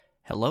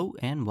Hello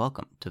and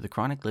welcome to the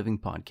Chronic Living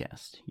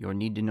Podcast, your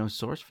need-to-know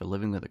source for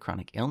living with a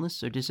chronic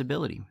illness or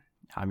disability.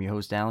 I'm your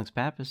host, Alex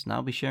Pappas, and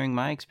I'll be sharing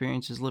my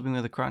experiences living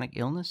with a chronic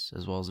illness,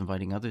 as well as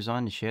inviting others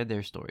on to share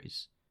their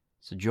stories.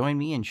 So join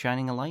me in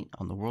shining a light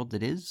on the world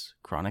that is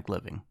chronic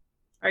living.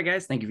 All right,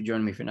 guys, thank you for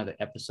joining me for another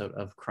episode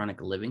of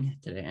Chronic Living.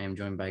 Today I am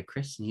joined by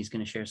Chris, and he's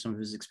going to share some of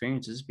his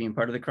experiences being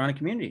part of the chronic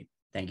community.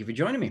 Thank you for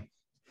joining me.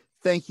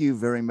 Thank you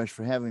very much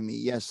for having me.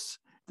 Yes,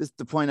 this is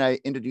the point I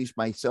introduced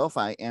myself.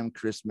 I am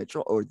Chris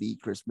Mitchell, or the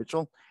Chris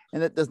Mitchell,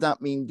 and that does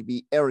not mean to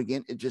be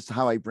arrogant. It's just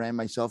how I brand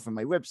myself on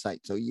my website.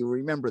 So you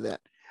remember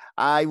that.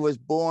 I was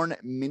born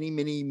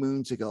many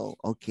moons ago.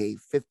 Okay,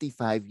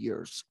 55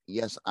 years.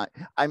 Yes,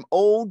 I'm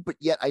old, but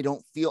yet I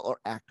don't feel or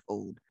act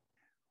old.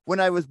 When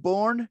I was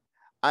born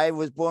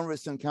with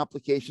some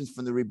complications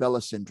from the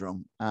Rubella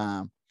syndrome.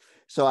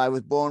 So I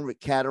was born with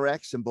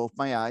cataracts in both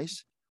my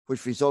eyes,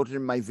 which resulted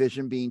in my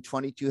vision being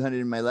 2200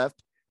 in my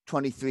left,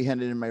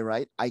 2300 in my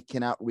right. I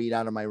cannot read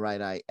out of my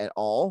right eye at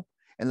all,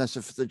 unless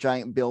if it's a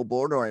giant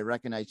billboard or I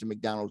recognize the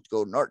McDonald's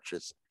golden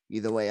arches.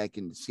 Either way, I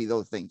can see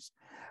those things.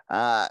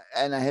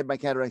 And I had my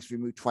cataracts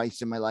removed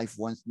twice in my life,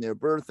 once near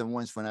birth and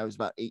once when I was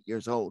about 8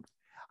 years old.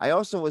 I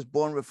also was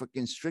born with a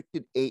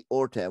constricted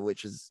aorta,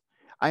 which is,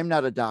 I'm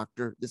not a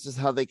doctor. This is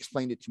how they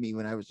explained it to me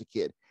when I was a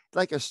kid.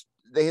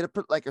 They had to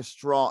put like a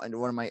straw into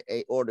one of my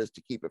aortas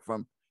to keep it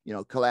from,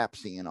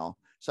 collapsing and all.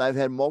 So I've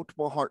had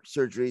multiple heart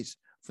surgeries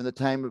from the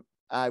time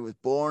I was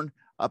born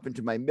up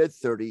into my mid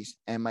 30s.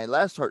 And my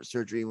last heart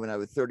surgery when I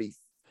was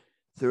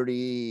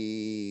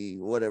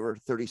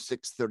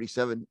 36,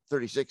 37,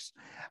 36,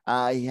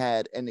 I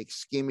had an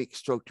ischemic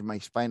stroke to my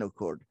spinal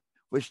cord,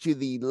 which to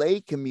the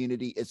lay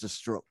community is a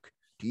stroke.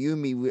 To you,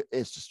 me,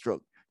 it's a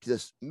stroke. To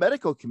this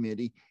medical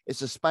community,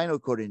 it's a spinal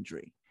cord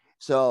injury.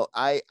 So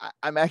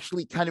I'm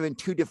actually kind of in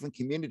two different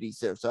communities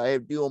there. So I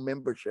have dual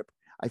membership.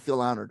 I feel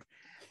honored.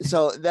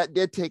 So that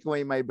did take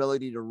away my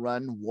ability to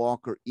run,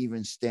 walk, or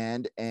even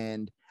stand.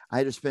 And I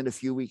had to spend a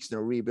few weeks in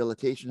a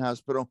rehabilitation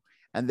hospital.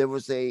 And there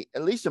was at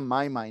least in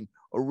my mind,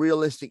 a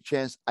realistic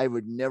chance I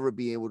would never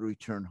be able to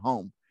return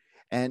home.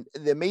 And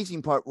the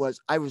amazing part was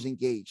I was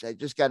engaged. I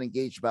just got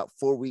engaged about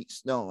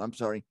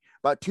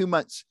about 2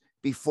 months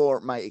before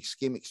my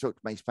ischemic stroke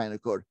to my spinal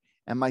cord.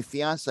 And my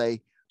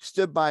fiance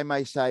stood by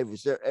my side,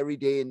 was there every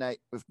day and night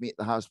with me at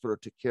the hospital,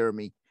 took care of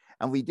me.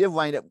 And I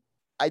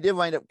did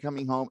wind up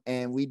coming home,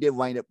 and we did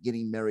wind up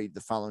getting married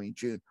the following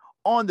June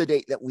on the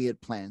date that we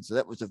had planned. So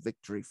that was a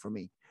victory for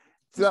me.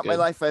 Throughout my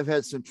life, I've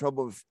had some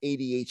trouble with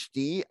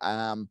ADHD,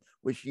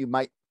 which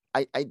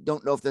I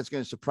don't know if that's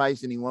going to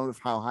surprise anyone with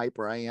how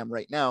hyper I am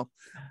right now,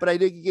 but I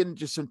did get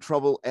into some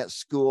trouble at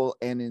school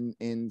and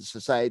in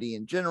society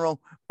in general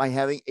by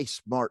having a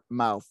smart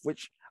mouth,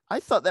 which I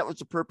thought that was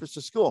the purpose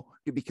of school,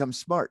 to become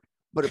smart.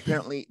 But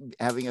apparently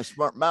having a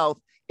smart mouth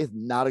is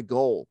not a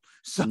goal.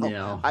 So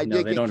I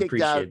did get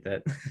kicked out.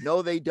 That.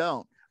 No, they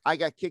don't. I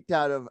got kicked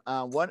out of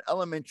one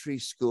elementary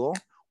school,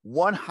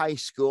 one high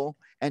school,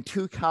 and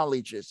 2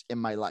 colleges in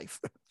my life.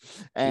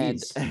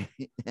 And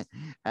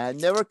I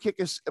never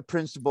kick a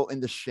principal in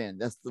the shin.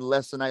 That's the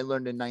lesson I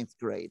learned in 9th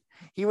grade.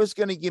 He was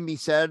going to give me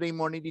Saturday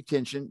morning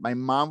detention. My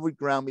mom would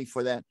ground me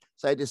for that.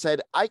 So I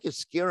decided I could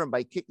scare him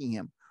by kicking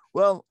him.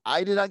 Well,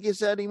 I did not get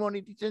Saturday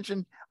morning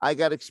detention. I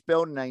got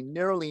expelled, and I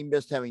narrowly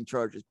missed having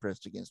charges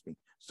pressed against me.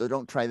 So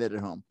don't try that at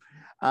home.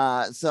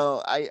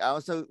 So I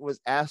also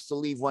was asked to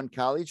leave one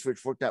college,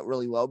 which worked out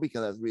really well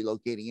because I was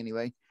relocating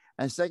anyway.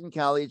 And second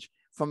college,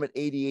 from an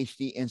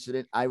ADHD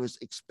incident, I was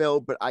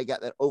expelled, but I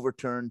got that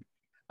overturned.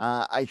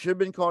 I should have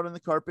been called on the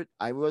carpet.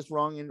 I was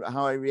wrong in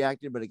how I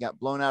reacted, but it got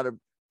blown out of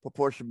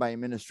proportion by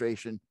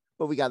administration.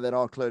 But we got that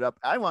all cleared up.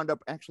 I wound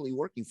up actually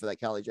working for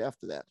that college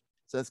after that.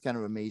 So that's kind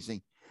of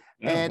amazing.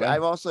 And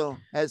I've also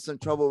had some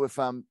trouble with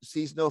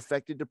seasonal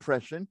affective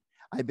depression.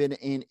 I've been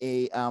in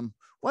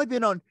I've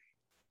been on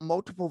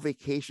multiple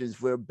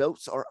vacations where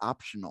belts are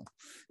optional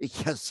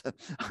because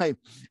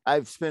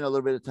I've spent a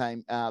little bit of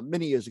time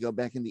many years ago,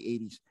 back in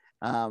the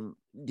 80s,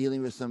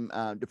 dealing with some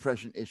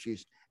depression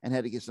issues and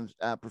had to get some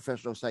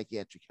professional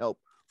psychiatric help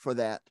for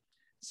that.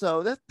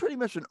 So that's pretty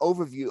much an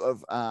overview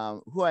of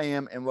who I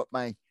am and what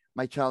my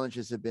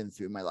challenges have been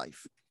through my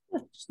life.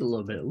 Just a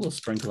little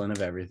sprinkling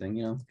of everything,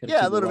 Yeah,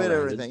 a little bit of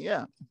everything.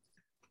 Yeah.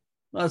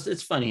 Well,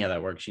 it's funny how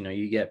that works.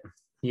 You get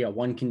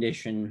one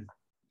condition,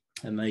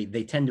 and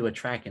they tend to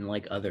attract and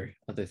like other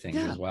things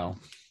as well.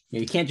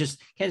 You can't just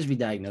be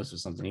diagnosed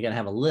with something. You got to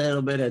have a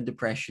little bit of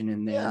depression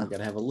in there. You got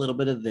to have a little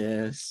bit of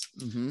this.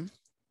 Mm-hmm.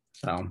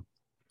 So,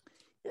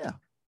 yeah,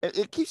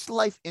 it keeps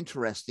life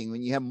interesting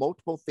when you have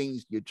multiple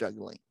things you're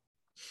juggling.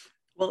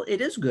 Well,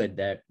 it is good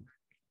that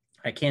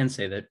I can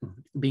say that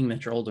being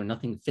that you're older,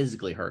 nothing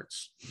physically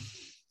hurts.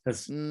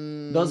 Because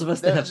those of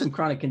us that have some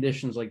chronic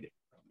conditions, with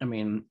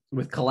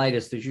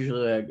colitis, there's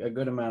usually a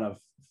good amount of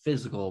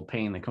physical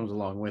pain that comes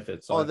along with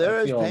it. So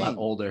I feel a lot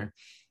older.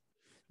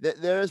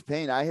 There is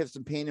pain. I have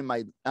some pain in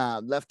my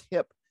left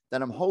hip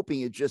that I'm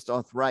hoping is just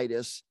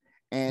arthritis.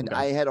 And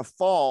I had a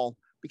fall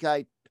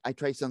because I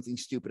tried something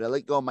stupid. I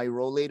let go of my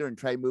rollator and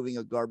tried moving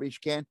a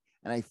garbage can,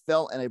 and I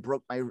fell and I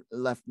broke my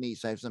left knee.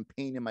 So I have some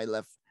pain in my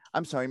left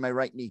I'm sorry, my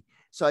right knee.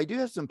 So I do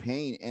have some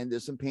pain, and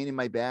there's some pain in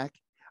my back.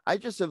 I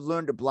just have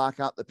learned to block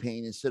out the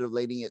pain instead of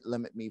letting it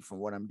limit me from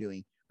what I'm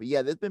doing. But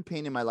yeah, there's been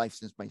pain in my life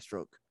since my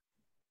stroke.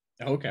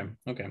 Okay.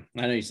 I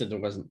know you said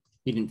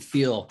you didn't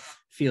feel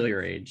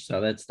your age,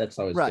 so that's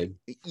always Right.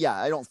 good. Yeah,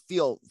 I don't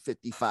feel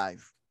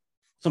 55.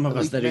 Some of At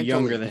us least that are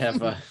younger mentally. that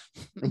have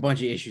a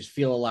bunch of issues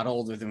feel a lot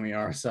older than we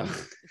are. So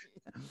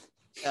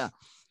Yeah.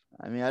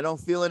 I mean, I don't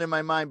feel it in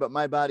my mind, but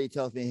my body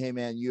tells me, hey,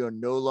 man, you are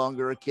no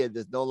longer a kid.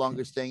 There's no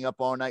longer staying up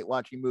all night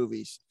watching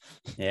movies.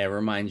 yeah, it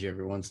reminds you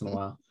every once in a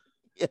while.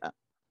 Yeah.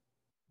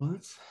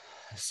 What?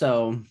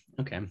 So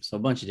so a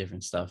bunch of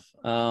different stuff.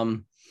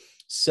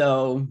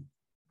 So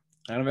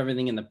out of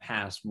everything in the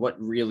past, what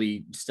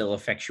really still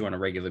affects you on a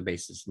regular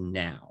basis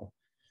now?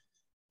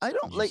 I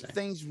don't let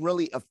things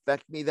really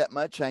affect me that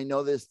much. I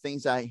know there's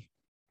things I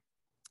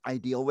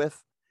deal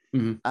with.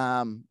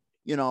 Mm-hmm.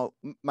 You know,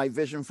 my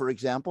vision, for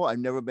example, I've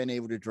never been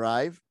able to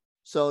drive.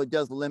 So it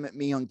does limit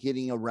me on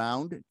getting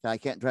around. I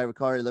can't drive a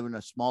car. I live in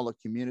a smaller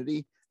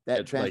community.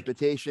 That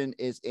transportation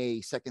is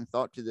a second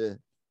thought to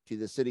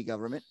the city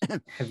government.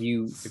 Have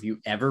you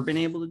ever been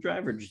able to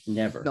drive or just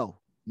never? No,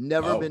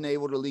 never been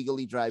able to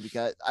legally drive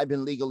because I've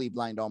been legally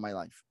blind all my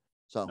life.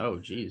 So, oh,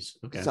 geez.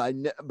 Okay. So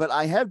but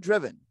I have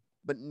driven,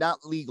 but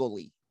not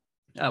legally.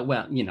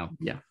 Well,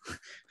 yeah,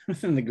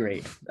 within the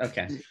grade.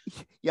 Okay.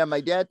 Yeah,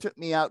 my dad took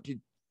me out to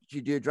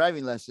do a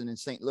driving lesson in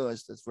St.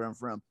 Louis. That's where I'm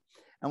from.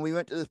 And we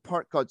went to this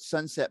park called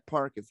Sunset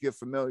Park. If you're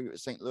familiar with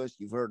St. Louis,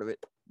 you've heard of it,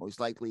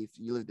 most likely if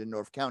you lived in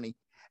North County.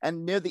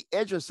 And near the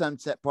edge of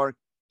Sunset Park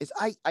is,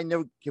 I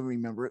never can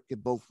remember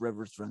it. Both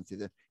rivers run through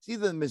there. It's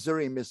either the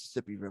Missouri and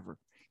Mississippi River.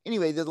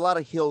 Anyway, there's a lot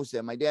of hills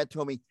there. My dad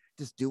told me,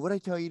 just do what I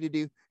tell you to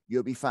do.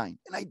 You'll be fine.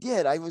 And I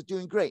did. I was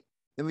doing great.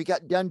 Then we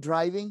got done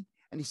driving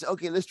and he said,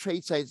 okay, let's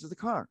trade sides of the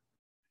car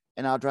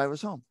and I'll drive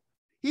us home.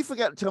 He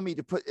forgot to tell me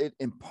to put it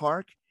in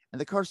park, and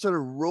the car started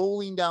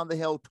rolling down the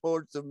hill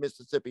towards the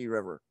Mississippi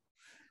River.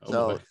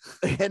 So,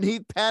 and he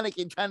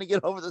panicking, trying to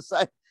get over the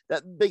side,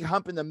 that big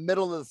hump in the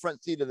middle of the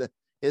front seat of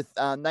his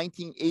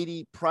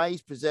 1980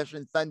 prized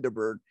possession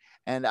Thunderbird.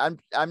 And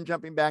I'm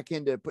jumping back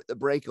in to put the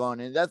brake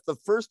on. And that's the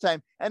first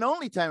time and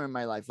only time in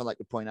my life, I'd like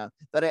to point out,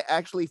 that I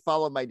actually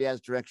followed my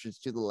dad's directions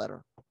to the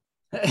letter.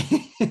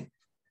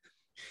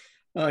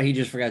 Oh, he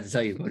just forgot to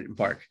tell you to put it in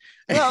park.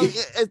 Well,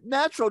 it's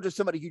natural to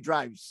somebody who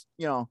drives,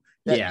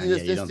 that you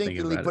just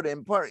instinctively put it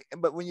in park.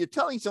 But when you're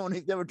telling someone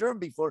who's never driven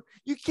before,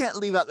 you can't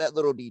leave out that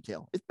little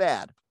detail. It's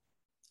bad.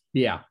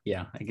 Yeah.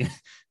 I guess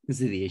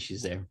these are the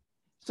issues there.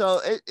 So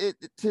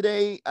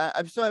today,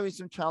 I'm still having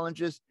some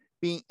challenges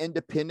being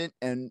independent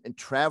and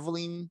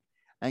traveling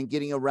and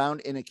getting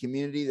around in a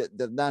community that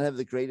does not have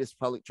the greatest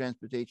public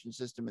transportation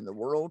system in the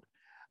world.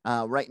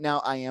 Right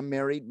now, I am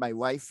married. My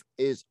wife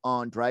is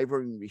on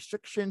driving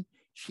restriction.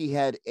 She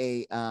had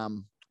a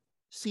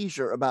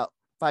seizure about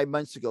 5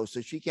 months ago,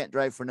 so she can't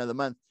drive for another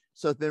month.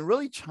 So it's been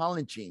really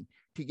challenging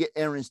to get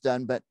errands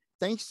done. But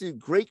thanks to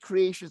great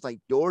creations like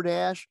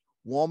DoorDash,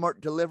 Walmart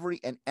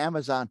delivery, and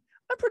Amazon,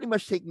 I'm pretty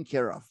much taken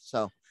care of.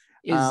 So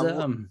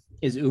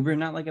is Uber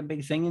not like a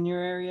big thing in your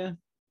area?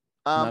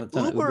 Not a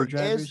ton of Uber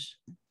drivers?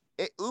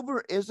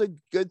 Uber is a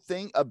good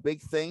thing, a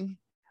big thing.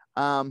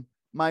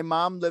 My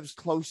mom lives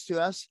close to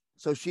us,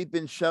 so she'd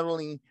been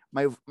shuttling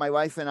my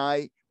wife and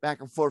I back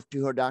and forth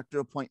to her doctor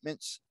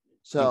appointments.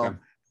 So, okay.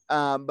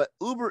 But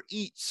Uber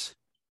Eats,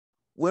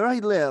 where I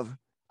live,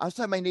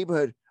 outside my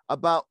neighborhood,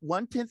 about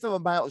 1/10 of a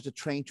mile is a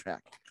train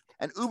track.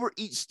 And Uber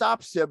Eats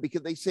stops there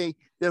because they say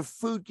their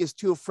food gets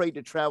too afraid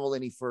to travel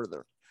any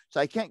further. So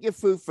I can't get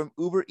food from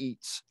Uber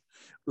Eats.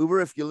 Uber,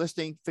 if you're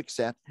listening, fix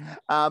that.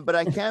 But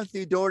I can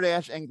through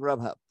DoorDash and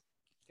Grubhub.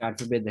 God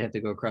forbid they have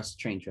to go across the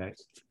train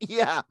tracks.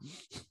 Yeah.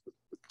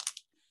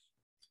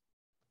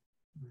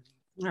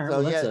 All right,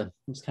 so yeah,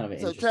 it's kind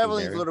of an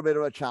traveling is a little bit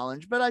of a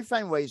challenge, but I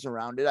find ways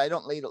around it. I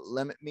don't let it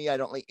limit me. I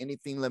don't let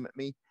anything limit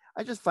me.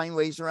 I just find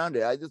ways around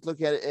it. I just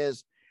look at it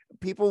as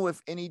people with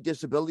any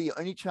disability or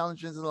any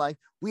challenges in life,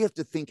 we have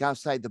to think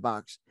outside the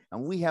box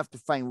and we have to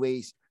find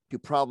ways to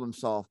problem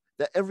solve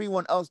that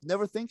everyone else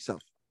never thinks of.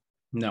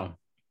 No,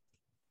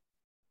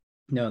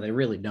 they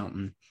really don't.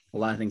 And a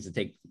lot of things to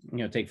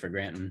take for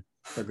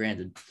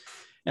granted.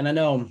 And I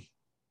know,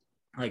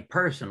 like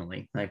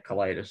personally, I have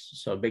colitis.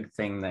 So a big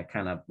thing that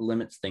kind of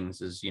limits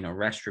things is,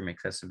 restroom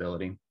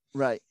accessibility.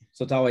 Right.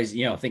 So it's always,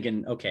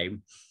 thinking, okay,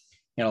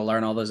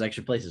 learn all those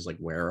extra places. Like,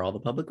 where are all the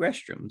public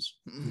restrooms?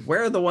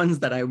 Where are the ones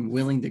that I'm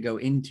willing to go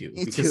into?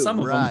 Because some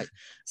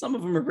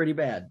of them are pretty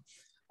bad.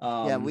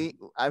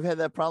 I've had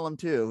that problem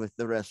too with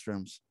the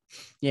restrooms.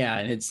 Yeah.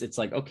 And it's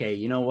like, okay,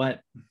 you know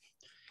what?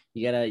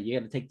 You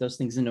gotta take those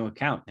things into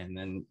account. And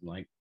then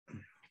like,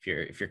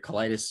 if your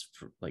colitis,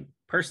 like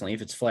personally,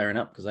 if it's flaring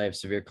up, because I have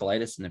severe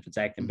colitis, and if it's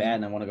acting bad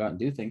and I want to go out and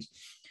do things,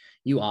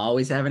 you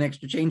always have an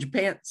extra change of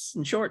pants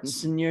and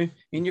shorts in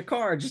your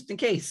car just in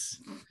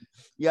case.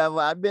 Yeah,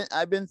 well,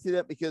 I've been through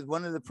that because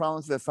one of the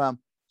problems with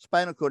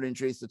spinal cord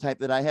injuries, the type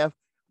that I have,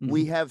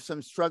 we have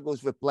some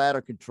struggles with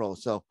bladder control.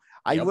 So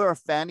I wear a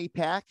fanny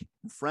pack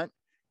in front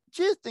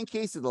just in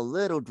case of the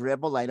little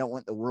dribble I don't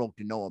want the world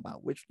to know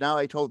about, which now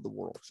I told the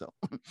world. So,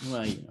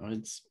 well,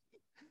 it's.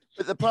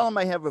 But the problem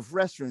I have with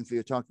restrooms we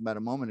were talking about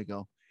a moment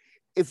ago,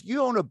 if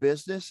you own a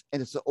business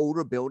and it's an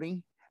older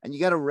building and you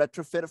got to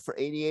retrofit it for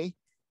ADA,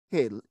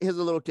 hey, here's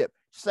a little tip.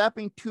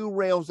 Slapping 2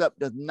 rails up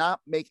does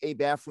not make a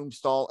bathroom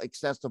stall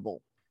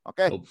accessible.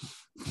 Okay. Nope.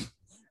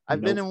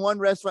 I've been in one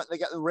restaurant, they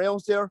got the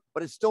rails there,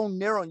 but it's still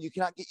narrow and you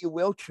cannot get your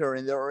wheelchair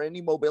in there or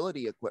any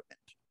mobility equipment.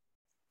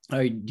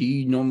 Do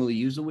you normally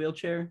use a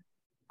wheelchair?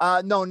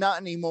 No, not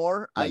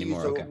anymore. Not I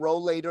anymore, use a okay.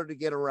 rollator to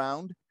get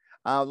around.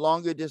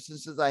 Longer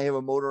distances, I have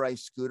a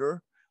motorized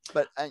scooter.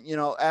 But,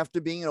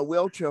 after being in a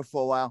wheelchair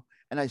for a while,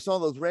 and I saw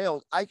those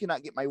rails, I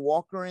cannot get my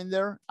walker in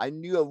there. I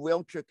knew a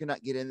wheelchair could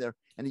not get in there.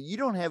 And if you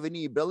don't have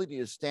any ability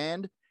to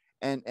stand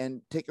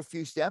and take a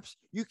few steps,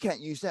 you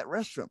can't use that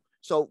restroom.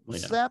 So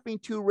slapping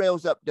 2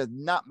 rails up does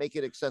not make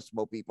it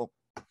accessible, people.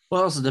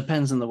 Well, it also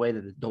depends on the way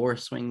that the door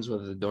swings,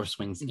 whether the door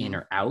swings in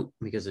or out,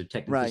 because they're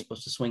technically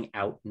supposed to swing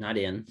out, not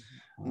in.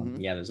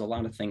 Yeah, there's a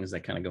lot of things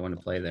that kind of go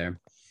into play there.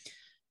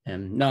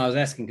 And no, I was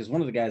asking because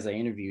one of the guys I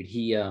interviewed,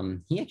 he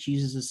actually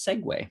uses a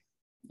Segway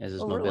as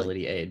his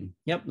mobility aid.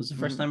 Yep, it was the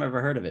first time I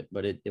ever heard of it,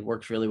 but it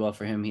works really well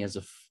for him. He has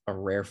a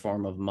rare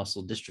form of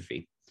muscle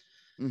dystrophy.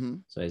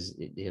 So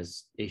he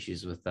has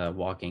issues with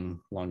walking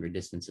longer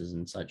distances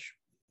and such.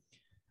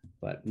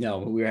 But no,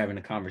 we were having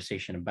a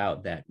conversation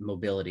about that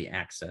mobility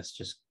access,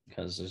 just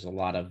because there's a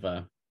lot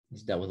of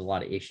he's dealt with a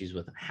lot of issues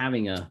with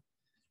having a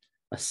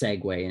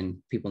Segway and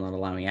people not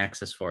allowing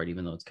access for it,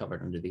 even though it's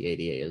covered under the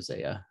ADA as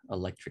a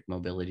electric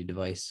mobility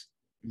device.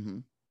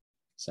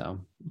 So,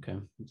 okay,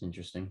 it's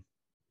interesting.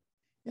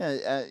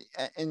 Yeah,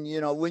 and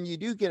when you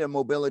do get a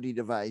mobility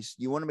device,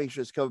 you want to make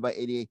sure it's covered by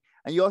ADA,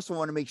 and you also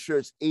want to make sure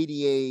it's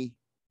ADA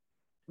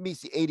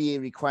meets the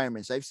ADA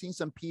requirements. I've seen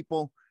some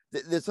people.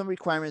 There's some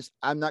requirements.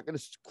 I'm not going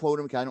to quote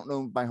them because I don't know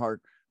them by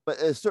heart, but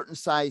a certain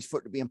size for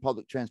it to be in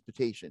public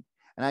transportation.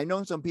 And I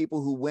know some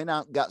people who went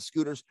out and got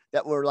scooters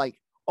that were like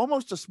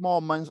almost a small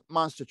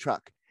monster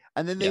truck.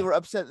 And then they were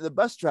upset at the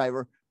bus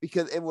driver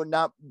because it would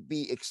not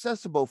be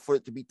accessible for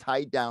it to be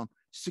tied down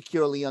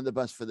securely on the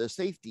bus for their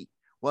safety.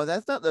 Well,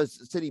 that's not the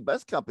city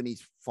bus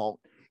company's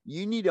fault.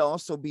 You need to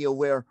also be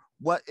aware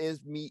what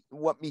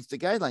meets the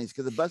guidelines,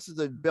 because the buses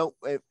are built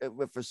with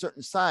a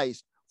certain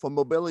size for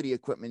mobility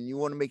equipment. You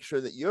want to make sure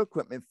that your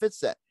equipment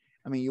fits that.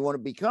 I mean, you want to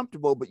be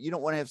comfortable, but you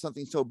don't want to have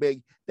something so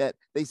big that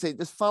they say,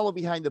 just follow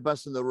behind the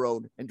bus in the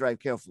road and drive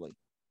carefully.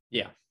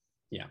 Yeah.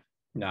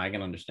 No, I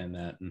can understand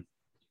that. And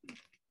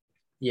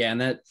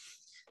that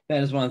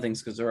is one of the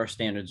things, because there are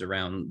standards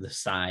around the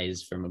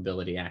size for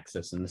mobility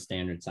access and the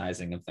standard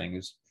sizing of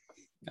things.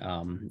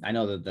 I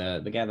know that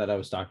the guy that I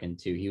was talking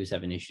to, he was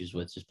having issues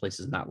with just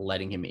places not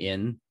letting him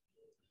in.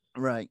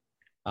 Right.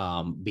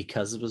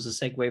 Because it was a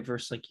Segway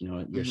versus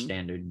your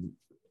standard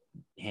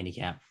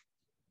handicap,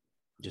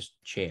 just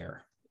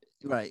chair.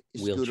 Right.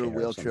 Scooter,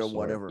 wheelchair,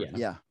 whatever.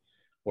 Yeah.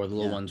 Or the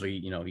little ones where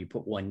you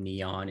put one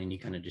knee on and you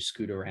kind of just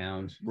scoot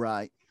around.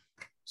 Right.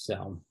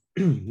 So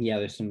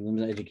there's some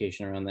limited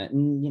education around that.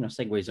 And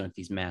Segways aren't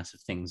these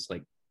massive things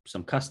like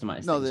some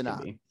customized no, things they're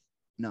not.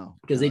 No.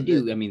 Because they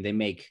do. I mean, they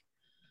make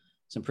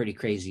some pretty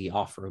crazy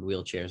off-road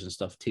wheelchairs and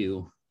stuff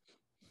too.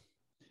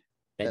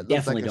 That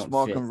definitely like a don't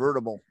small fit.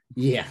 Convertible.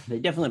 Yeah, they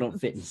definitely don't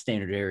fit in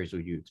standard areas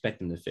where you expect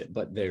them to fit,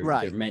 but they're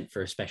meant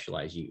for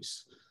specialized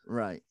use.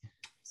 Right.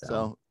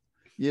 So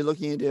you're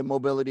looking into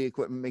mobility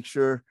equipment, make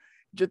sure,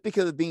 just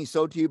because it's being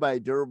sold to you by a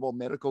durable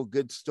medical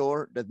goods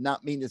store does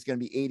not mean it's going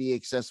to be ADA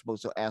accessible.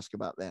 So ask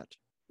about that.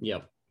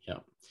 Yep.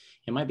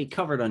 It might be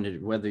covered under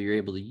whether you're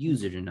able to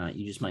use it or not.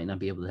 You just might not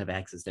be able to have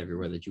access to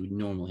everywhere that you would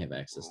normally have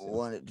access to.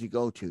 Want it to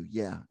go to.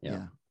 Yeah.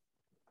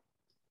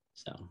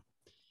 So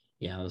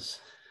there's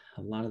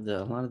a lot of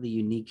the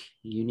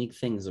unique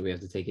things that we have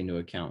to take into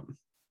account.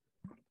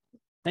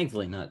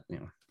 Thankfully not,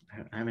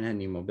 I haven't had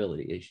any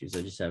mobility issues.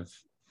 I just have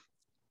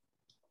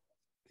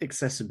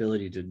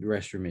accessibility to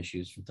restroom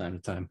issues from time to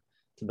time.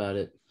 That's about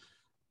it.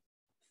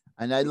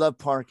 And I love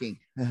parking.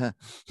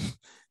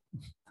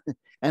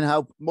 And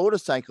how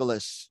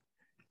motorcyclists,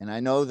 and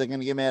I know they're going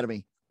to get mad at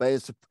me, but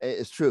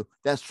it's true.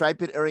 That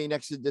striped area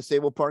next to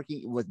disabled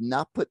parking was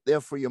not put there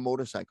for your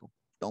motorcycle.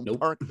 Don't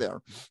park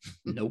there.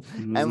 Nope.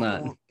 And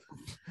not.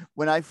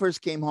 When I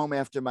first came home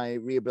after my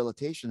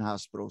rehabilitation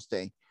hospital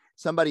stay,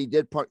 somebody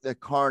did park their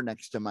car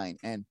next to mine.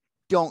 And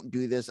don't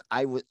do this.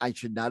 I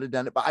should not have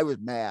done it, but I was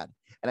mad.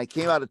 And I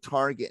came out of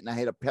Target and I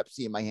had a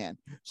Pepsi in my hand.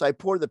 So I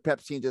poured the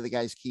Pepsi into the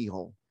guy's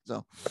keyhole.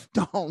 So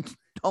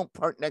don't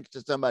park next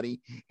to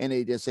somebody in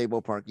a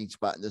disabled parking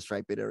spot in the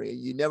striped area.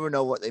 You never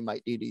know what they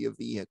might do to your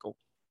vehicle.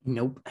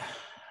 Nope.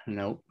 I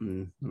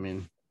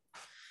mean,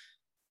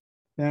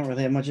 they don't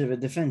really have much of a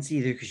defense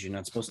either, because you're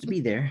not supposed to be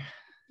there.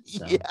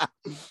 So. Yeah.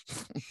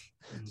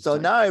 So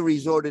now I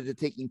resorted to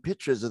taking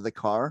pictures of the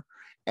car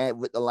and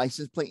with the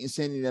license plate and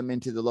sending them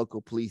into the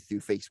local police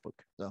through Facebook.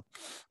 So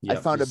I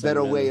found a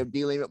better way of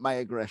dealing with my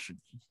aggression.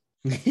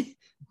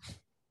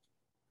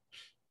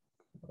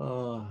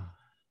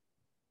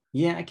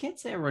 Yeah, I can't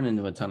say I run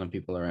into a ton of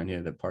people around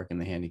here that park in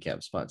the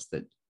handicap spots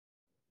that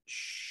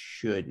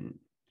shouldn't.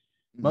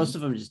 Most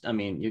of them just, I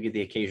mean, you get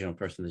the occasional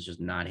person that's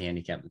just not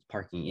handicapped that's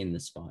parking in the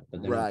spot,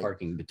 but they're not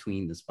parking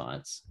between the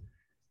spots.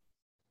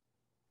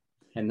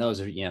 And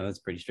those are, that's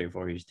pretty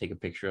straightforward. You just take a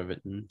picture of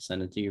it and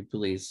send it to your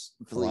police.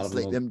 Police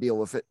let them deal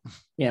with it.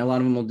 Yeah, a lot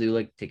of them will do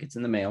like tickets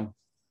in the mail,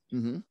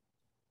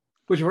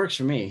 which works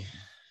for me.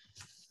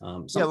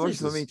 It works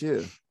for me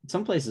too.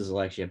 Some places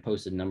will actually have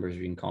posted numbers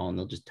you can call and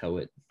they'll just tow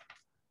it.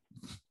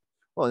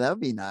 Oh, that would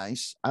be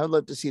nice. I would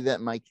love to see that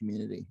in my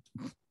community.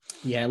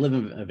 Yeah, I live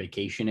in a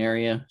vacation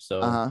area.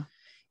 So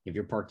if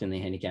you're parked in the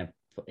handicapped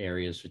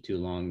areas for too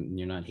long and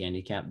you're not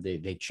handicapped,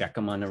 they check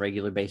them on a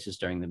regular basis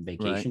during the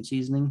vacation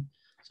seasoning.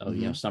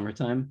 So,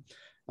 summertime.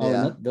 Oh,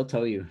 and they'll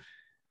tow you.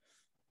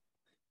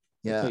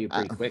 They'll tow you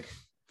pretty quick.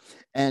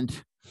 And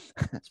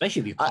especially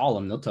if you call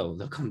them, they'll come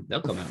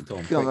out and tow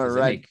them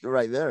quick.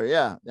 Right there.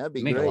 Yeah, that'd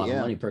be great. Make a lot of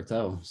money per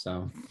tow.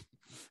 So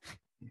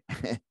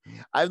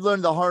I've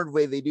learned the hard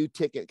way. They do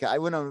ticket. I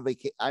went on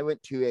vacation. I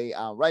went to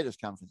a writers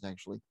conference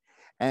actually,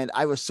 and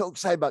I was so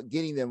excited about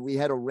getting them. We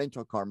had a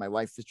rental car. My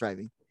wife was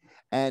driving,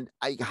 and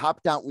I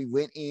hopped out. We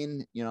went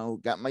in,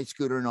 got my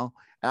scooter and all,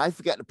 and I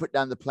forgot to put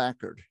down the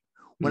placard.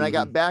 When I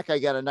got back, I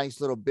got a nice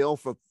little bill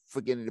for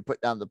forgetting to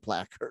put down the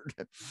placard.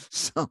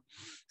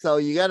 So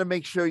you got to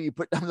make sure you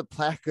put down the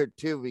placard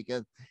too,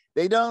 because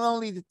they don't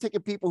only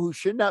ticket people who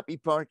should not be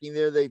parking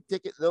there, they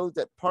ticket those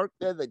that park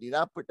there that do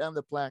not put down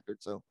the placard.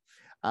 So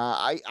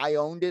I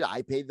owned it.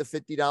 I paid the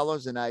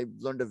 $50 and I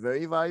learned a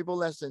very valuable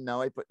lesson.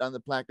 Now I put down the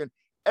placard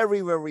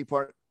everywhere we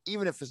park,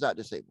 even if it's not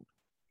disabled.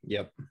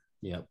 Yep.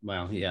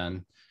 Well, yeah.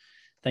 And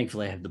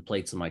thankfully I have the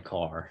plates in my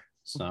car,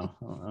 so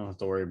I don't have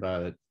to worry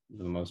about it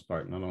for the most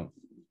part. And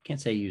can't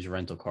say I use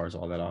rental cars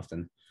all that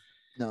often.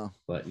 No.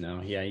 But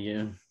no,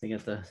 they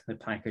get the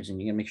placards,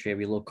 and you gotta make sure you have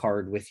your little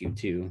card with you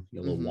too,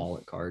 your little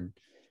wallet card.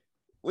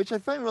 Which I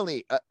find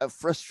really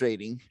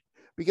frustrating,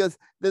 because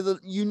there's a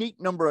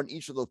unique number on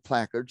each of those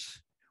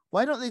placards.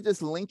 Why don't they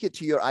just link it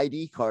to your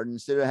ID card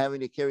instead of having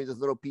to carry this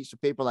little piece of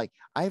paper? Like,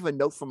 I have a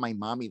note from my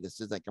mommy that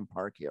says I can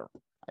park here.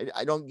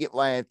 I don't get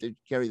why I have to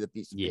carry the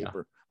piece of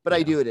paper, but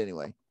I do it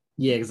anyway.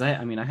 Yeah, because I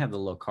have the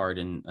little card,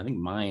 and I think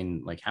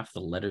mine, like half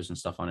the letters and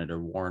stuff on it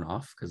are worn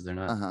off because they're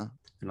not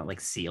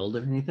like sealed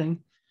or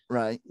anything.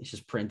 Right. It's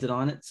just printed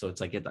on it, so it's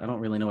like I don't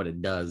really know what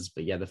it does.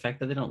 But yeah, the fact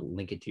that they don't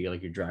link it to your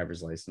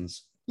driver's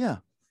license. Yeah.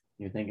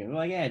 You're thinking,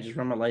 well, yeah, just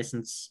run my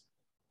license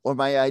or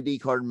my ID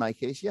card in my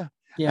case. Yeah.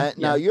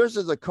 Now yours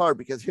is a card,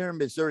 because here in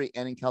Missouri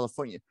and in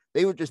California,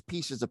 they were just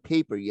pieces of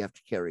paper you have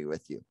to carry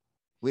with you.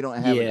 We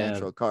don't have an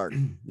actual card.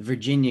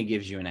 Virginia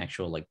gives you an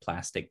actual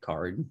plastic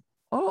card.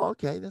 Oh,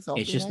 okay. That's all.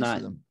 It's just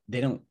not.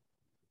 They don't.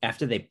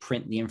 After they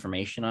print the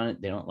information on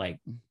it, they don't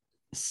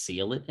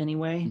seal it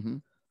anyway.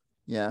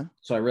 Yeah.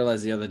 So I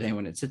realized the other day,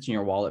 when it sits in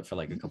your wallet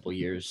for a couple of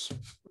years,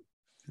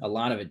 a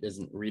lot of it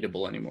isn't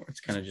readable anymore.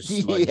 It's kind of just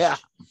smudged.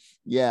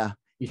 Yeah.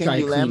 You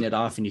try to clean it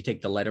off, and you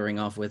take the lettering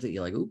off with it.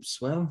 You're like,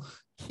 oops. Well,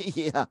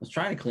 yeah. I was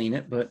trying to clean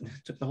it, but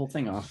took the whole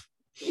thing off.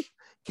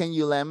 Can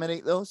you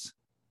laminate those?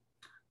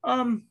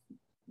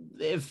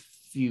 If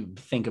you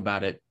think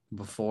about it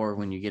before,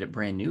 when you get it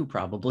brand new,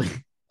 probably.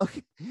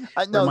 Okay.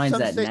 No, mine's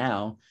that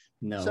now.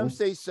 No. Some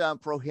states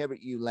prohibit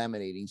you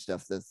laminating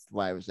stuff. That's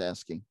why I was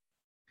asking.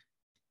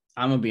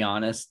 I'm gonna be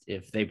honest.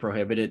 If they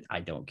prohibit it, I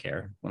don't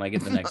care. When I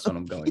get the next one,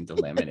 I'm going to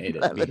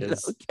laminate it,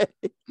 because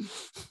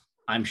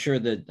I'm sure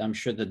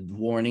the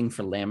warning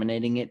for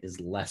laminating it is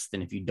less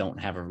than if you don't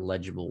have a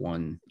legible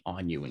one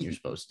on you when you're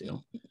supposed to.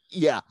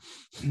 Yeah.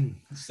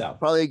 So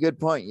probably a good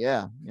point.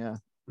 Yeah.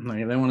 Like,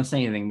 if they want to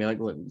say anything, be like,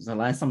 look, the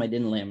last time I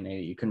didn't laminate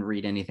it, you couldn't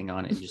read anything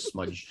on it, and just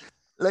smudged.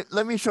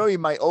 Let me show you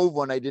my old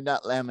one I did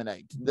not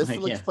laminate. This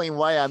will explain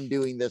why I'm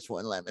doing this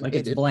one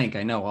laminated. It's blank.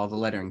 I know, all the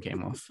lettering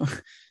came off.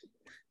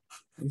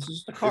 This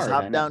is the card. Just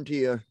hop down to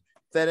your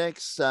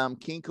FedEx,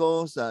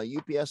 Kinko's,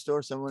 UPS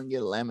store, someone get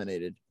it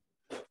laminated.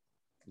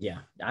 Yeah.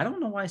 I don't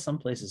know why some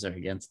places are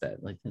against that.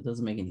 It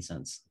doesn't make any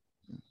sense.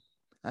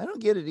 I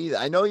don't get it either.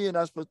 I know you're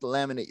not supposed to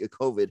laminate your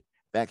COVID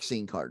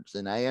vaccine cards,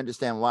 and I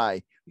understand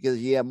why,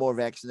 because you have more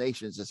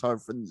vaccinations. It's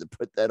hard for them to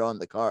put that on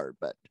the card,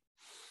 but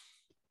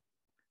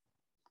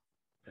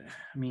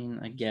I mean,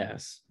 I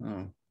guess.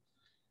 Oh.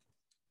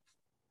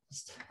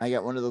 I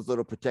got one of those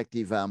little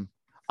protective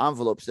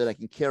envelopes that I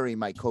can carry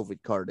my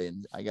COVID card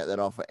in. I got that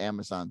off of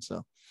Amazon,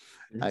 so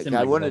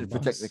I wanted to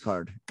protect the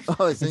card.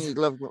 Oh, it's in your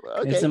glove.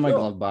 Okay, it's in my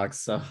glove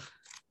box. So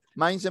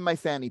mine's in my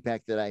fanny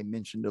pack that I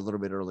mentioned a little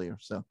bit earlier.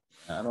 So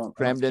I don't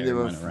crammed in there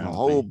with a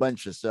whole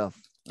bunch of stuff.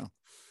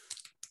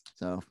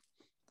 So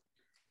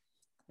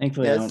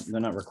thankfully, they're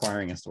not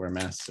requiring us to wear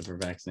masks if we're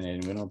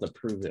vaccinated. We don't have to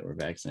prove that we're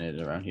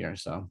vaccinated around here.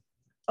 So.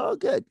 Oh,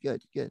 good.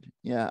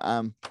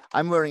 Yeah.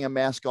 I'm wearing a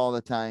mask all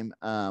the time.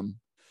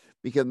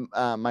 Because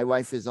my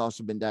wife has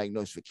also been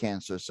diagnosed with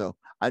cancer, so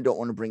I don't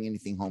want to bring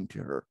anything home to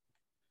her.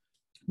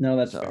 No,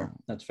 that's fair.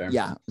 That's fair.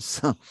 Yeah.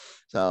 So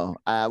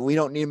we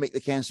don't need to make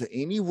the cancer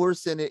any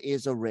worse than it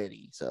is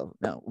already. So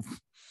no.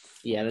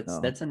 Yeah,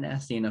 that's a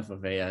nasty enough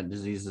of a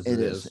disease as it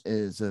is. It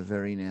is a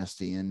very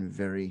nasty and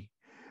very,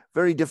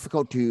 very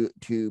difficult to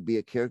be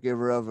a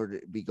caregiver of, or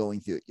to be going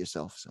through it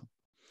yourself. So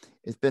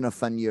it's been a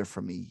fun year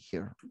for me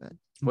here.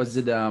 Was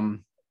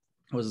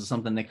it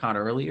something they caught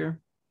earlier?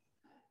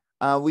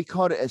 We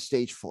caught it at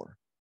stage 4.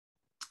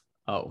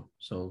 Oh,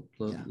 so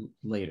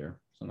later.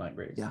 So not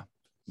great. Yeah.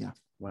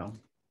 Well,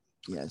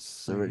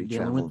 yes, already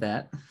dealing with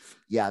that.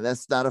 Yeah,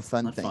 that's not a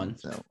fun thing. Fun.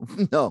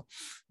 So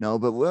no,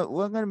 but we're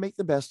going to make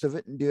the best of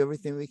it and do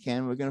everything we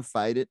can. We're going to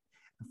fight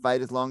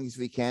as long as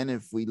we can.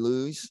 If we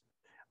lose,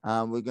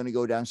 we're going to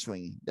go down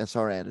swinging. That's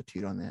our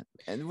attitude on that,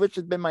 and which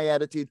has been my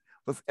attitude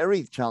with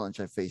every challenge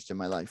I faced in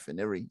my life and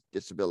every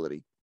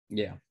disability.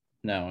 Yeah,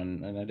 no,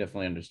 and I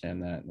definitely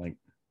understand that. Like,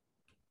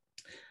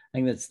 I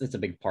think that's a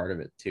big part of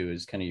it too,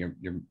 is kind of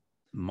your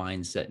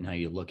mindset and how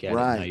you look at it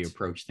and how you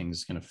approach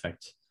things can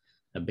affect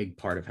a big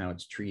part of how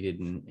it's treated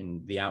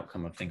and the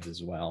outcome of things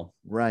as well.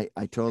 Right.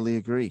 I totally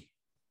agree.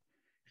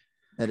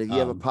 That if you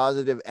have a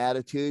positive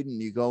attitude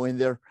and you go in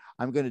there,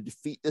 I'm going to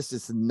defeat this.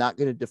 This is not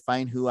going to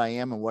define who I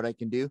am and what I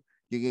can do.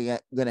 You're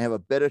going to have a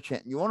better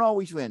chance. You won't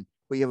always win,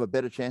 but you have a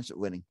better chance at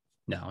winning.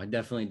 No, it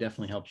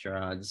definitely helps your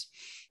odds.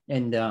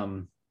 And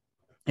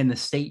in the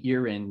state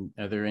you're in,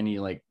 are there any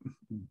like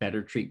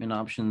better treatment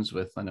options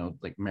with, I know,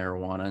 like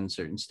marijuana in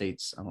certain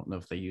states? I don't know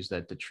if they use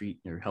that to treat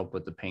or help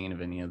with the pain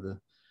of any of the.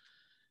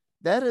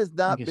 That has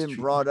not been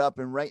brought up.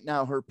 And right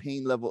now her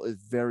pain level is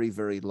very,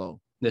 very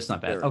low. That's not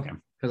bad. Okay.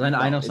 Because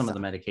I know some of the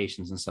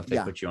medications and stuff they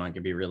put you on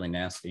can be really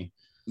nasty.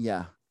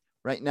 Yeah.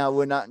 Right now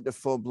we're not into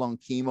full-blown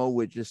chemo.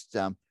 We're just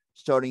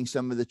starting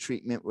some of the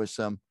treatment with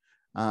some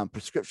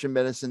prescription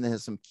medicine that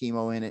has some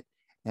chemo in it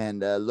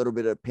and a little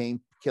bit of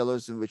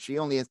painkillers, in which she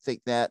only has to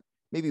take that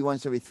maybe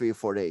once every 3 or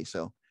 4 days.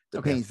 So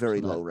the pain's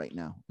very low right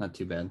now. Not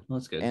too bad. Well,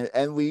 that's good.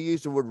 And we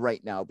use the word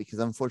right now because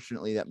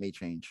unfortunately that may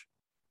change.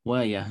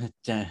 Well, yeah,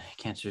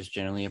 cancer is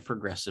generally a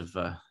progressive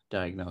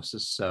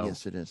diagnosis. So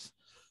yes, it is.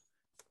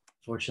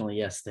 Fortunately,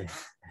 yes,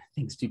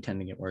 things do tend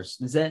to get worse.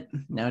 Is that,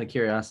 now out of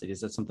curiosity, is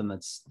that something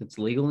that's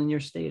legal in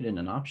your state and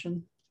an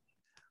option?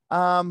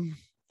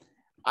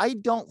 I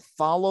don't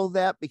follow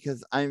that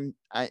because I don't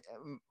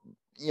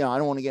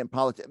want to get in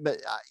politics,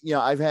 but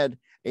I've had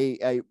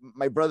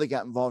my brother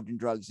got involved in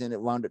drugs and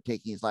it wound up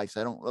taking his life. So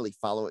I don't really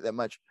follow it that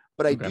much,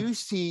 but I do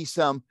see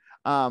some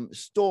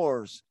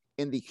stores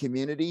in the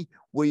community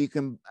where you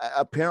can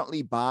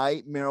apparently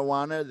buy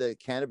marijuana, the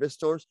cannabis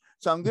stores.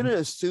 So I'm going to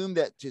assume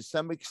that to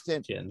some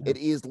extent it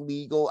is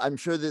legal. I'm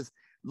sure there's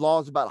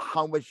laws about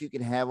how much you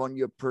can have on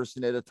your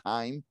person at a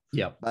time.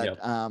 But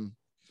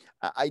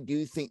I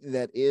do think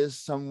that is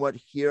somewhat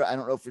here. I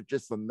don't know if it's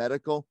just for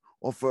medical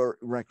or for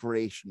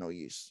recreational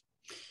use.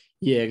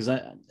 Yeah, because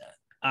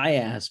I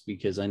ask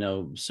because I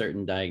know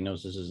certain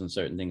diagnoses and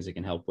certain things it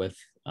can help with.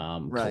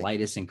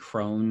 Colitis and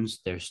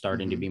Crohn's, there's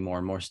starting to be more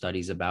and more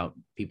studies about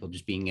people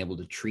just being able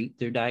to treat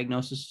their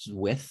diagnosis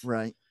with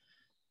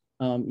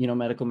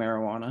medical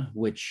marijuana,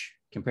 which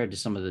compared to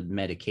some of the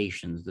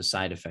medications, the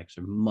side effects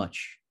are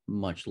much,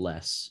 much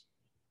less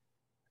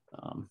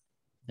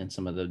than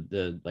some of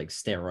the like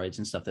steroids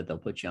and stuff that they'll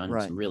put you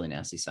on. Some really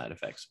nasty side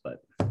effects.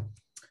 But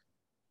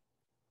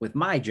with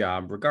my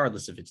job,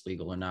 regardless if it's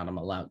legal or not, I'm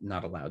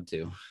not allowed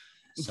to.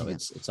 So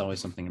it's always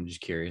something I'm just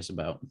curious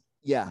about.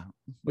 Yeah.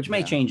 Which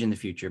may change in the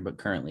future, but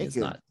currently it's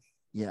not.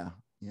 Yeah.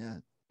 Yeah.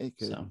 It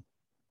could.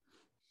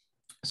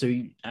 So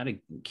out of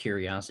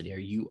curiosity, are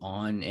you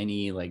on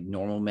any like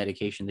normal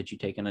medication that you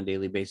take on a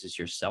daily basis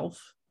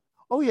yourself?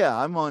 Oh yeah,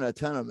 I'm on a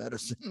ton of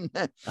medicine.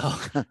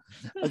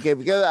 Okay,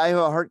 because I have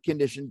a heart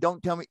condition.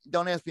 Don't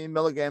ask me in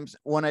milligrams.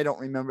 One, I don't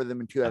remember them,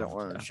 and two, I don't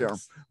want to share them.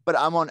 But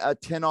I'm on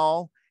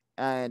Atenol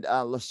and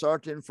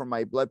Losartan for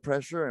my blood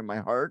pressure and my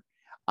heart.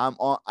 I'm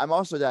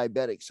also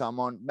diabetic, so I'm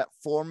on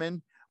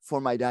metformin for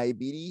my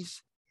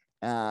diabetes.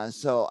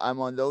 So I'm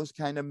on those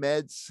kind of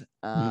meds.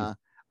 I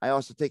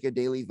also take a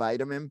daily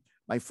vitamin.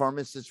 My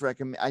pharmacist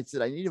I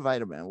said, I need a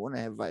vitamin. I want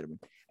to have a vitamin.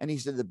 And he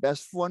said, the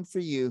best one for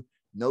you,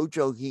 no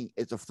joking,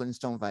 it's a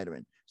Flintstone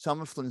vitamin. So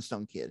I'm a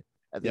Flintstone kid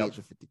at the age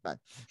of 55.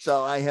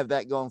 So I have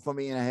that going for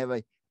me. And I have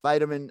a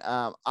vitamin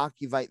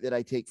Ocuvite that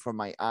I take for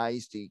my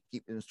eyes to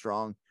keep them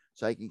strong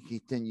so I can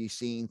continue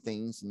seeing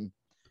things and,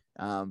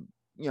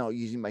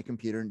 using my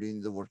computer and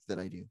doing the work that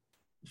I do.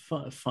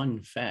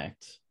 Fun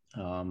fact,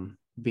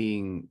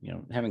 having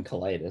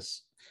colitis,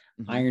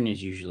 iron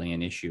is usually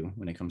an issue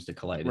when it comes to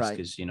colitis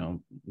because,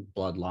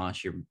 blood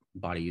loss, your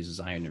body uses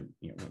iron,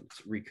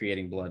 it's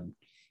recreating blood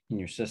in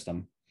your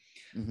system.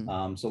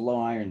 So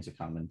low iron is a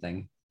common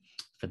thing.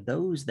 For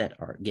those that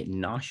get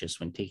nauseous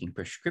when taking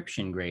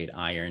prescription grade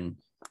iron,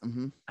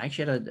 I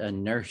actually had a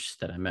nurse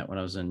that I met when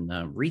I was in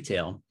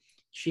retail.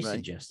 She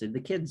suggested the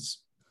kids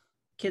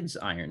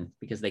iron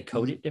because they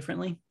code it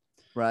differently.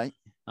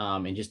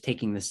 And just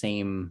taking the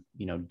same,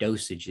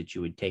 dosage that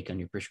you would take on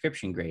your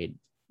prescription grade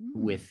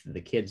with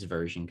the kids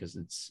version, because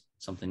it's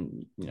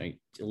something, a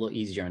little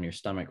easier on your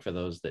stomach for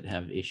those that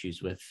have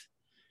issues with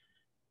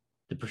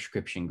the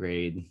prescription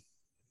grade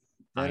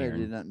iron. I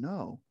did not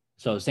know.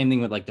 So same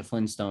thing with like the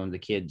Flintstone, the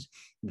kids,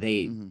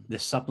 the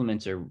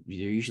supplements they're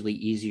usually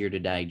easier to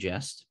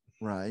digest.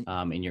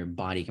 And your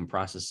body can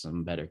process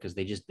them better because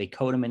they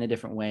code them in a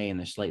different way and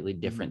they're slightly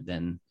different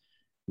than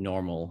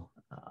normal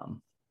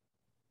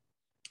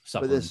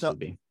supplements would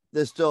be.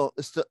 it's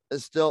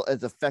still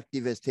as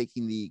effective as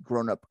taking the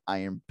grown-up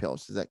iron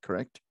pills. Is that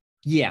correct?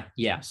 Yeah.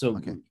 So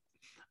Okay.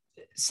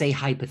 say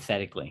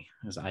hypothetically,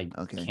 because I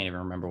Okay. can't even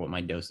remember what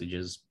my dosage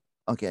is.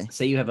 Okay.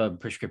 Say you have a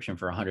prescription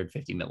for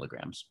 150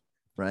 milligrams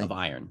of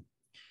iron.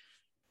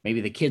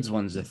 Maybe the kids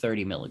ones are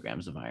 30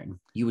 milligrams of iron.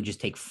 You would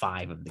just take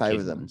 5 of the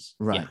kids ones.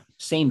 Right. Yeah.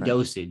 Same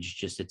dosage,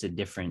 just it's a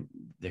different,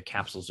 their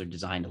capsules are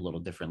designed a little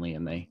differently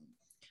and they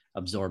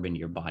absorb into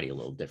your body a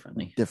little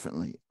differently.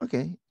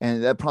 Okay.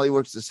 And that probably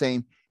works the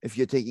same if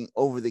you're taking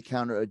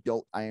over-the-counter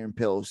adult iron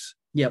pills.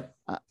 Yep.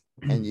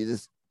 And you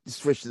just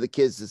switch to the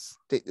kids to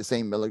take the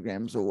same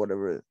milligrams or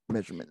whatever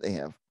measurement they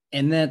have.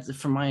 And that's,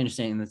 from my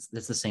understanding,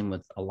 that's the same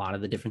with a lot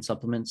of the different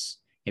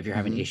supplements. If you're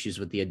having issues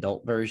with the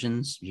adult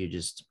versions, you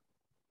just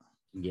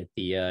get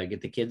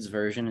the kids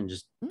version and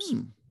just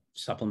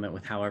supplement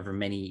with however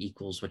many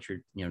equals what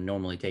you're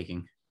normally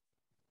taking.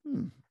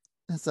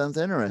 That sounds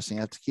interesting.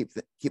 I have to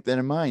keep that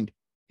in mind.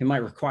 It might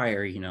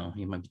require, you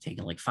might be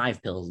taking like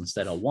 5 pills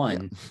instead of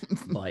 1,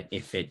 but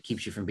if it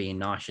keeps you from being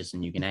nauseous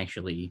and you can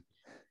actually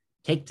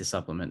take the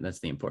supplement, that's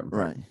the important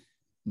part. Right.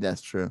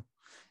 That's true.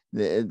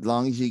 As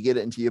long as you get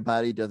it into your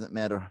body, it doesn't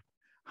matter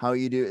how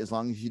you do it, as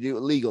long as you do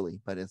it legally.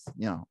 But it's,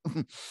 Yeah.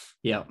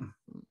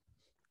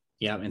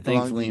 And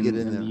thankfully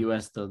in the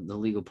US, the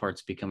legal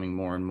part's becoming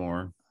more and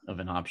more of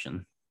an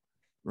option.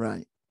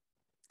 Right.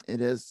 It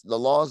is. The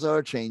laws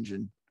are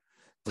changing.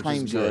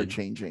 Times are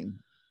changing.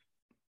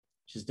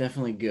 Which is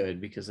definitely good,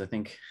 because I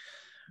think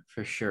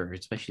for sure,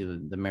 especially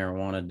the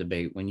marijuana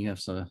debate, when you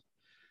have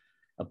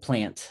a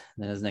plant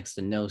that has next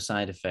to no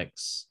side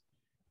effects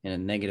in a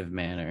negative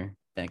manner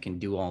that can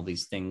do all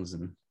these things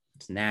and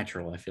it's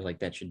natural, I feel like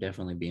that should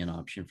definitely be an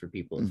option for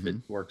people if it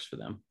works for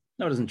them.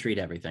 No, it doesn't treat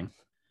everything.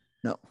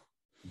 No.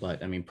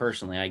 But I mean,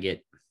 personally, I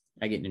get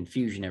an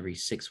infusion every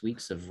 6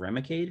 weeks of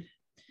Remicade.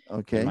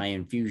 Okay. And my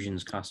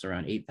infusions cost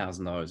around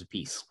 $8,000 a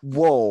piece.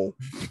 Whoa.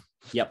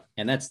 Yep.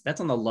 And that's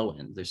on the low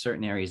end. There's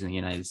certain areas in the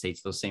United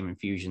States, those same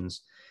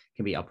infusions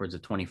can be upwards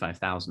of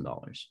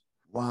 $25,000.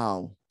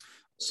 Wow.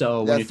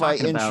 So that's why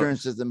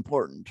insurance is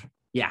important.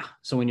 Yeah.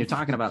 So when you're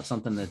talking about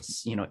something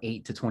that's,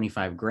 $8 to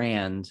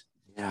 $25,000,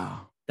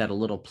 that a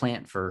little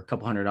plant for a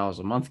couple $100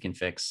 a month can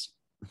fix,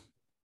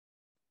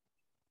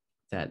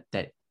 that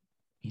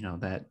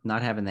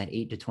not having that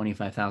 $8,000 to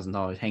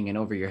 $25,000 hanging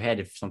over your head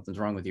if something's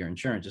wrong with your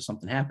insurance, if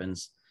something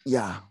happens,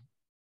 a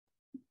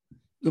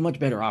much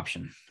better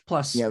option.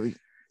 Plus, you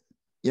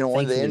don't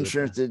want the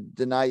insurance to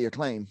deny your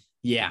claim.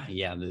 You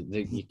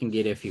can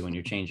get iffy when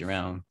you're changing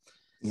around.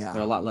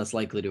 They're a lot less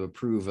likely to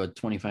approve a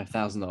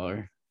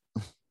 $25,000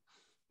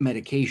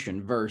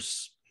 medication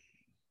versus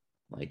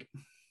like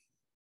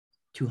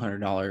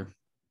 $200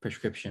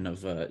 prescription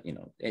of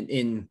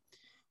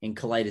in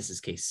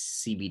colitis'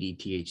 case, CBD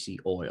THC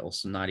oil.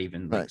 So not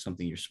even like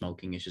something you're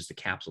smoking. It's just a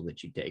capsule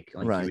that you take,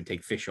 like you would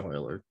take fish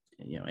oil or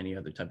any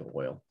other type of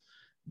oil.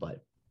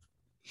 But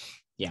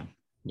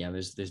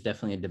there's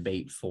definitely a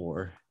debate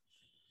for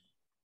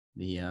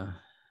the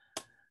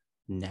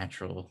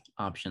natural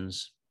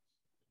options.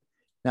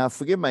 Now,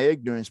 forgive my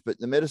ignorance, but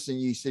the medicine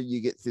you said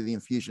you get through the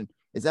infusion,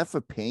 is that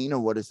for pain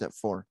or what is that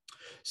for?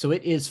 So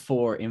it is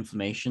for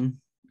inflammation.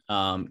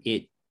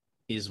 It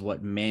is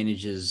what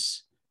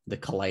manages the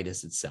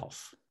colitis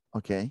itself.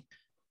 Okay.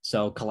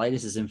 So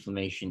colitis is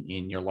inflammation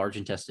in your large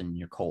intestine and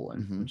your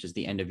colon, which is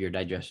the end of your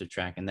digestive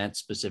tract, and that's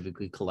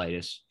specifically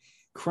colitis.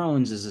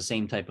 Crohn's is the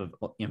same type of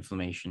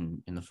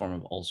inflammation in the form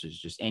of ulcers,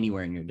 just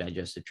anywhere in your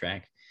digestive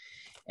tract.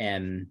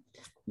 And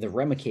the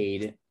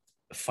Remicade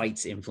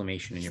fights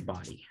inflammation in your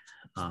body.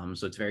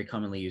 So it's very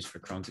commonly used for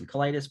Crohn's and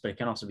colitis, but it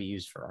can also be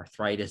used for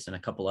arthritis and a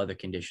couple other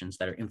conditions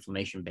that are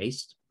inflammation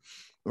based.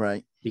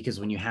 Right. Because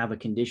when you have a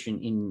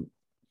condition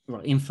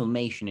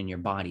inflammation in your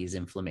body is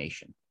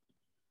inflammation.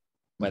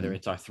 Whether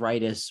it's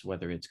arthritis,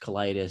 whether it's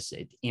colitis,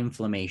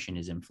 inflammation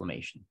is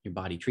inflammation. Your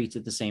body treats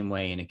it the same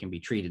way and it can be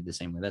treated the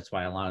same way. That's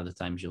why a lot of the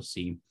times you'll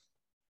see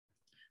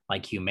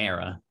like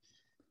Humira,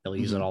 they'll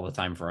use it all the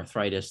time for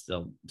arthritis.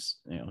 They'll,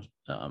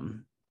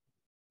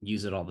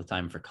 use it all the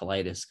time for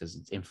colitis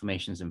because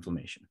inflammation is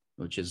inflammation,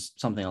 which is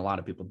something a lot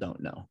of people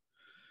don't know.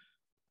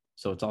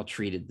 So it's all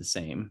treated the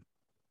same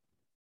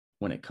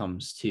when it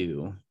comes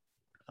to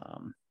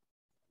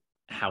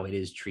how it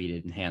is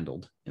treated and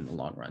handled in the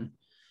long run.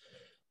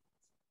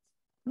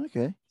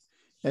 Okay.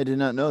 I did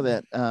not know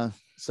that.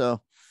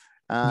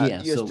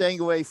 You're staying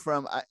away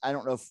from, I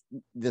don't know if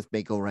this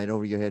may go right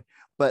over your head,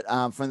 but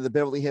from the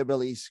Beverly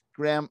Hillbillies,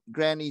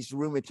 Granny's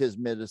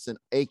rheumatism medicine,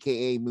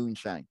 AKA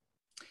moonshine.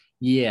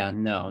 Yeah,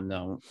 no,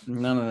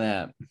 none of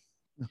that.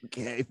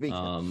 Okay.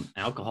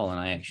 Alcohol and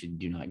I actually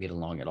do not get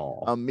along at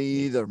all. Me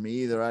either.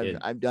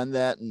 I've done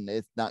that and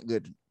it's not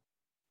good.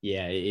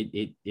 Yeah,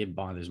 it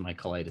bothers my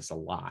colitis a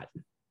lot.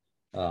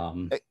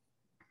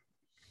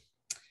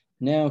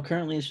 No,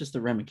 currently it's just the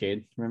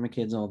Remicade.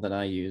 Remicade's all that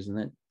I use, and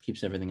that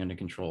keeps everything under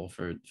control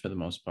for the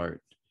most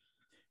part.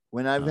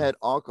 When I've Oh, had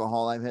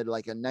alcohol, I've had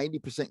like a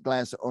 90%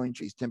 glass of orange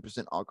juice,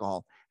 10%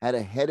 alcohol. Had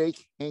a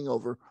headache,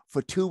 hangover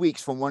for 2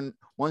 weeks from one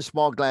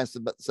small glass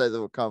about the size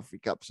of a coffee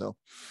cup. So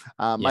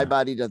my yeah,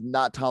 body does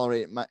not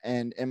tolerate it.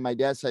 And my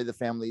dad's side of the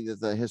family,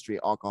 there's a history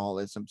of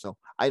alcoholism. So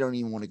I don't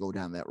even want to go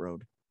down that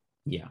road.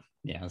 yeah,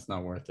 yeah. It's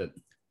not worth it.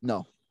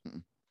 No.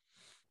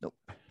 Nope.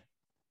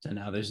 So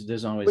now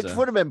there's always Which a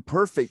would have been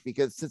perfect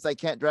because since I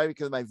can't drive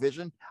because of my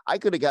vision, I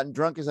could have gotten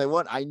drunk as I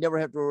want. I never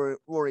have to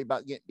worry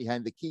about getting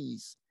behind the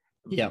keys,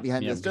 yeah,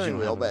 behind yeah, the because you steering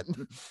don't wheel. have a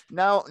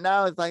But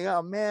now it's like,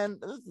 oh man,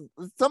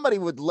 somebody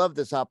would love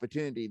this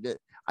opportunity that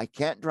I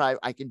can't drive.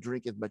 I can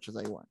drink as much as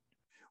I want,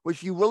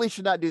 which you really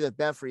should not do. That's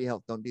bad for your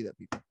health. Don't do that,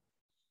 people.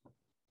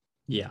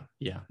 yeah.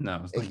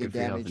 No, it's It not can good for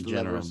your health damage in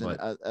general. livers and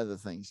But other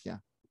things. Yeah.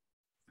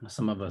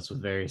 some of us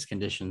with various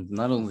conditions,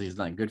 not only is it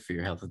not good for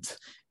your health,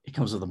 it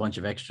comes with a bunch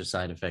of extra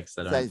side effects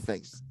Side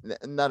effects, not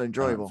that aren't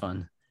enjoyable.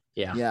 fun.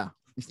 Yeah, Yeah.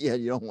 Yeah.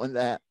 You don't want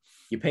that.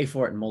 you pay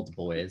for it in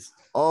multiple ways.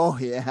 Oh,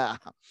 yeah.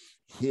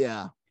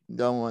 Yeah.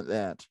 Don't want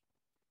that.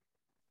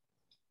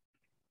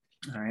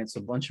 All right, so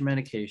a bunch of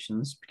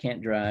medications,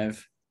 can't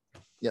drive.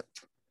 Yep.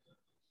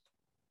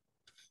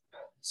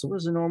 So what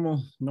does a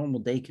normal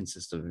day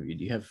consist of? Do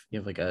you have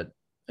like a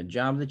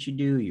job that you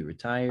do? You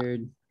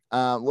retired?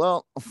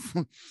 Well,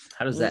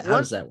 How does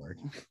one that work?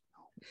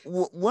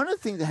 one of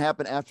the things that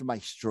happened after my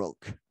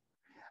stroke,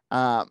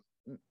 uh,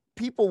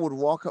 people would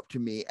walk up to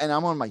me and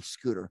I'm on my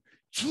scooter.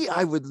 Gee,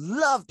 I would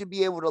love to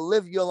be able to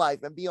live your life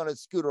and be on a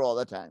scooter all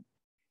the time.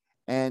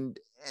 And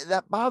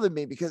that bothered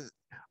me because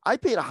I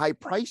paid a high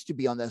price to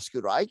be on that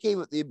scooter. I gave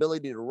it the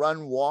ability to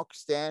run, walk,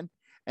 stand,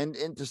 and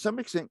to some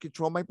extent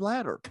control my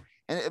bladder.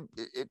 And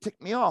it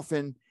ticked me off.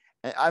 And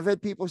I've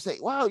had people say,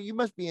 wow, you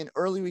must be in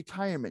early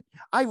retirement.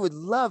 I would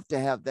love to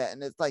have that.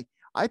 And it's like,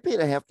 I paid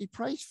a hefty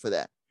price for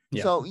that.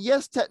 Yeah. So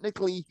yes,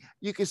 technically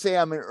you could say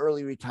I'm in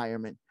early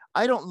retirement.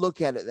 I don't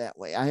look at it that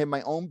way. I have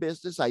my own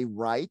business. I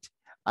write,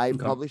 I Okay.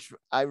 publish,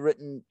 I've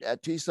written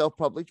 2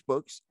 self-published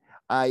books.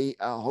 I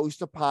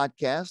host a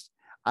podcast.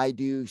 I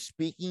do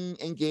speaking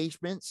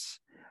engagements.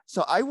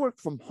 So I work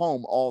from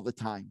home all the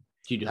time.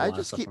 Do you do And a I lot of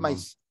just stuff keep from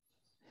home?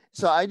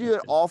 so I do That's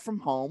it good. all from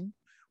home,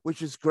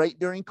 which is great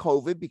during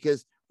COVID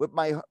because with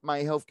my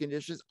health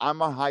conditions,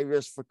 I'm a high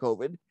risk for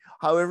COVID.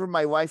 However,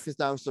 my wife has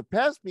now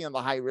surpassed me on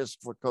the high risk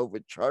for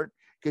COVID chart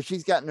because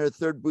she's gotten her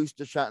 3rd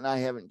booster shot and I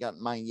haven't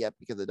gotten mine yet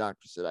because the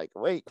doctor said I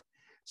can wait.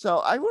 So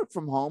I work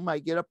from home. I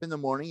get up in the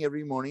morning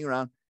every morning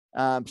around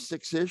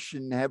 6ish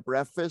and have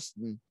breakfast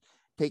and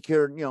take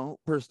care of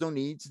personal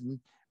needs. And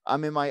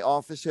I'm in my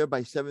office here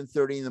by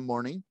 7:30 in the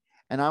morning,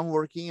 and I'm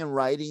working and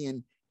writing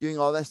and doing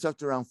all that stuff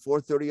to around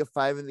 4:30 or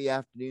 5 in the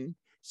afternoon.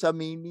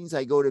 Some evenings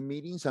I go to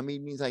meetings. Some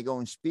evenings I go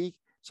and speak.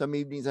 Some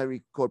evenings I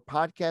record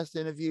podcast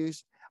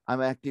interviews.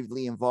 I'm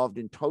actively involved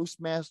in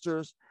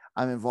Toastmasters.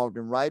 I'm involved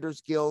in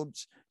writers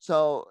guilds.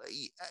 So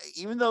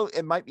even though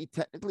it might be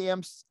technically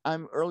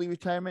I'm early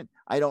retirement,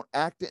 I don't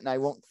act it and I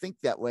won't think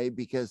that way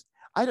because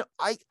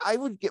I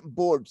would get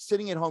bored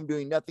sitting at home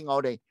doing nothing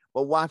all day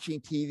while watching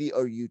TV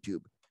or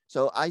YouTube.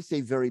 So I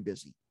stay very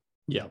busy.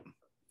 Yeah.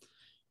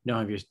 Don't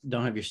have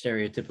your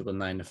stereotypical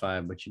 9 to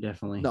 5, but you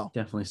No.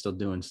 definitely still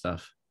doing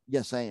stuff.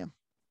 Yes, I am.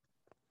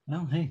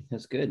 Well, hey,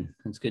 that's good.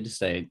 It's good to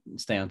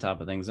stay on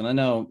top of things. And I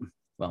know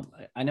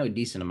a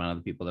decent amount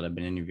of the people that I've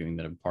been interviewing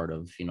that are part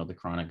of, the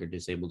chronic or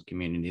disabled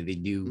community. They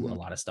do a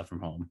lot of stuff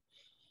from home.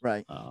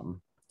 Right.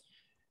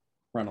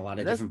 Run a lot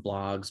of different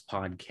blogs,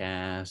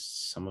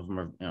 podcasts. Some of them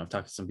are, I've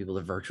talked to some people,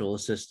 they're virtual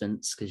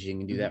assistants because you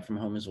can do that from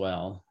home as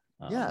well.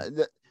 Yeah.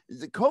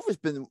 The COVID's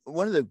been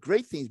one of the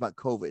great things about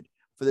COVID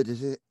for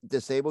the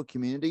disabled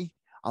community.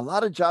 A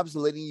lot of jobs are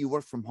letting you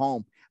work from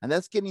home, and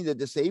that's getting the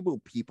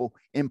disabled people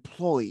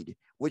employed,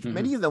 which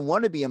many of them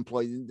want to be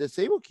employed. In the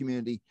disabled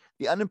community,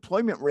 the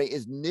unemployment rate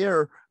is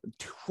near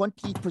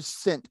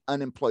 20%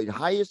 unemployed,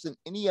 highest than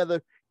any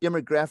other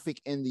demographic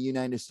in the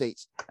United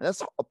States. And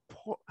that's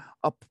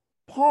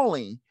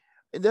appalling.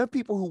 And there are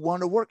people who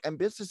want to work, and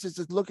businesses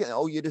is looking,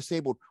 oh, you're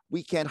disabled,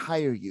 we can't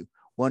hire you.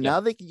 Well, now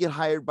they can get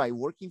hired by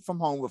working from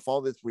home with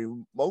all this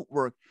remote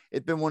work.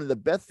 It's been one of the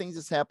best things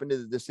that's happened to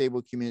the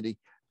disabled community.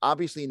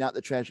 Obviously, not the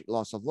tragic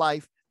loss of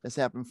life that's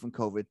happened from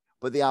COVID,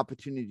 but the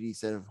opportunities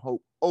that have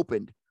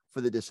opened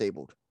for the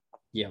disabled.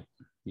 Yeah,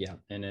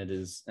 and it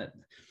is,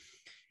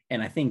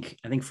 and I think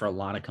for a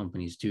lot of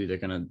companies too, they're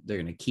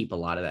gonna keep a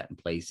lot of that in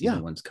place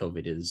even once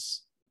COVID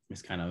is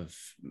kind of,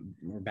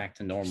 we're back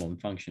to normal and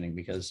functioning,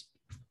 because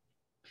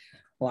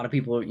a lot of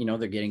people,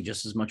 they're getting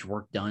just as much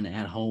work done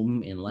at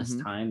home in less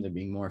time. They're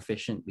being more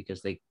efficient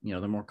because they're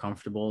more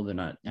comfortable. They're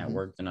not at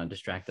work. They're not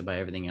distracted by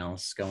everything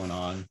else going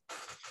on.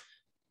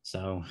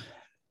 So,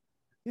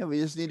 yeah, we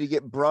just need to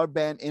get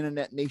broadband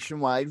internet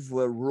nationwide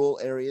where rural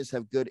areas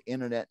have good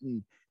internet,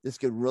 and this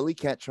could really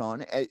catch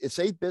on. It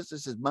saves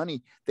businesses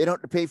money. They don't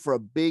have to pay for a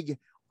big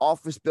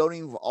office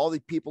building with all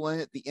the people in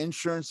it, the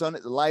insurance on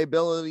it, the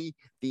liability,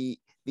 the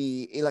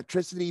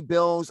electricity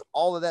bills,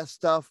 all of that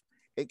stuff.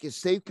 It can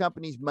save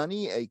companies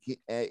money,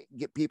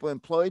 get people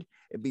employed.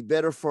 It'd be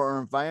better for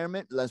our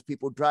environment, less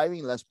people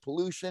driving, less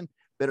pollution,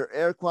 better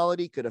air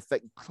quality, could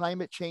affect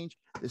climate change.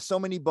 There's so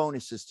many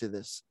bonuses to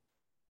this.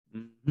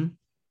 Mm-hmm.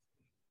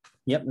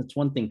 Yep, that's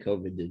one thing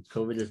COVID did.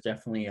 COVID has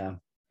definitely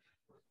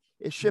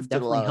it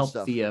shifted a lot helped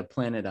of stuff. The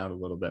planet out a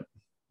little bit.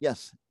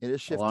 Yes, it has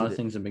shifted. A lot of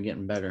things have been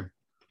getting better.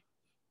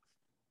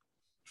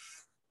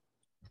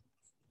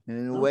 And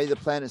in a way, the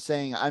planet's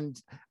saying,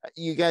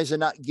 you guys are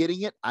not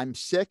getting it. I'm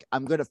sick.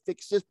 I'm going to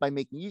fix this by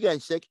making you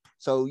guys sick,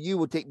 so you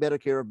will take better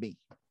care of me.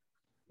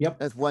 Yep.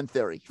 That's one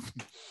theory.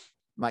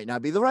 Might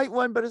not be the right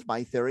one, but it's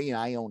my theory, and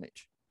I own it.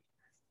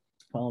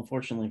 Well,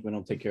 unfortunately, if we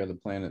don't take care of the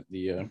planet,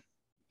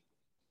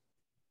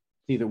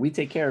 either we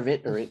take care of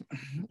it or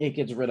it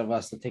gets rid of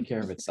us to take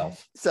care of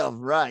itself. So,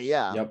 right,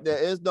 yeah. Yep.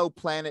 There is no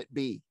planet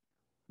B.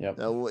 Yep.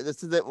 So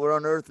this is it. We're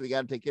on Earth. We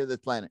got to take care of this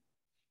planet.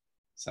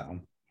 So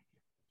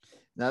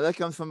now that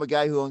comes from a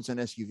guy who owns an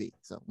SUV.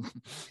 So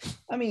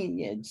I mean,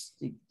 yeah, it's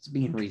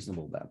being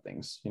reasonable about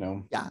things, you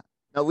know. Yeah.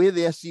 No, we have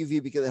the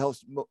SUV because it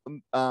helps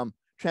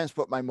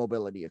transport my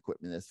mobility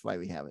equipment. That's why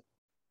we have it.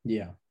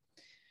 Yeah.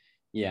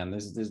 Yeah, and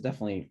there's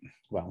definitely,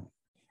 well,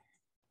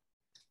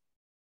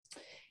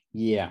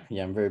 yeah,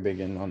 I'm very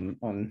big on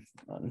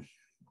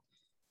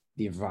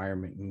the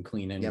environment and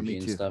clean energy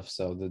and stuff.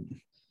 So the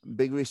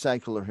big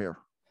recycler here.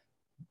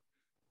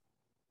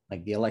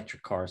 Like the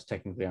electric cars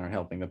technically aren't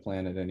helping the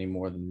planet any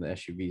more than the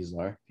SUVs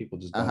are. People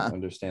just don't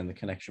understand the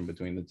connection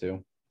between the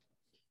two.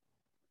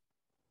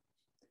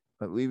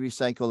 But we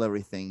recycle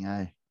everything.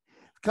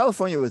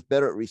 California was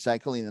better at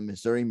recycling than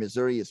Missouri.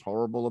 Missouri is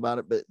horrible about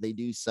it, but they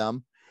do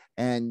some.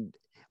 And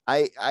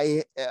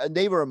a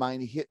neighbor of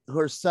mine,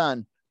 her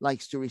son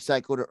likes to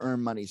recycle to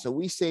earn money. So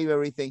we save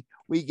everything.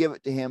 We give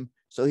it to him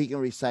so he can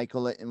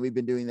recycle it. And we've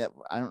been doing that,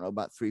 I don't know,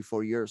 about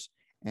 3-4 years.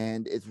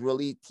 And it's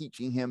really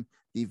teaching him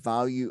the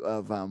value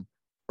of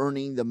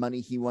earning the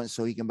money he wants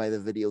so he can buy the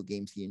video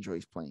games he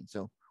enjoys playing.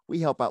 So we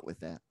help out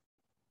with that.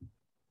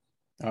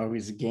 Oh,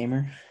 he's a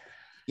gamer?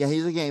 Yeah,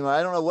 he's a gamer.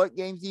 I don't know what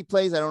games he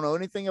plays. I don't know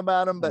anything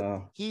about him,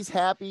 but he's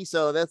happy.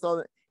 So that's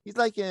all. He's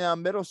like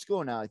in middle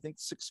school now. I think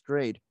 6th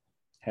grade.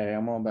 Hey,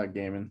 I'm all about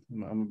gaming.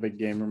 I'm a big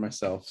gamer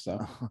myself.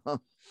 So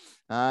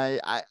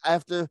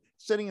after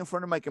sitting in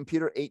front of my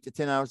computer 8 to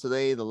 10 hours a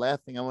day, the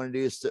last thing I want to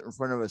do is sit in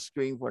front of a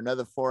screen for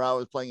another 4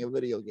 hours playing a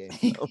video game.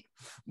 So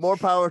more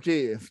power to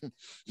you.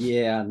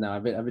 Yeah, no,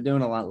 I've been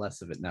doing a lot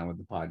less of it now with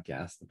the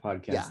podcast. The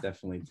podcast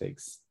definitely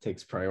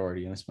takes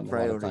priority, and I spend a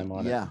lot of time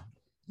on it.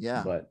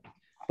 Yeah.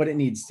 But it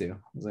needs to.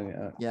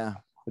 Yeah.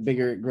 The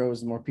bigger it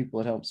grows, the more people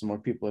it helps. The more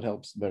people it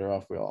helps, the better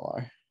off we all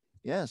are.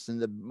 Yes. And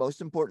the most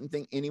important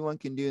thing anyone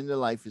can do in their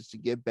life is to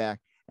give back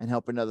and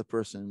help another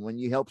person. When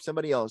you help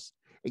somebody else,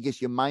 it gets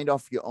your mind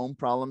off your own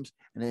problems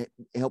and it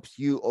helps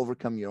you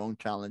overcome your own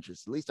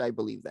challenges. At least I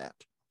believe that.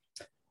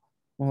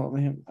 Well,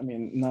 I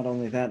mean, not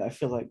only that, I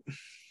feel like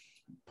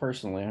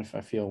personally,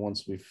 I feel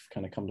once we've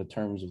kind of come to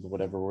terms with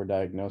whatever we're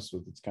diagnosed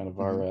with, it's kind of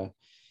our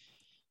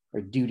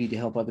duty to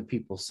help other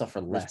people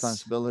suffer less.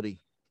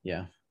 Responsibility.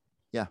 Yeah.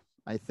 Yeah.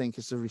 I think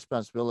it's a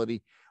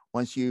responsibility.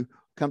 Once you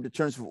come to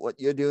terms with what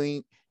you're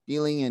dealing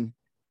and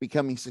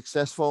becoming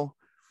successful,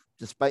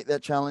 despite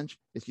that challenge,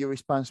 it's your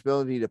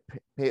responsibility to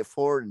pay it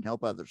forward and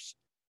help others.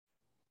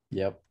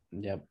 Yep.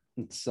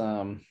 It's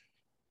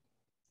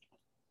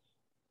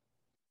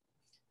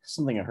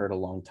something I heard a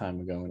long time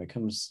ago, and it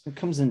comes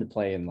into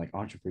play in like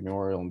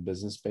entrepreneurial and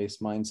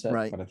business-based mindset.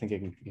 Right. But I think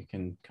it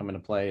can come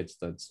into play. It's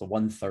the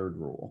 1/3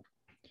 rule.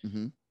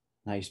 Mm-hmm.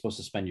 How you're supposed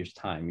to spend your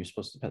time. You're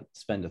supposed to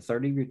spend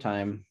 1/3 of your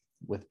time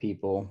with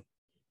people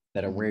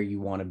that are where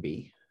you want to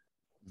be.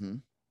 Mm-hmm.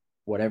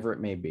 Whatever it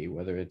may be,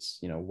 whether it's,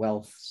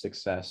 wealth,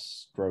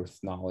 success, growth,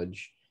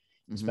 knowledge.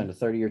 You spend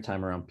 1/3 of your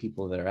time around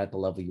people that are at the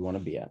level you want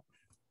to be at.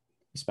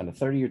 You spend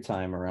 1/3 of your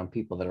time around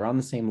people that are on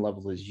the same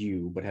level as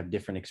you, but have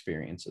different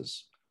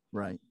experiences.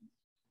 Right.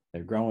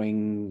 They're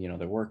growing,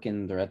 they're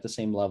working, they're at the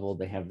same level.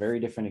 They have very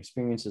different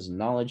experiences and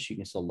knowledge. You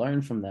can still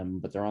learn from them,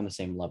 but they're on the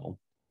same level.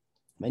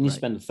 Then you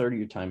spend 1/3 of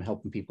your time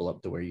helping people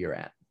up to where you're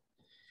at.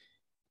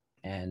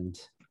 And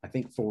I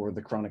think for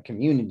the chronic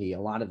community,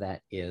 a lot of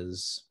that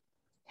is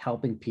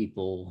helping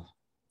people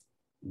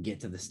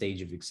get to the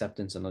stage of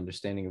acceptance and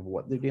understanding of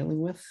what they're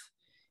dealing with,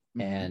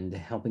 and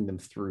helping them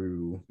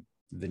through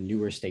the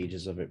newer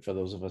stages of it. For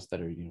those of us that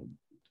are,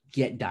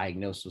 get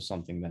diagnosed with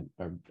something, that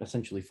are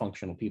essentially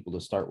functional people to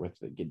start with,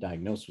 that get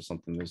diagnosed with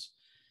something, there's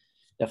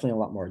definitely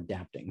a lot more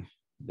adapting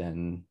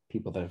than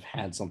people that have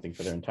had something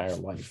for their entire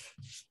life.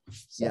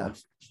 So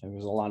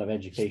there's a lot of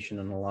education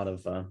and a lot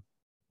of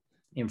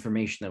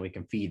information that we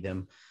can feed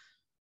them,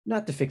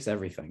 not to fix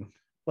everything,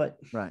 but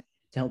to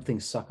help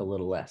things suck a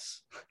little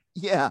less.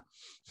 Yeah.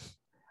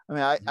 I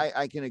mean,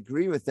 I can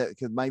agree with that,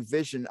 because my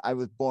vision, I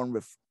was born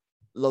with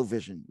low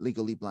vision,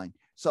 legally blind.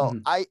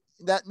 So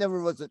that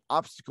never was an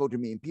obstacle to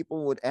me. And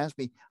people would ask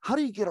me, how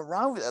do you get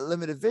around with that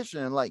limited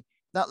vision? And like,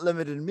 not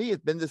limited to me,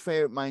 it's been this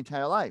way my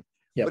entire life.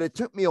 Yep. But it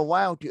took me a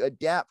while to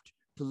adapt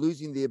to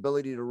losing the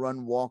ability to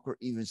run, walk, or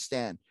even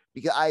stand,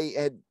 because I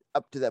had,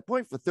 up to that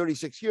point for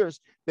 36 years,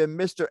 been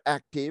Mr.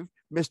 Active,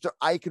 Mr.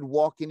 I could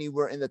walk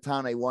anywhere in the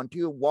town I want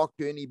to, walk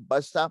to any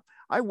bus stop.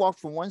 I walked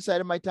from one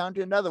side of my town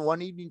to another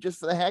one evening just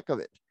for the heck of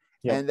it.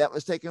 Yep. And that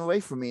was taken away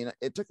from me. And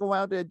it took a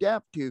while to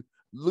adapt to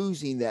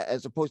losing that,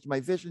 as opposed to my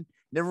vision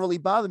never really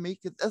bothered me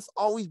because that's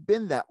always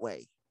been that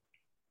way.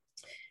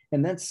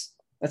 And that's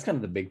kind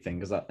of the big thing,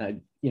 because I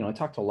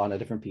talk to a lot of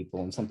different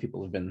people, and some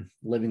people have been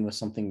living with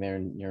something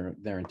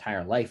their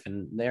entire life,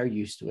 and they're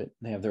used to it.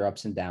 They have their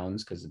ups and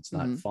downs because it's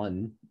not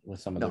fun with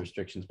some of the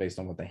restrictions based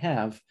on what they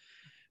have,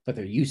 but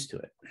they're used to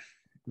it.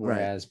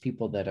 Whereas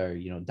people that are,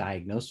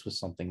 diagnosed with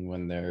something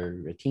when they're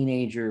a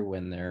teenager,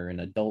 when they're an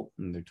adult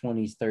in their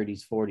 20s,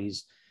 30s,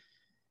 40s,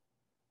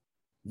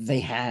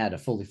 they had a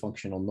fully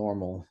functional,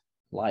 normal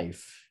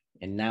life.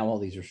 And now all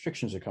these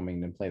restrictions are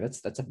coming into play.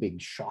 That's a big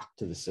shock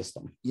to the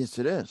system. Yes,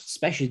 it is.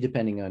 Especially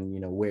depending on,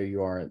 where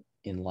you are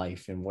in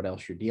life and what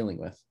else you're dealing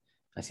with.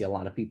 I see a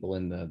lot of people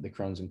in the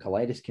Crohn's and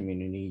colitis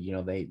community,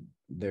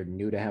 they're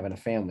new to having a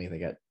family. They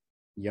got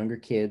younger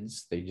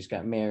kids. They just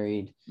got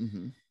married.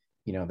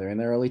 They're in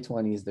their early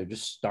 20s. They're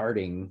just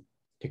starting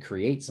to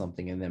create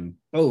something, and then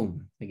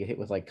boom, they get hit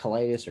with like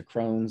colitis or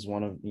Crohn's.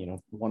 One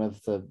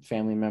of the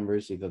family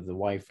members, either the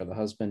wife or the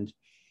husband.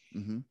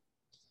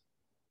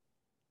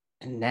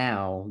 And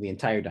now the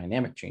entire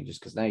dynamic changes,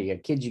 because now you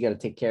got kids you got to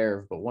take care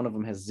of, but one of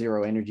them has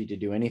zero energy to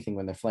do anything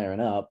when they're flaring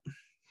up.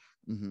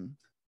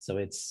 So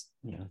it's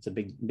it's a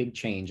big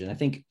change, and I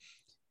think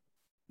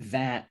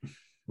that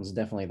was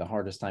definitely the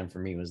hardest time for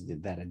me, was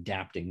that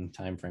adapting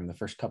time frame, the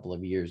first couple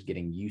of years,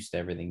 getting used to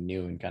everything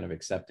new and kind of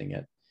accepting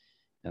it.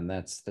 And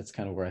that's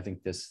kind of where I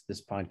think this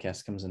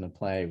podcast comes into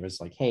play, was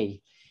like,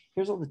 hey,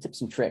 here's all the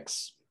tips and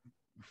tricks.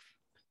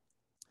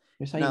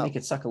 Here's how you make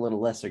it suck a little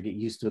less or get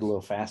used to it a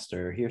little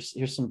faster.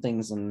 Here's some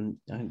things, and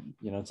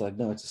it's like,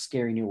 no, it's a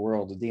scary new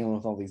world of dealing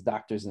with all these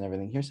doctors and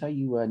everything. Here's how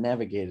you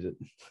navigated it.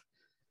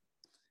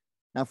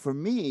 Now, for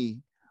me,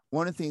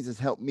 one of the things that's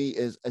helped me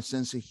is a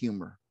sense of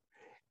humor.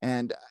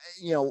 And,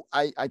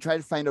 I try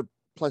to find a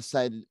plus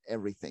side in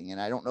everything. And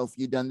I don't know if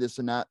you've done this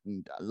or not,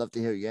 and I'd love to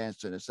hear your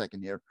answer in a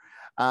second here.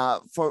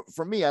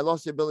 For me, I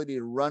lost the ability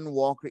to run,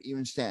 walk, or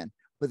even stand.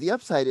 But the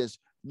upside is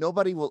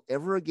nobody will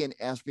ever again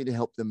ask me to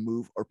help them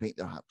move or paint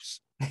their house.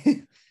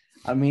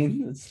 I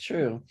mean, it's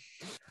true.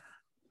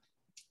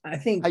 I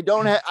think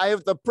I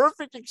have the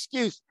perfect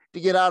excuse to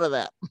get out of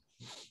that.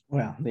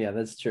 Well, yeah,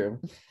 that's true.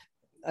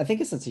 I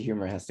think a sense of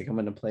humor has to come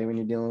into play when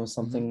you're dealing with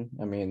something.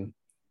 I mean,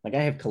 like,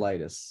 I have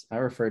colitis. I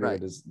refer to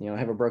it as, I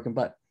have a broken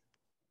butt.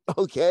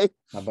 Okay.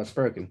 My butt's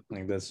broken.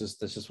 Like, that's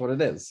just what it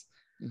is.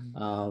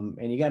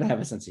 And you got to have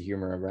a sense of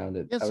humor around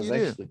it. Yes, you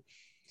do.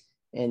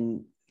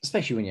 And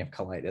especially when you have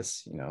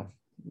colitis,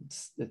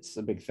 it's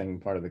a big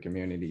thing, part of the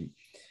community.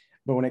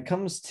 But when it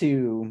comes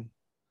to,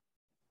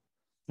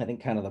 I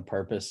think, kind of the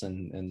purpose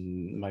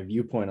and my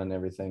viewpoint on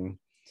everything,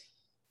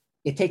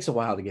 it takes a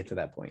while to get to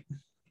that point.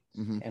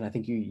 And I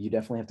think you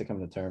definitely have to come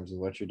to terms with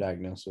what you're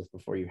diagnosed with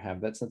before you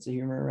have that sense of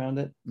humor around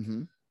it.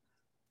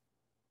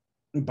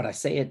 But I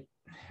say it,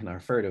 and I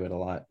refer to it a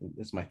lot.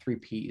 It's my 3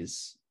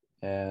 Ps.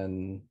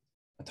 And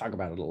I talk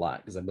about it a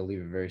lot because I believe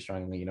it very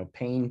strongly.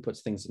 Pain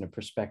puts things into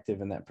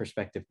perspective, and that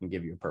perspective can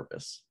give you a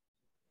purpose.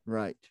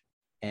 Right.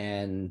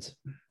 And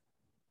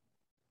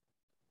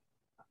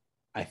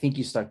I think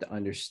you start to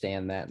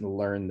understand that and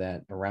learn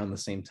that around the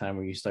same time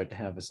where you start to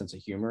have a sense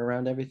of humor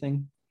around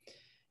everything.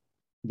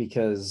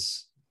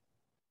 Because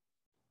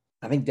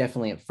I think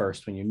definitely at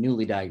first, when you're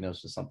newly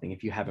diagnosed with something,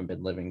 if you haven't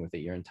been living with it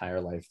your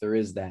entire life, there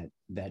is that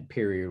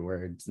period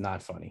where it's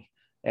not funny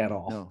at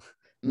all. No.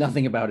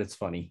 Nothing about it's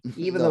funny,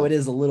 even though it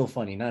is a little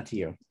funny, not to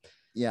you.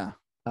 Yeah.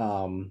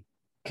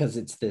 Because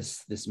it's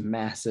this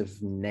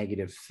massive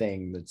negative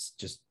thing that's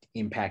just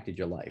impacted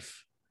your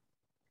life.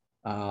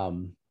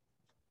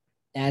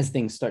 As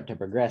things start to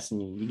progress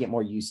and you get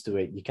more used to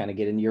it, you kind of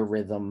get into your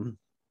rhythm.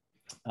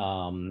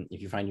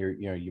 If you find your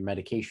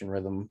medication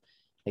rhythm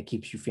that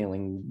keeps you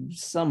feeling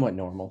somewhat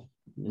normal,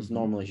 as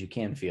normal as you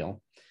can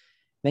feel,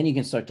 then you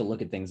can start to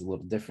look at things a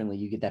little differently.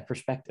 You get that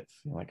perspective.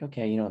 You're like,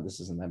 okay,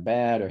 this isn't that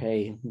bad, or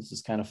hey, this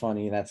is kind of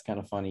funny. That's kind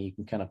of funny. You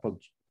can kind of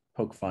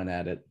poke fun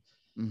at it.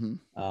 And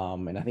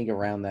I think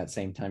around that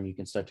same time, you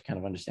can start to kind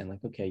of understand,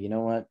 like, okay, you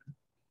know what?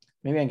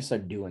 Maybe I can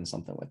start doing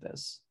something with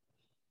this.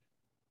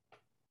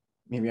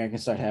 Maybe I can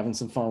start having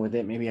some fun with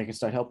it. Maybe I can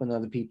start helping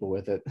other people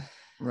with it.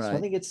 Right. So I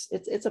think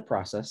it's a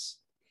process.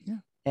 Yeah.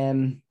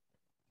 And,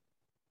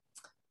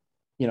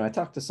 I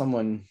talked to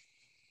someone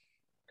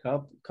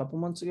couple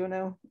months ago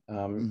now,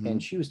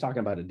 and she was talking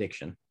about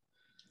addiction,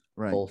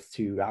 right, both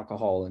to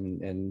alcohol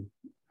and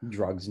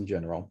drugs in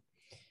general.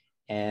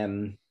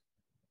 And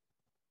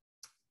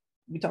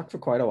we talked for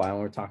quite a while. And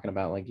we're talking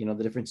about, like,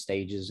 the different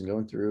stages and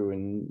going through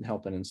and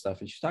helping and stuff.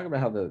 And she's talking about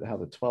how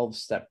the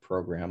 12-step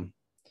program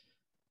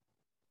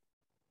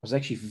was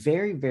actually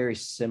very, very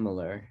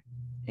similar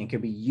and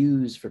could be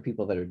used for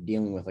people that are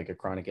dealing with, like, a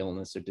chronic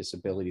illness or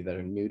disability that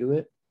are new to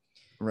it.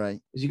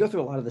 Right. Because you go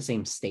through a lot of the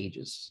same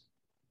stages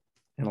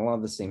and a lot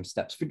of the same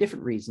steps for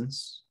different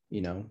reasons,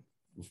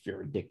 if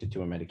you're addicted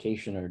to a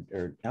medication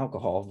or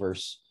alcohol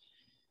versus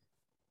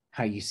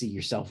how you see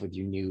yourself with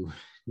your new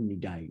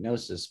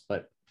diagnosis.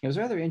 But it was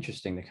rather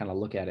interesting to kind of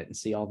look at it and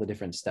see all the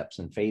different steps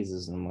and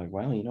phases. And I'm like,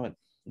 well, you know what?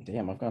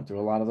 Damn, I've gone through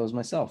a lot of those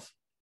myself.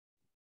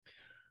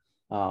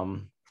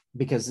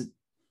 Because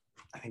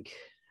I think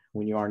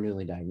when you are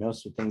newly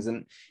diagnosed with things,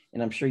 and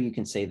I'm sure you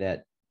can say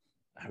that,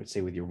 I would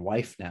say with your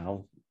wife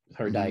now,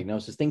 her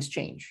diagnosis, things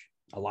change.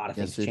 A lot of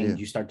things change.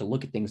 You start to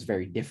look at things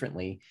very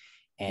differently,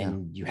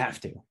 and you have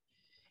to.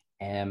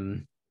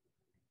 And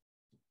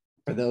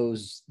for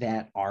those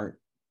that aren't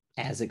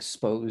as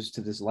exposed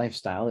to this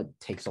lifestyle, it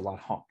takes a lot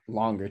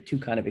longer to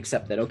kind of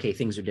accept that, okay,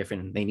 things are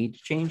different and they need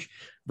to change,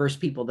 versus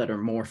people that are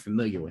more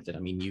familiar with it. I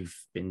mean, you've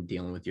been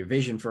dealing with your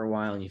vision for a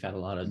while, and you've had a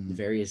lot of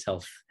various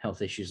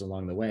health issues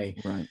along the way.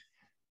 Right.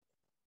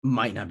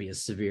 Might not be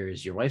as severe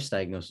as your wife's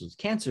diagnosis with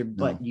cancer,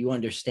 but you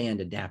understand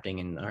adapting,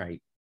 and all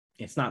right,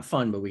 it's not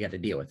fun, but we got to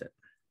deal with it.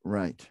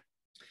 Right.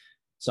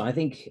 So I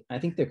think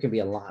there can be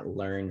a lot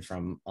learned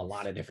from a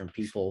lot of different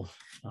people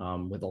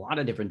with a lot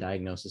of different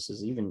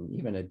diagnoses,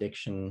 even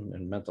addiction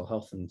and mental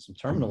health and some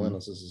terminal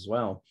illnesses as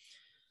well.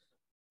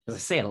 As I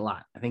say it a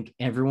lot, I think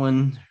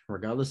everyone,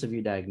 regardless of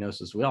your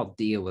diagnosis, we all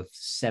deal with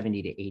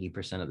 70 to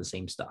 80% of the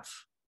same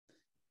stuff.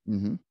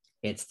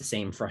 It's the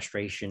same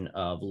frustration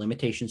of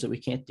limitations that we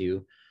can't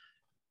do,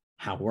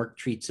 how work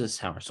treats us,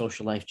 how our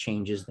social life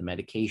changes, the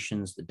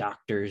medications, the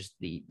doctors,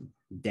 the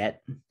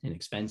debt and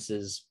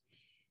expenses.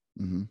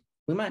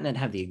 We might not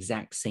have the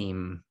exact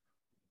same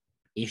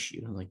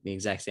issue, like the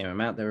exact same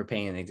amount that we're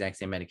paying, the exact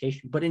same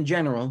medication, but in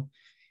general,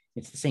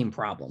 it's the same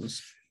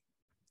problems.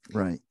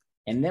 Right.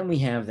 And then we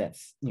have that,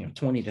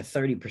 20 to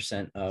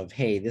 30% of,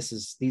 hey,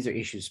 these are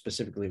issues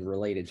specifically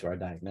related to our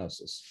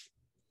diagnosis.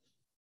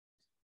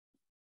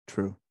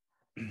 True.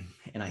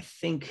 And I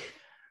think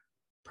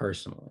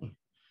personally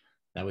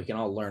that we can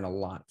all learn a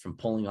lot from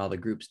pulling all the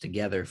groups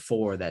together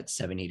for that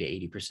 70 to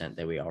 80%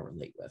 that we all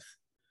relate with.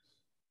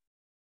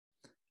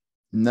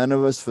 None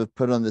of us were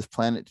put on this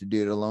planet to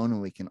do it alone,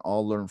 and we can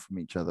all learn from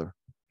each other.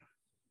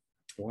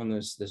 Well,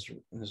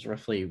 there's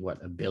roughly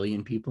a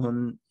billion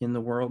people in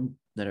the world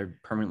that are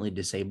permanently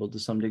disabled to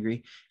some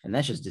degree, and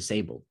that's just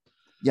disabled.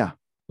 Yeah.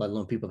 Let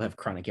alone people that have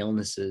chronic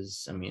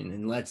illnesses. I mean,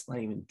 and let's not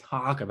even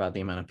talk about the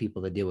amount of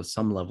people that deal with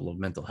some level of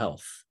mental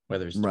health,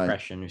 whether it's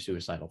depression or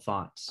suicidal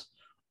thoughts,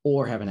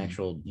 or have an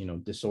actual,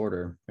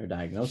 disorder or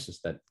diagnosis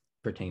that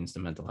pertains to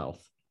mental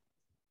health.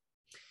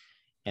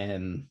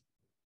 And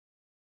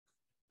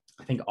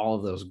I think all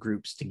of those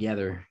groups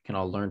together can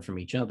all learn from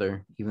each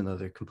other, even though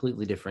they're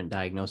completely different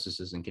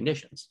diagnoses and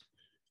conditions.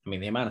 I mean,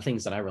 the amount of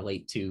things that I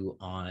relate to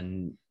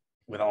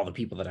with all the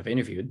people that I've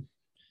interviewed,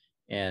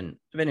 and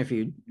I've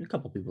interviewed a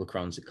couple of people with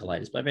Crohn's and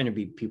colitis, but I've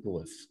interviewed people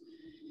with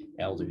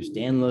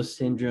Ehlers-Danlos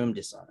syndrome,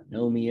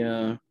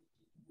 dysautonomia,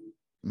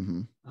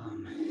 CCHS,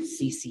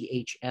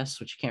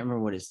 which I can't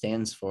remember what it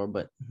stands for,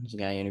 but there's a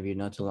guy I interviewed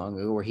not too long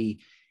ago where he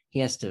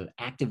has to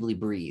actively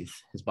breathe.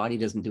 His body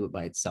doesn't do it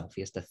by itself.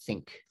 He has to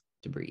think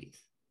to breathe.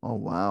 Oh,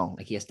 wow.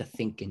 Like he has to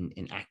think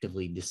and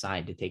actively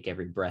decide to take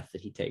every breath that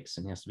he takes,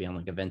 and he has to be on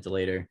like a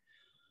ventilator.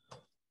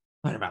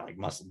 What about like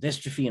muscle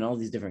dystrophy and all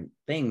these different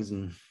things?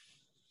 And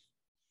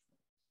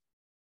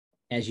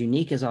as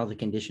unique as all the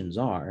conditions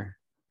are,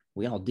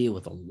 we all deal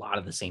with a lot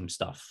of the same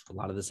stuff, a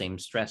lot of the same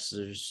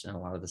stressors, and a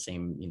lot of the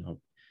same,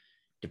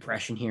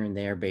 depression here and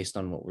there based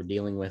on what we're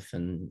dealing with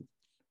and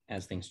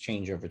as things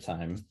change over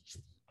time. So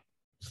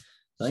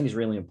I think it's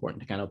really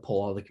important to kind of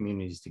pull all the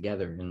communities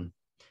together and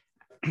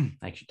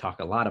actually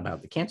talk a lot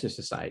about the Cancer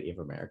Society of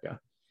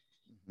America,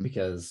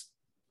 because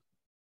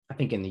I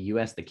think in the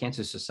US, the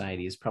Cancer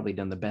Society has probably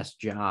done the best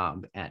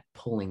job at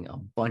pulling a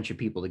bunch of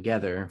people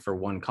together for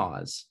one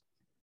cause,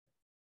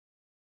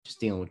 just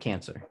dealing with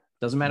cancer.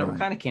 Doesn't matter what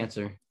kind of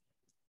cancer,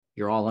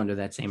 you're all under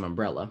that same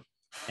umbrella.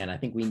 And I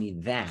think we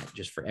need that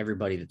just for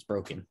everybody that's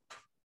broken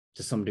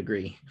to some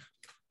degree.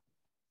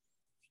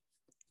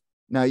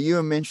 Now, you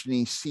were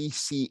mentioning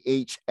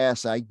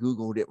CCHS. I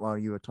Googled it while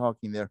you were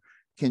talking there.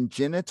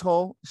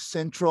 Congenital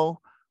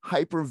central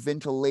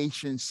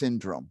hyperventilation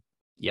syndrome.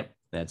 Yep,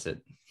 that's it.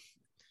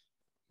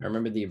 I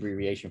remember the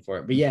abbreviation for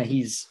it. But yeah,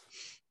 he's,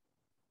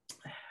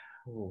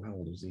 how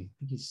old is he?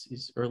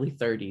 He's early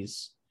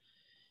 30s.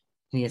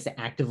 And he has to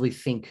actively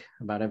think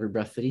about every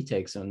breath that he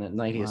takes. And at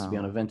night, he has to be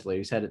on a ventilator.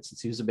 He's had it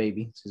since he was a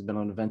baby. So he's been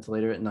on a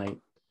ventilator at night.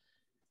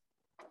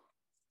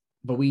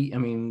 But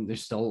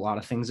there's still a lot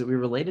of things that we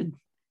related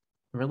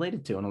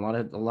to, and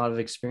a lot of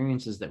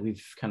experiences that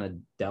we've kind of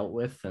dealt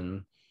with,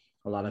 and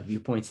a lot of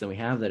viewpoints that we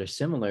have that are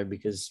similar,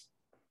 because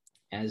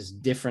as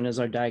different as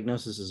our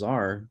diagnoses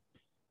are,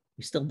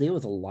 we still deal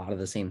with a lot of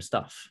the same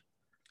stuff,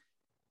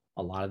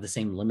 a lot of the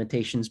same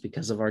limitations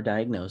because of our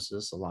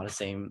diagnosis, a lot of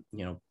same,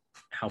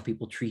 how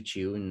people treat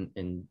you,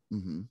 and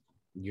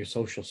your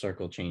social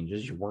circle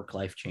changes, your work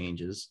life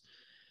changes.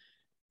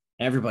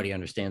 Everybody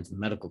understands the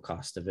medical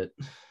cost of it.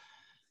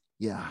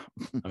 Yeah.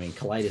 I mean,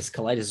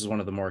 colitis is one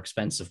of the more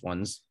expensive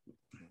ones.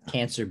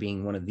 Cancer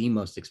being one of the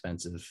most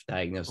expensive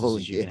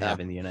diagnoses you can have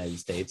in the United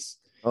States.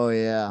 Oh,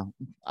 yeah.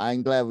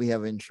 I'm glad we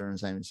have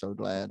insurance. I'm so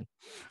glad.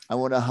 I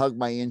want to hug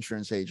my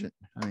insurance agent.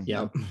 I'm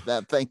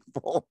that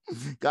thankful.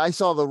 I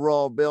saw the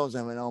raw bills.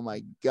 I went, oh,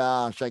 my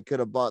gosh, I could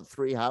have bought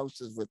 3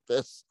 houses with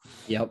this.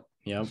 Yep.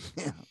 Yeah.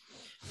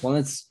 Well,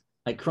 it's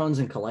like Crohn's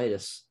and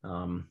colitis,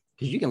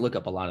 because you can look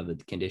up a lot of the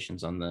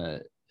conditions on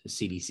the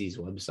CDC's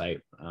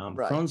website.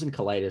 Right. Crohn's and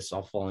colitis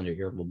all fall under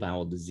irritable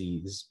bowel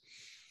disease.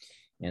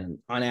 And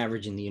on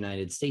average in the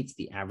United States,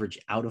 the average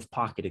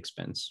out-of-pocket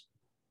expense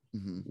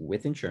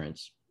with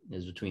insurance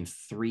is between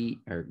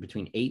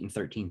 $8,000 and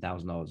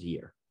 $13,000 a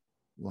year.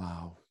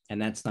 Wow.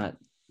 And that's not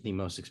the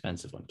most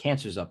expensive one.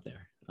 Cancer's up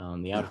there.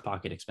 The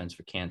out-of-pocket expense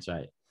for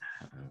cancer,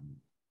 I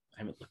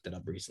haven't looked it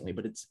up recently,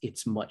 but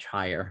it's much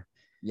higher.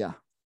 Yeah.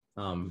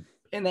 And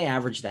they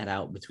average that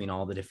out between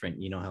all the different,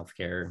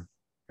 healthcare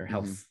or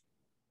health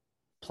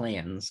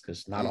plans,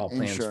 because not all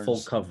plans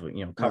full cover,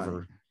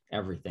 cover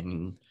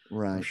everything.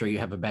 Right. I'm sure you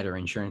have a better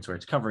insurance where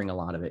it's covering a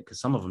lot of it, because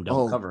some of them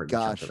don't cover.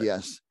 Gosh,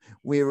 yes.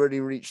 We already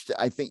reached,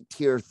 I think,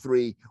 tier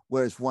 3,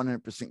 where it's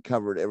 100%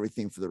 covered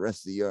everything for the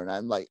rest of the year. And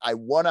I'm like, I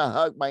want to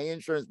hug my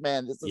insurance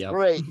man. This is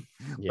great.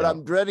 But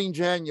I'm dreading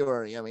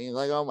January. I mean,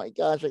 like, oh my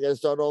gosh, I got to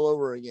start all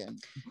over again.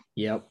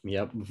 Yep.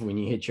 When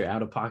you hit your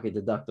out-of-pocket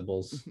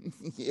deductibles.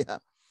 Yeah.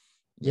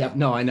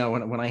 No, I know.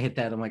 When I hit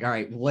that, I'm like, all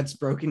right, what's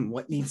broken?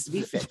 What needs to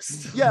be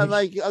fixed? Yeah,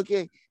 like,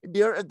 okay,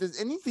 dear, if there's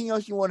anything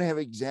else you want to have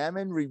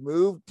examined,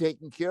 removed,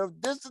 taken care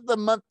of, this is the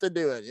month to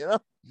do it,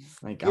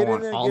 Like, I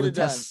want all the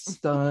tests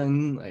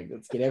done. Like,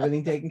 let's get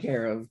everything taken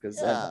care of,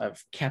 because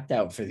I've capped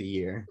out for the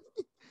year.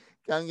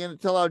 I'm going to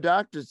tell our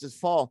doctors this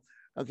fall,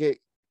 okay,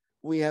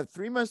 we have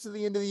 3 months to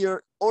the end of the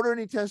year. Order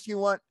any tests you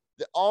want.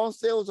 All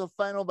sales are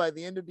final by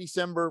the end of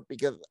December,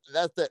 because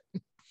that's it.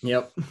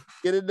 Yep.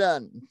 Get it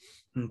done.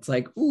 It's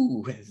like,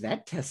 ooh,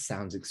 that test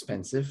sounds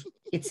expensive.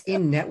 It's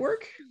in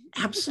network?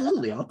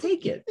 Absolutely, I'll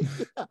take it.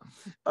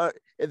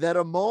 Is that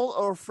a mole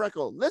or a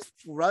freckle? Let's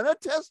run a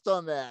test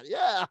on that.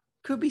 Yeah.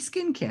 Could be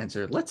skin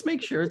cancer. Let's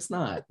make sure it's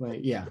not.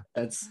 Like,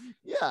 that's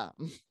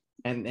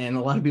And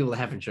a lot of people that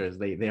have insurance,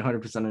 they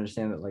 100%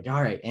 understand that. Like,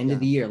 all right, end of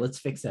the year, let's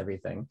fix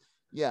everything.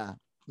 Yeah.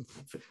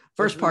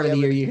 First part of the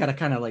year, you got to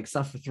kind of like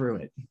suffer through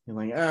it. You're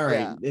like, all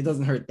right, it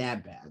doesn't hurt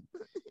that bad.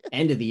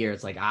 End of the year,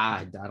 it's like,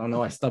 I don't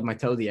know. I stubbed my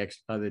toe the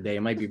other day.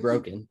 It might be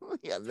broken.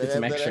 Get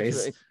some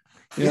X-rays.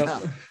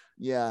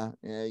 Yeah.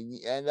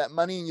 And that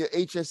money in your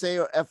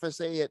HSA or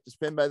FSA you have to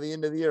spend by the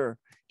end of the year.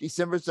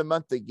 December's the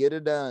month to get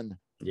it done.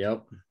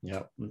 Yep.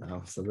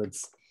 No, so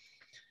that's.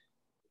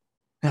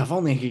 Now, if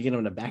only I could get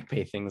them to back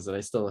pay things that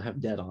I still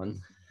have debt on.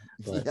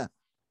 But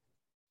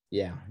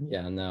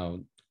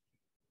no.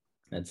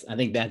 I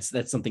think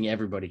that's something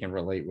everybody can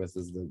relate with,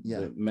 is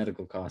the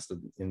medical cost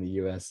in the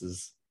U.S.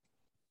 is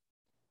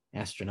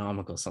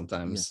astronomical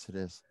sometimes. Yes, it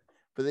is.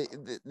 But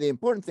the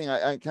important thing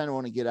I kind of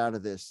want to get out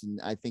of this, and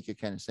I think you're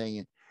kind of saying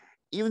it,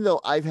 even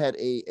though I've had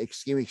a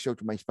ischemic stroke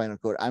to my spinal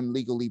cord, I'm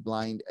legally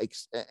blind,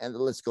 and the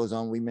list goes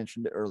on. We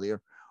mentioned it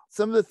earlier.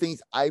 Some of the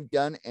things I've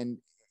done and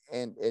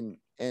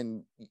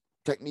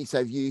techniques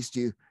I've used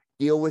to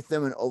deal with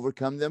them and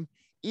overcome them,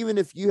 even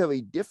if you have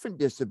a different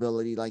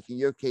disability, like in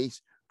your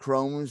case,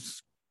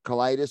 Crohn's,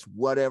 colitis,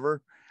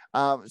 whatever.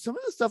 Some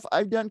of the stuff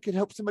I've done could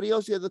help somebody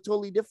else who has a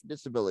totally different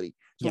disability.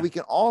 So we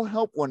can all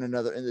help one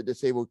another in the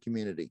disabled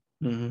community.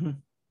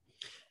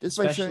 Just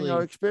by sharing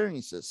our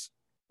experiences.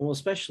 Well,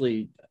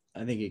 especially,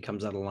 I think it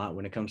comes out a lot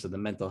when it comes to the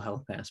mental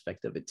health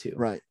aspect of it too.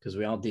 Right. Because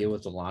we all deal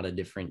with a lot of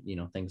different,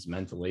 things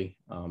mentally,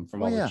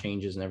 from all the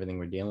changes and everything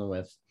we're dealing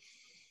with.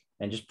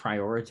 And just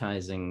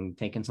prioritizing,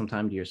 taking some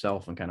time to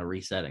yourself and kind of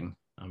resetting.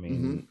 I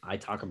mean, I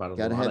talk about it a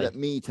lot. Gotta have that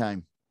me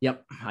time.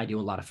 Yep. I do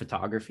a lot of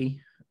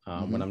photography.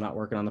 When I'm not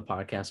working on the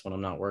podcast, when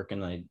I'm not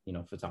working,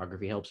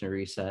 photography helps me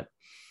reset.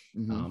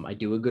 I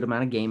do a good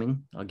amount of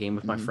gaming. I'll game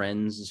with my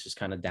friends. It's just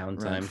kind of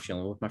downtime,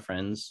 chilling with my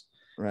friends.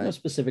 Right. No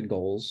specific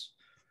goals.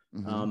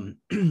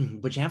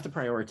 But you have to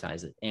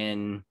prioritize it.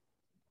 And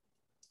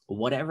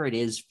whatever it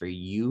is for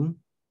you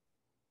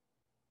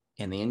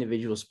and the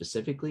individual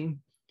specifically,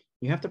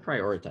 you have to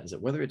prioritize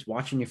it. Whether it's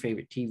watching your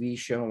favorite TV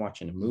show,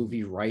 watching a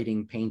movie,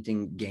 writing,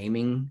 painting,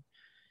 gaming,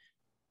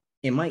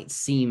 it might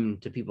seem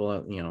to people,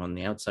 in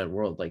the outside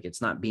world, like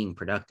it's not being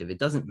productive. It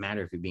doesn't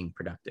matter if you're being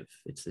productive.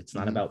 It's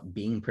not about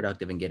being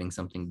productive and getting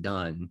something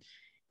done.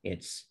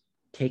 It's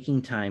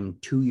taking time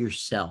to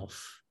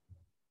yourself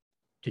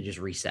to just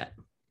reset.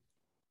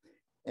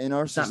 In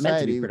our society, not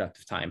meant to be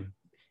productive time.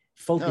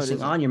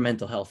 Focusing on your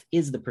mental health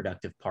is the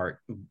productive part.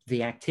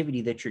 The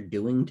activity that you're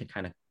doing to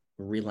kind of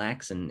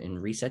relax and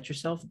reset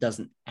yourself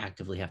doesn't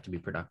actively have to be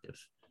productive.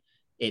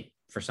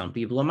 For some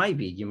people, it might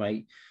be. You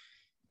might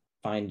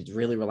find it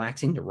really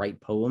relaxing to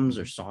write poems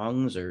or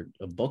songs or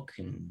a book,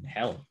 and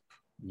hell,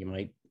 you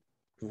might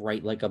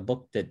write like a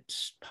book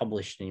that's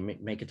published and you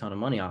make a ton of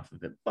money off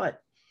of it. But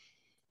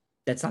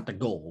that's not the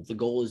goal. The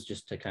goal is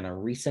just to kind of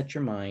reset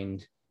your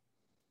mind,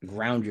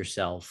 ground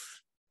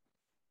yourself.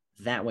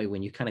 That way,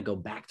 when you kind of go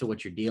back to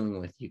what you're dealing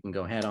with, you can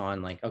go head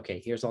on, like,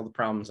 okay, here's all the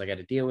problems I got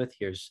to deal with.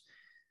 Here's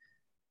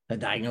a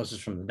diagnosis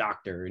from the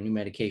doctor, a new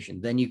medication.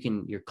 Then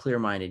you're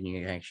clear-minded and you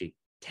can actually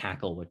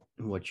tackle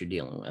what you're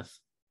dealing with.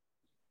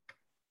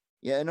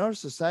 Yeah, in our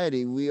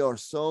society, we are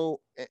so,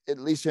 at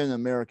least here in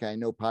America, I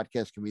know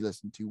podcasts can be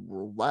listened to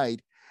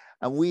worldwide,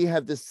 and we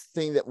have this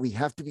thing that we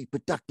have to be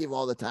productive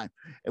all the time.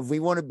 If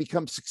we want to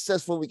become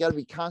successful, we got to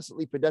be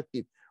constantly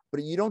productive. But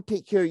if you don't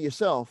take care of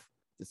yourself,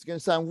 it's going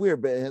to sound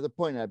weird, but it has a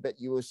point. I bet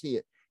you will see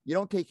it. you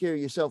don't take care of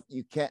yourself,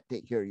 you can't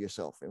take care of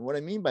yourself. And what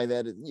I mean by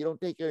that is you don't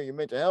take care of your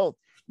mental health,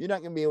 you're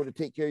not going to be able to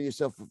take care of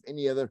yourself with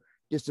any other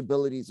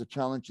disabilities or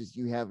challenges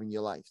you have in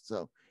your life.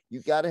 So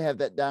you got to have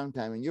that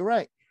downtime. And you're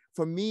right.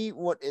 For me,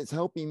 what is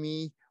helping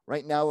me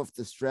right now with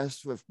the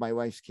stress with my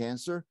wife's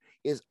cancer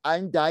is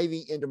I'm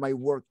diving into my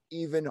work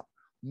even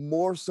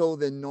more so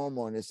than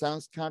normal. And it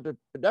sounds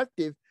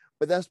counterproductive,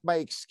 but that's my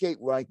escape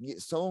where I can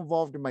get so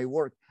involved in my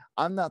work.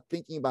 I'm not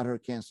thinking about her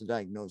cancer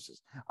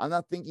diagnosis. I'm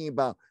not thinking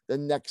about the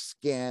next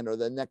scan or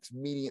the next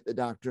meeting at the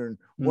doctor and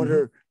what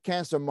her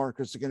cancer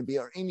markers are going to be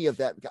or any of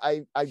that.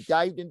 I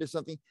dived into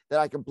something that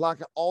I can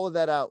block all of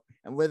that out.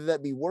 And whether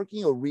that be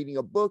working or reading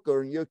a book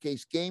or in your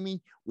case,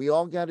 gaming, we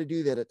all got to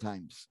do that at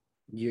times.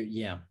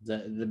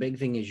 The big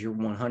thing is you're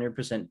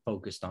 100%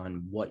 focused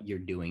on what you're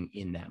doing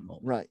in that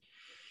moment. Right.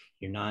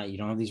 You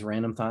don't have these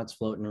random thoughts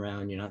floating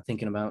around. You're not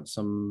thinking about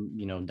some,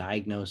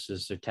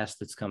 diagnosis or test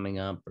that's coming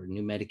up or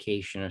new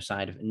medication or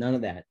side effect. None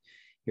of that.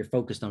 You're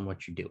focused on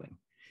what you're doing.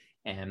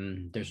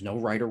 And there's no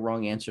right or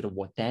wrong answer to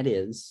what that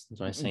is.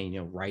 So I say,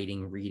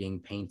 writing, reading,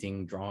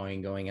 painting,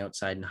 drawing, going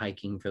outside and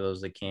hiking for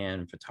those that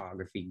can,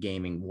 photography,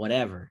 gaming,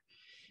 whatever.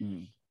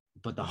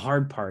 But the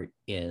hard part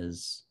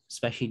is,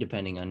 especially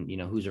depending on,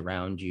 who's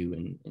around you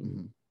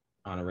and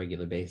on a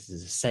regular basis,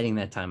 is setting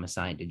that time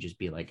aside to just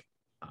be like,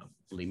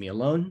 leave me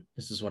alone.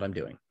 This is what I'm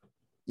doing.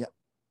 Yep.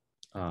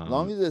 As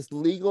long as it's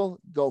legal,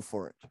 go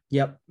for it.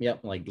 Yep.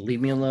 Like,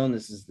 leave me alone.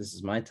 This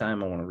is my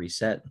time. I want to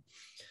reset.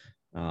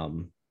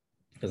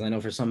 Because I know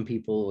for some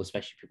people,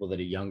 especially people that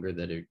are younger,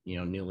 that are,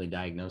 newly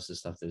diagnosed and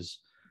stuff, there's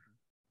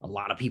a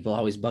lot of people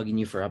always bugging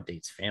you for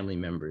updates, family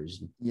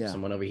members,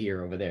 someone over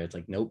here, over there. It's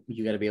like, nope,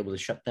 you got to be able to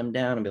shut them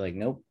down and be like,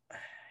 nope,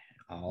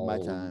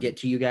 I'll get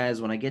to you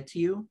guys when I get to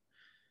you.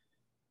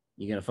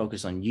 You got to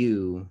focus on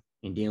you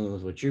and dealing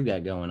with what you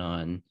got going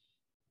on.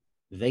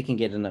 They can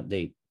get an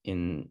update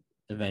in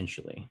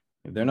eventually.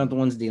 If they're not the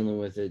ones dealing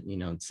with it,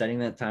 setting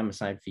that time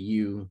aside for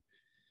you.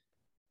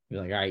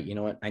 You're like, all right, you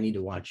know what? I need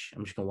to watch.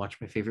 I'm just going to watch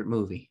my favorite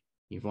movie.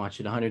 You've watched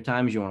it 100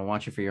 times. You want to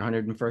watch it for your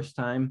 101st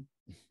time.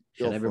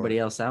 Shut everybody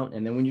else out.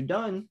 And then when you're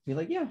done, you're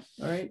like, yeah,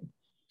 all right.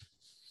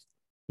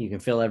 You can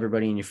fill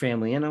everybody in your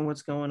family in on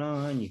what's going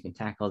on. You can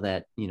tackle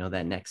that,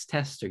 that next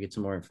test or get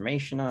some more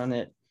information on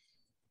it.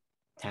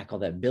 Tackle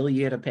that bill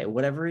you got to pay,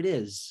 whatever it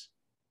is.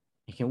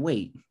 You can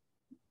wait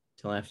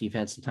till after you've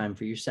had some time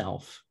for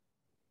yourself.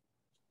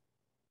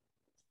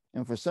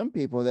 And for some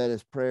people, that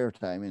is prayer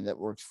time, and that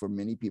works for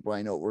many people.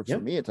 I know it works for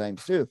me at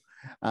times too.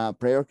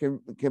 Prayer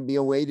can be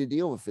a way to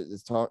deal with it.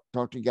 It's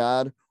talk to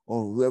God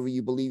or whoever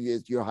you believe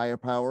is your higher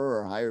power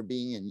or higher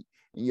being in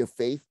your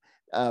faith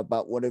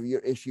about whatever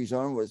your issues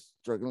are and what's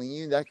struggling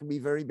you. That can be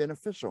very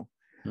beneficial.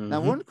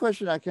 Now, one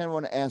question I kind of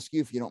want to ask you,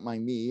 if you don't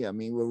mind me, I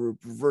mean, we're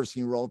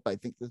reversing roles, but I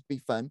think this would be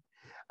fun.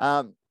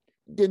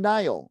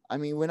 Denial. I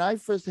mean, when I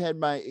first had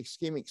my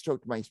ischemic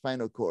stroke to my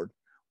spinal cord,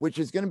 which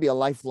is going to be a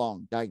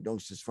lifelong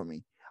diagnosis for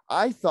me,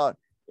 I thought,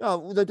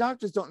 the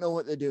doctors don't know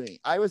what they're doing.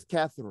 I was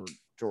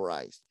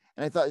catheterized.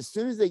 And I thought, as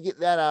soon as they get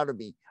that out of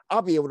me,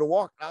 I'll be able to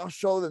walk. I'll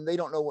show them they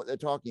don't know what they're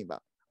talking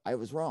about. I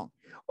was wrong.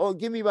 Oh,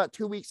 give me about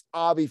 2 weeks.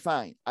 I'll be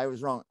fine. I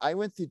was wrong. I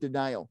went through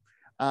denial.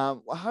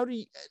 How do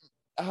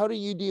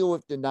you deal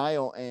with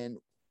denial? And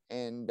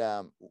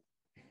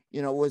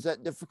was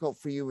that difficult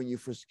for you when you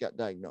first got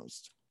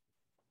diagnosed?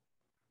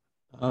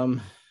 So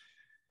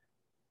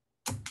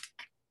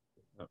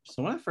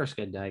when I first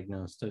got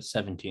diagnosed, I was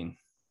 17.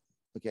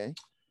 Okay.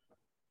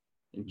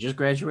 Just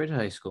graduated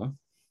high school.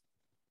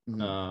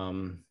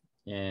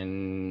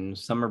 And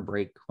summer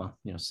break,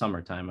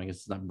 summertime, I guess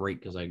it's not break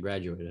because I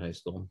graduated high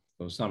school.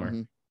 It was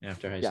summer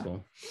after high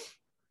school.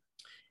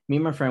 Me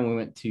and my friend, we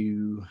went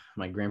to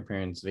my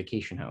grandparents'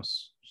 vacation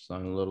house, just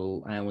on a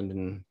little island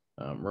in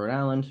Rhode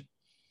Island.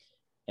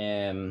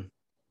 And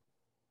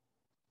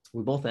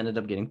we both ended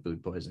up getting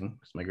food poisoning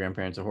because my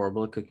grandparents are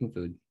horrible at cooking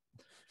food.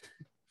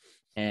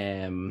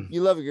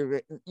 You love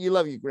your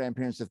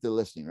grandparents if they're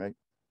listening, right?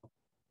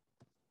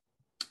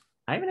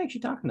 I haven't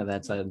actually talked to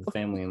that side of the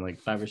family in like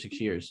 5 or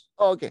 6 years.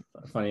 Oh, okay.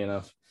 Funny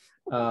enough.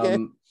 Okay.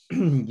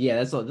 Yeah,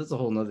 that's a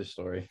whole nother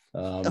story.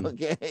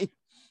 Okay.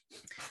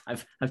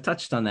 I've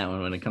touched on that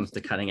one when it comes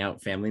to cutting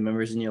out family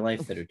members in your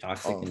life that are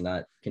toxic and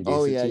not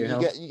conducive to your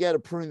health. You got to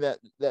prune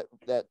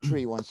that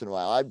tree once in a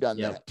while. I've done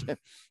that.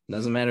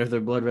 Doesn't matter if they're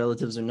blood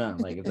relatives or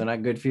not. Like, if they're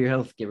not good for your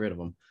health, get rid of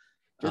them.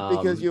 Just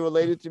because you're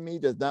related to me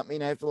does not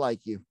mean I have to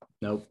like you.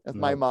 Nope. That's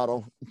my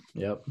motto.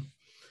 Yep.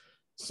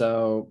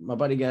 So my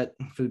buddy got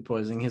food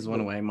poisoning. His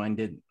went away. Mine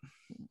didn't.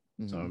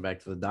 So I went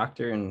back to the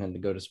doctor and had to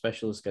go to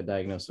specialist, got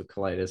diagnosed with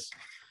colitis.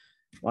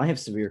 Well, I have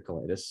severe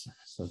colitis.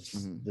 So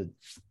the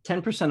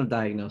 10% of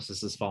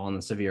diagnoses fall in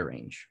the severe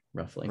range,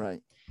 roughly.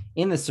 Right.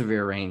 In the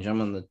severe range,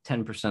 I'm on the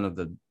 10% of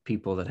the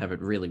people that have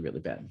it really, really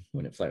bad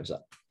when it flares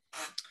up.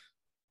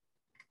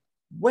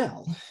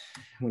 Well,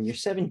 when you're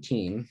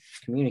 17,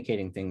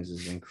 communicating things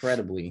is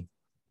incredibly,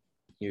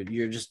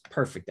 you're just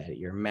perfect at it.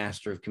 You're a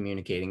master of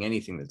communicating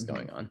anything that's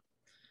going on,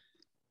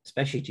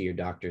 especially to your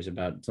doctors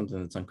about something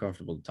that's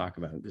uncomfortable to talk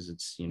about because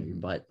it's, your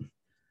butt.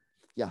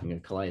 Yeah. You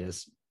got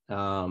colitis.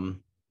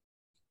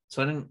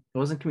 So I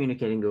wasn't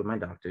communicating good with my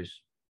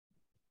doctors.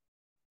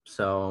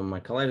 So my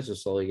colitis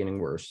was slowly getting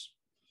worse,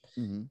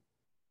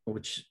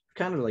 which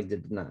kind of like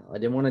did not. I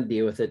didn't want to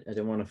deal with it. I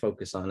didn't want to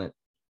focus on it.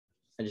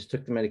 I just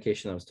took the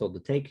medication I was told to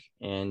take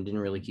and didn't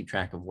really keep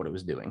track of what it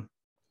was doing.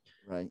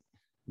 Right.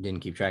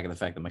 Didn't keep track of the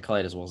fact that my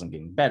colitis wasn't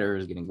getting better, it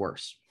was getting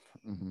worse.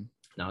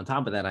 Now, on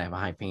top of that, I have a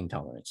high pain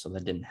tolerance, so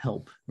that didn't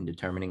help in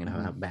determining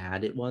how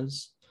bad it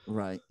was.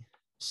 Right.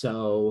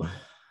 So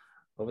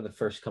over the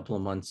first couple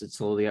of months, it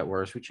slowly got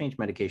worse. We changed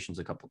medications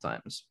a couple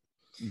times.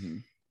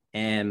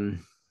 And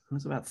it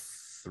was about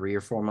 3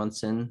 or 4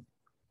 months in.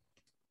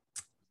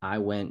 I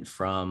went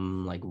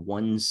from like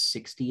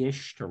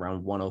 160-ish to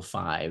around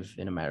 105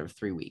 in a matter of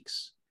 3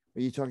 weeks.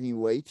 Are you talking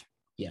weight?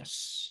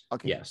 Yes.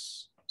 Okay.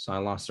 Yes. So I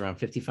lost around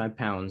 55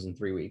 pounds in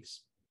 3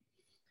 weeks.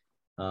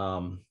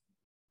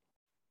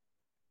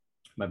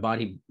 My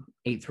body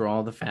ate through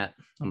all the fat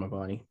on my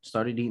body,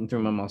 started eating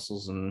through my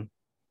muscles, and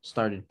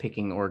started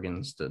picking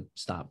organs to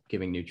stop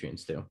giving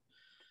nutrients to.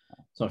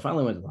 So I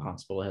finally went to the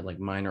hospital. I had like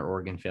minor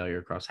organ failure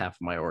across half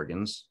of my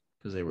organs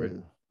because they were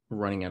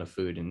running out of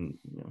food. And,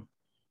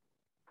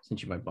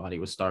 essentially my body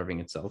was starving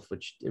itself,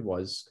 which it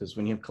was, because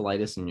when you have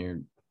colitis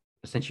and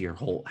essentially your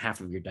whole half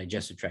of your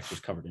digestive tract is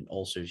covered in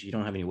ulcers, you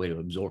don't have any way to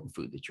absorb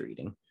food that you're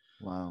eating.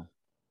 Wow.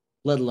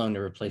 Let alone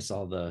to replace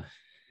all the,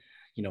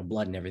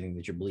 blood and everything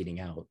that you're bleeding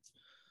out.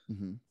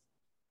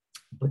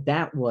 But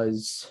that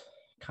was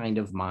kind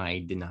of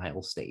my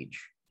denial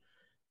stage.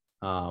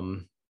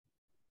 And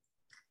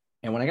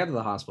when I got to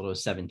the hospital, I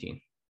was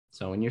 17.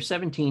 So when you're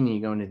 17 and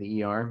you go into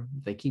the ER,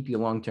 they keep you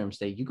long-term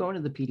stay. You go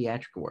into the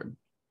pediatric ward.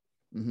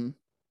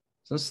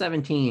 So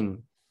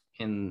 17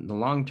 in the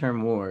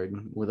long-term ward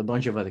with a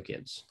bunch of other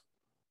kids.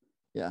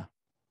 Yeah.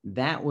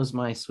 That was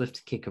my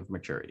swift kick of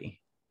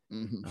maturity.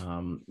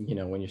 When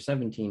you're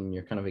 17,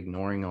 you're kind of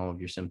ignoring all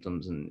of your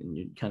symptoms and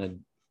you're kind of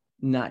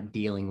not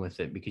dealing with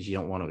it because you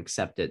don't want to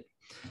accept it.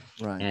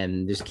 Right.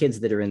 And there's kids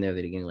that are in there that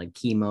are getting like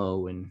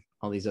chemo and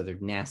all these other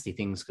nasty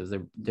things because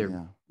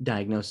their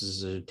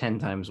diagnoses are 10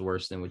 times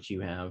worse than what you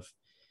have.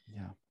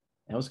 Yeah.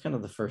 That was kind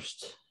of the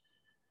first,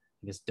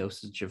 I guess,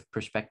 dosage of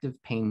perspective.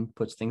 Pain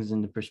puts things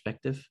into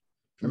perspective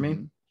for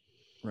me.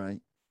 Right.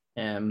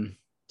 And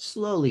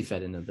slowly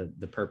fed into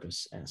the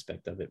purpose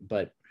aspect of it.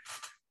 But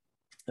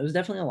it was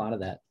definitely a lot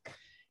of that.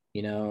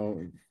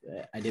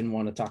 I didn't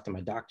want to talk to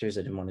my doctors.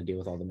 I didn't want to deal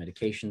with all the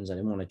medications. I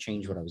didn't want to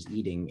change what I was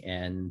eating.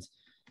 And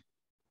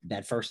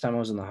that first time I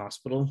was in the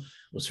hospital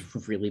was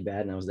really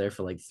bad. And I was there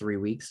for like 3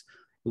 weeks.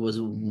 It was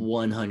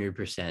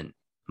 100%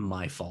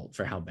 my fault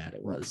for how bad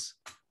it was.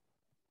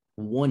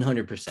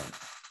 100%.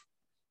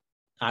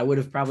 I would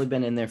have probably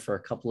been in there for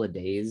a couple of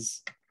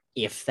days,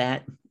 if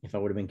I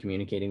would have been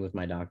communicating with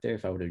my doctor,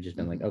 if I would have just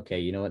been like, okay,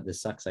 you know what,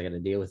 this sucks. I got to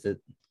deal with it.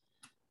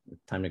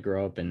 Time to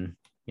grow up and,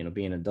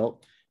 be an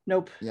adult.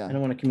 Nope. Yeah. I don't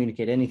want to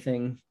communicate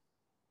anything.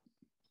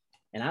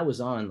 And I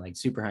was on like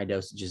super high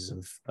dosages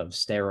of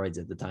steroids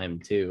at the time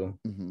too.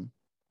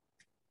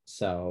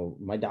 So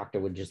my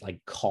doctor would just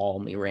like call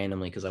me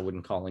randomly because I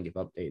wouldn't call and give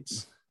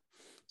updates.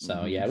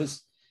 So yeah, it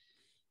was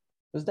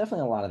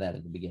definitely a lot of that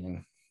at the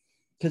beginning.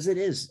 Because it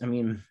is,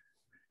 when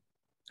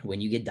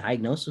you get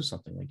diagnosed with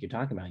something like you're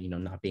talking about,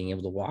 not being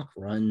able to walk,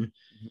 run,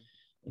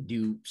 and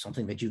do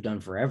something that you've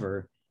done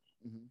forever,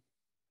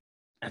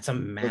 that's a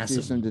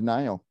massive some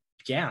denial.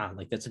 Yeah,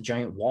 like that's a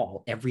giant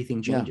wall.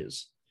 Everything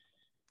changes.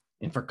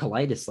 And for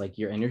colitis, like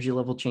your energy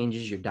level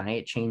changes, your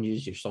diet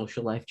changes, your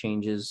social life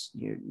changes,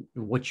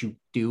 what you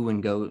do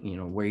and go,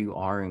 where you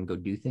are and go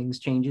do things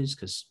changes,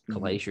 because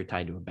colitis, you're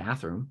tied to a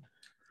bathroom.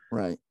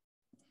 Right.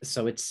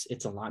 So it's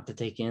a lot to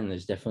take in.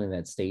 There's definitely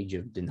that stage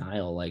of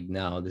denial. Like,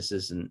 no,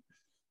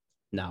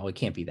 it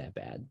can't be that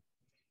bad.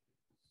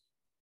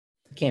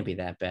 It can't be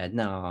that bad.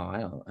 No,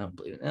 I don't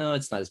believe it. No,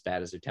 it's not as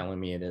bad as they're telling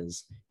me it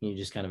is. You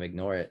just kind of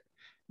ignore it.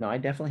 No, I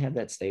definitely had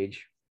that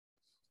stage.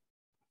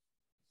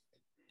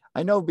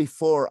 I know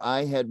before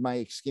I had my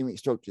ischemic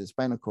stroke to the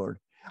spinal cord,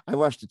 I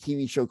watched a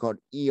TV show called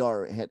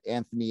ER. It had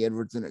Anthony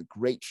Edwards in a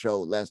great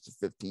show, lasted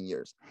 15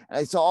 years. And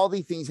I saw all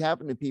these things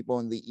happen to people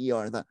in the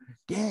ER. I thought,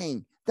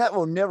 dang, that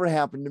will never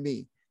happen to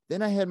me.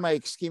 Then I had my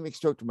ischemic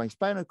stroke to my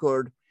spinal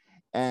cord,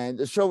 and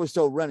the show was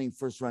still running,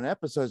 first run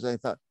episodes. And I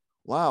thought,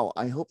 wow,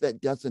 I hope that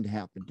doesn't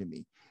happen to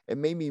me. It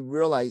made me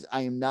realize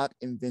I am not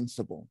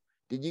invincible.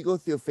 Did you go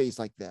through a phase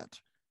like that?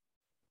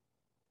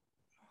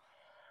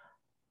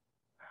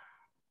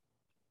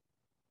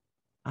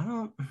 I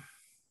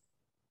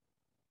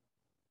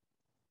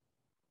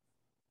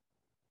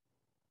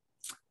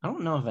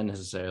don't know if I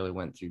necessarily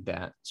went through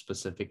that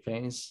specific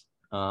phase.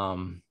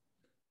 So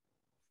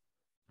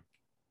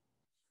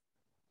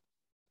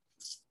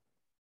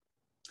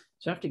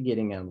after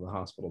getting out of the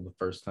hospital the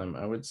first time,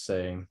 I would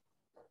say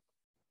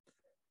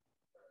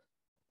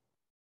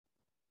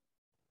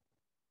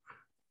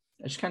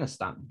I just kind of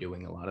stopped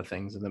doing a lot of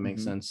things, if that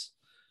makes sense.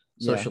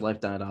 Social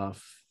life died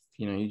off.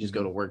 You just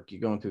go to work.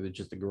 You're going through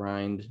just the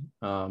grind.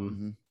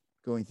 Going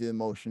through the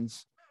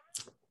motions.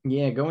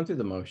 Yeah, going through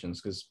the motions,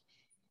 because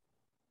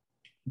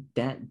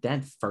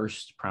that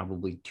first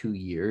probably 2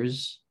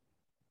 years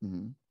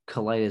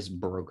colitis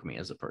broke me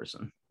as a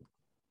person.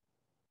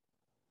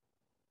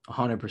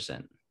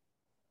 100%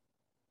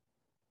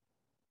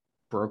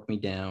 broke me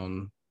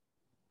down.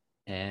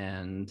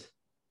 And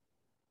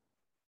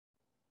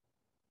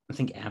I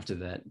think after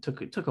that,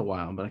 it took a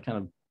while, but I kind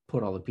of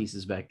put all the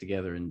pieces back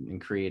together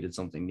and created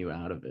something new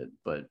out of it.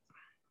 But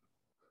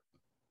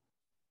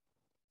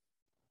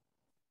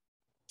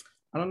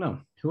I don't know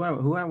who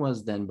I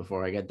was then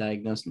before I got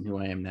diagnosed and who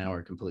I am now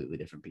are completely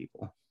different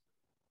people.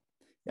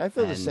 I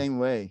feel the same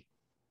way.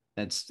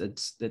 That's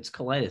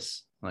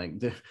colitis. Like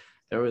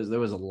there was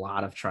a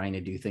lot of trying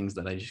to do things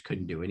that I just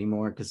couldn't do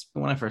anymore. Because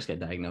when I first got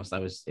diagnosed, I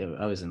was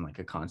in like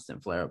a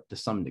constant flare up to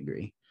some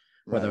degree,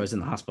 whether I was in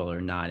the hospital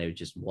or not. It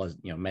just was,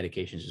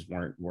 medications just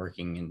weren't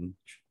working,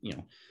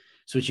 and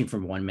switching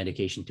from one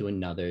medication to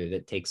another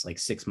that takes like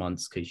 6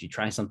 months because you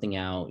try something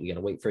out, you got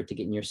to wait for it to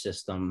get in your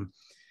system.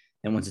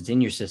 And once it's in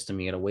your system,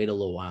 you got to wait a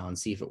little while and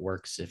see if it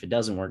works. If it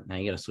doesn't work, now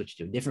you got to switch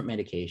to a different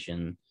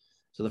medication.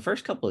 So the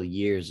first couple of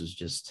years was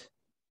just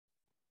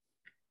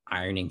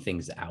ironing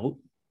things out.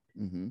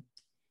 Mm-hmm.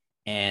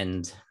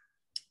 And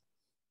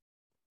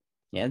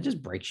yeah, it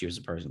just breaks you as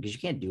a person because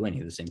you can't do any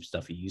of the same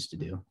stuff you used to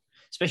do.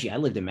 Especially, I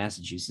lived in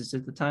Massachusetts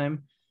at the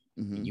time.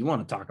 Mm-hmm. You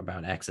want to talk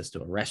about access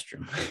to a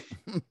restroom.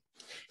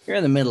 You're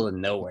in the middle of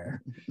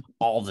nowhere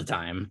all the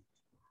time.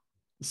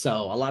 So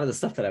a lot of the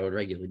stuff that I would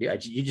regularly do,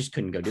 you just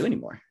couldn't go do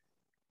anymore.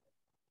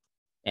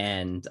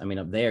 And I mean,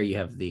 up there, you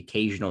have the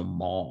occasional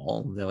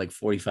mall. They're like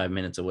 45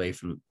 minutes away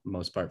from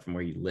most part from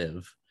where you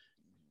live.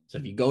 So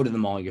if you go to the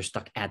mall, you're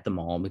stuck at the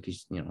mall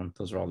because,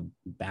 those are all the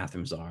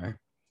bathrooms are.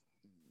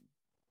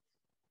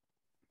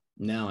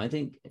 No, I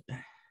think,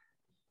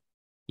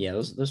 yeah,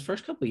 those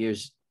first couple of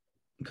years,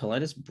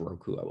 colitis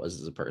broke who I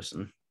was as a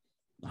person,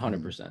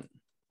 100%.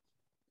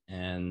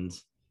 And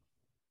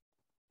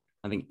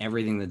I think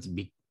everything that's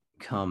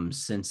come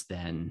since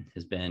then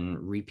has been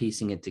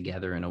repiecing it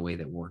together in a way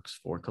that works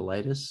for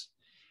colitis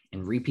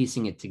and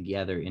repiecing it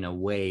together in a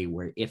way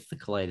where if the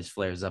colitis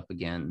flares up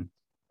again,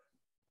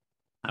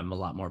 I'm a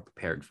lot more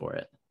prepared for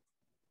it.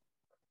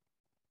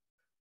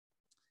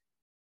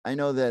 I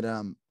know that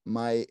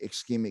my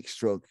ischemic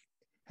stroke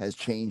has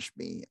changed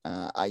me.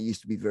 I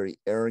used to be very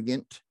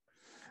arrogant,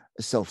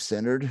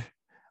 self-centered.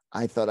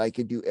 I thought I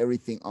could do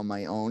everything on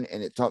my own,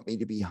 and it taught me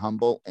to be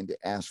humble and to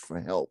ask for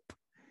help.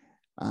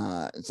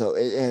 So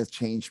it has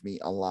changed me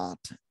a lot,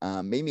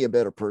 made me a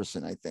better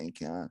person, I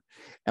think.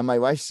 And my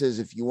wife says,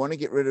 if you want to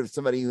get rid of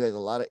somebody who has a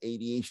lot of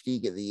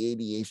ADHD, get the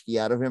ADHD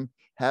out of him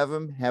have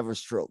a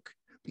stroke,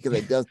 because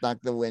it does knock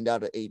the wind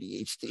out of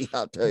ADHD.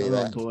 I'll tell you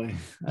that. Oh boy,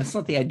 that's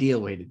not the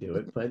ideal way to do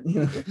it, but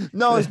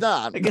no, it's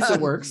not. I guess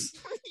it works.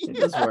 It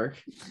does work.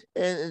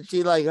 And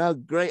she like, oh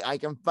great, I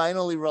can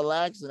finally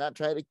relax and not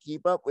try to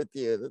keep up with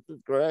you. This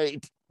is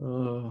great.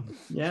 Oh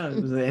yeah,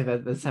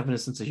 that's having a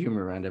sense of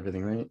humor around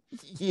everything, right?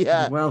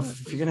 Yeah. Well,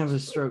 if you're gonna have a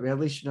stroke, at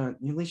least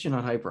you're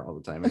not hyper all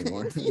the time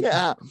anymore.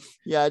 Yeah.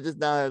 I just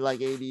now have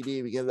like ADD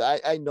because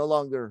I no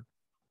longer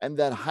am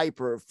that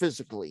hyper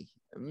physically.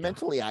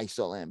 Mentally, I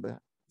still am, but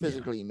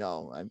physically,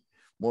 no. I'm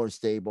more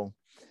stable.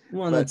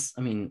 Well, that's,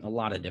 I mean, a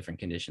lot of different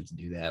conditions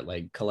do that.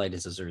 Like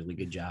colitis does a really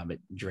good job at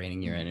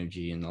draining your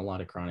energy, and a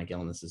lot of chronic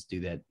illnesses do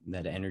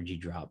that energy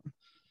drop.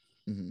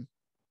 Mm-hmm.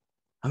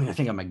 I mean, I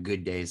think on my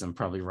good days, I'm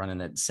probably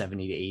running at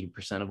 70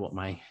 to 80% of what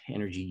my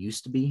energy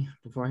used to be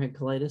before I had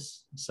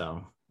colitis.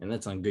 So, and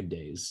that's on good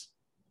days.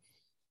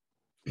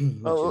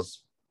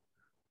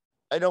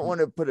 I don't want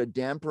to put a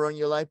damper on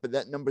your life, but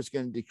that number is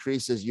going to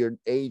decrease as your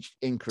age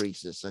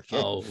increases. Okay.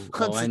 Oh,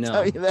 I know.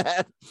 Tell you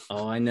that.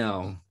 Oh, I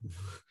know.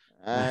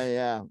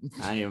 Yeah.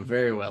 I am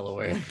very well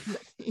aware.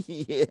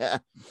 Yeah.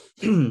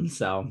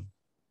 So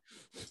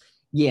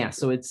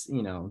it's,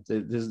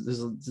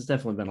 there's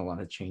definitely been a lot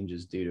of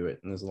changes due to it,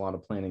 and there's a lot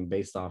of planning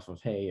based off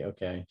of, hey,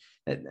 okay,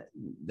 that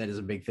is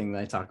a big thing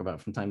that I talk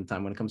about from time to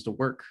time when it comes to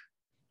work.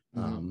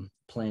 Mm-hmm.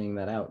 Planning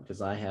that out,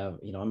 because I have,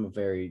 I'm a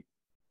very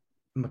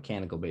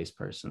mechanical based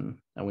person.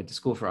 I went to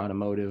school for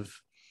automotive,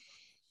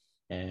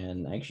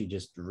 and I actually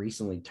just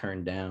recently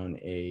turned down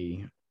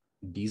a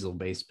diesel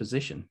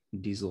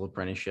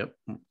apprenticeship,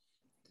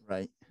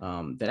 right?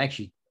 That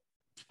actually,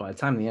 by the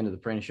time the end of the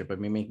apprenticeship,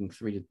 I'd be making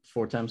 3 to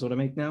 4 times what I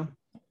make now.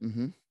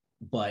 Mm-hmm.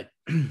 But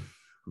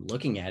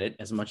looking at it,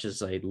 as much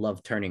as I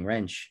love turning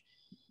wrench,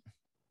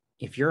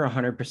 if you're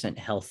 100%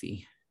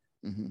 healthy,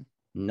 mm-hmm.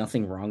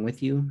 nothing wrong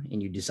with you,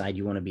 and you decide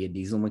you want to be a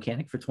diesel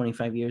mechanic for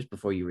 25 years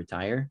before you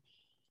retire,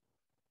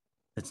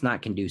 that's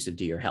not conducive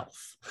to your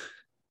health.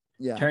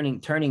 Yeah.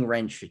 Turning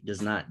wrench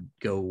does not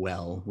go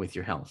well with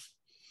your health.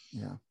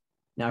 Yeah.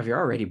 Now, if you're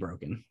already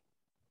broken,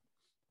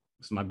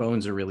 so my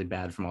bones are really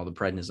bad from all the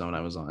prednisone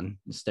I was on.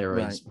 The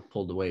steroids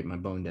pulled away my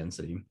bone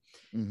density.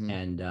 Mm-hmm.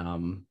 And,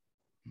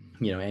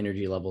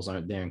 energy levels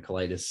aren't there, and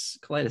colitis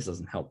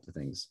doesn't help the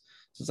things.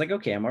 So it's like,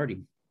 okay, I'm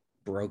already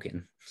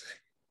broken.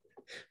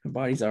 My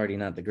body's already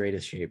not the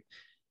greatest shape.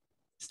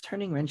 Is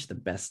turning wrench the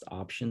best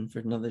option for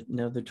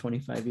another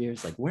 25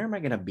 years? Like, where am I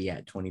going to be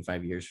at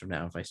 25 years from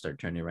now if I start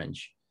turning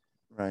wrench?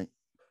 Right.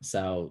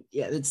 So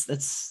yeah,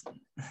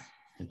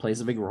 it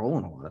plays a big role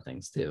in a lot of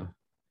things too.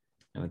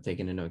 kind of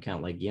taking into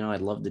account, like,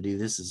 I'd love to do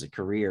this as a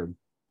career,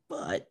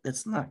 but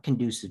that's not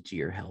conducive to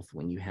your health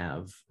when you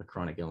have a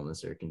chronic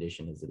illness or a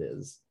condition as it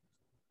is.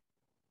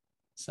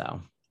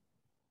 So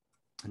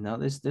no,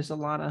 there's a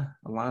lot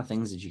of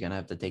things that you're gonna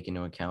have to take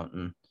into account.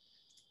 And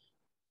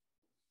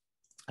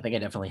I think I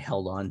definitely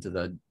held on to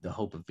the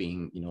hope of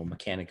being, a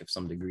mechanic of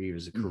some degree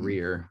as a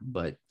career,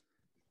 but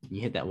you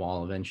hit that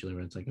wall eventually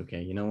where it's like,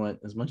 okay, you know what?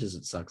 As much as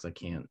it sucks, I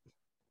can't.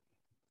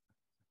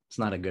 It's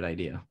not a good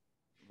idea.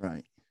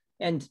 Right.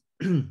 And,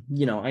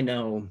 I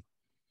know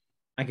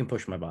I can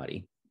push my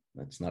body.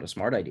 That's not a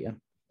smart idea.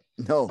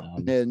 No,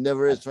 it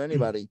never is for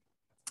anybody.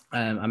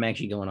 I'm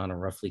actually going on a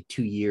roughly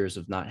 2 years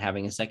of not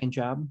having a second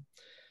job.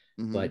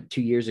 But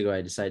 2 years ago,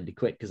 I decided to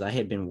quit because I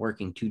had been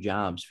working 2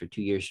 jobs for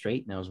 2 years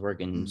straight, and I was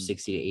working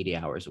 60 to 80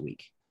 hours a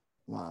week.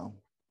 Wow.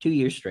 2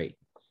 years straight.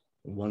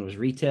 One was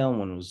retail,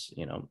 one was,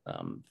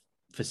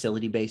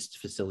 facility-based,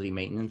 facility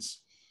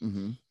maintenance.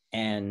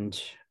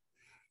 And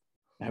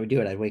I would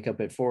do it. I'd wake up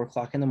at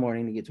 4:00 in the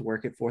morning to get to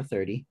work at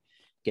 4:30,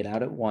 get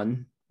out at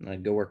 1, and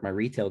I'd go work my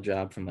retail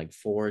job from like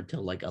 4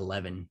 till like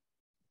 11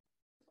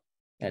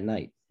 at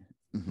night,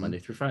 Monday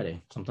through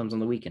Friday, sometimes on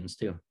the weekends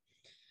too.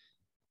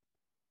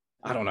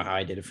 I don't know how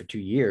I did it for 2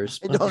 years.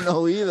 I don't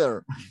know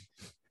either.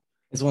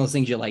 It's one of those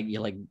things you're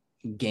like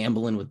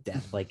gambling with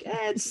death. Like,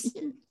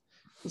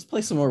 let's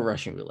play some more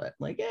Russian roulette.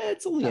 Like,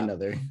 it's only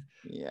another.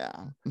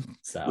 Yeah.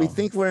 So we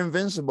think we're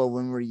invincible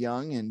when we're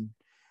young, and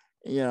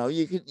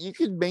you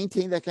could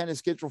maintain that kind of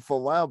schedule for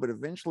a while, but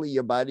eventually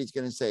your body's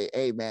going to say,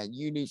 hey man,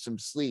 you need some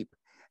sleep.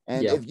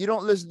 And if you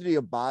don't listen to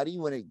your body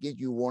when it gives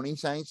you warning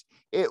signs,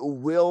 it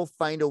will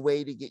find a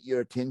way to get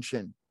your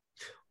attention.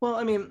 Well,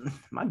 I mean,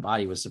 my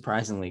body was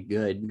surprisingly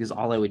good because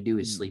all I would do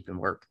is sleep and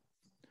work.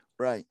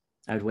 Right.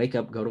 I would wake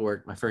up, go to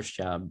work, my first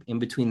job. In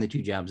between the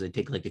 2 jobs, I'd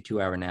take like a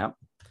 2-hour nap.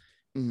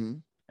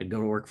 I'd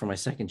go to work for my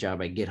second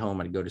job. I'd get home.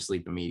 I'd go to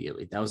sleep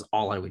immediately. That was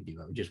all I would do.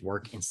 I would just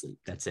work and sleep.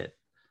 That's it.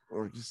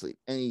 Or just sleep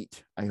and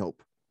eat, I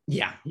hope.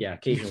 Yeah.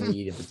 Occasionally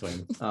eat in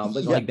between.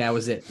 But like that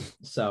was it.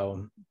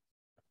 So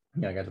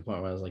I got to the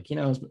point where I was like,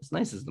 as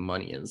nice as the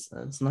money is,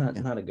 it's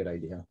not a good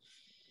idea.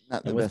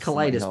 And with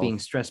colitis being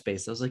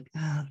stress-based, I was like,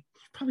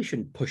 probably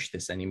shouldn't push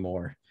this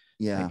anymore.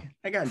 Yeah. Like,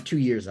 I got 2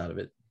 years out of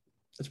it.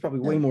 That's probably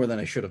way more than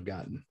I should have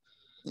gotten.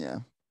 Yeah.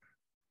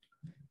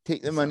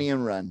 Take the money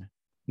and run.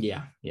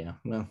 Yeah.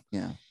 Well,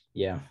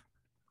 yeah.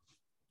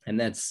 And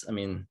that's, I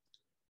mean,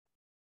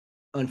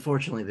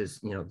 unfortunately, there's,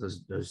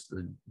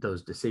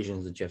 those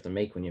decisions that you have to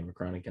make when you have a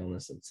chronic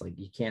illness. It's like,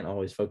 you can't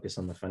always focus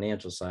on the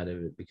financial side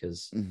of it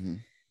because if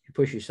you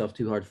push yourself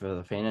too hard for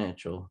the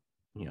financial,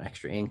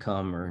 extra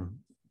income or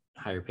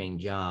higher paying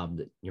job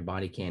that your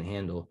body can't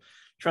handle,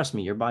 trust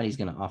me, your body's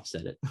going to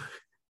offset it.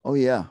 Oh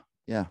yeah.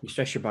 Yeah. You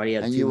stress your body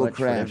out and too you will much.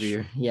 Crash.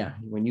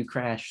 When you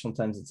crash,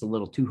 sometimes it's a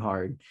little too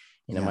hard,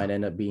 and it might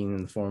end up being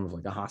in the form of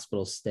like a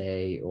hospital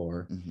stay,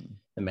 or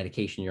the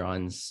medication you're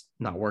on's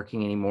not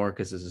working anymore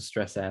because there's a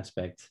stress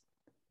aspect.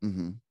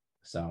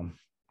 So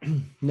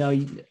no,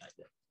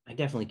 I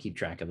definitely keep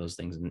track of those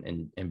things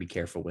and be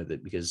careful with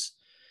it, because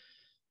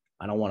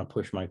I don't want to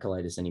push my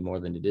colitis any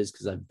more than it is,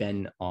 because I've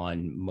been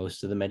on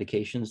most of the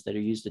medications that are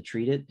used to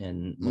treat it,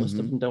 and most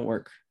of them don't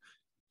work.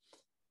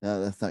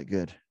 No, that's not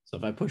good. So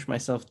if I push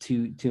myself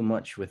too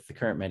much with the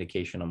current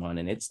medication I'm on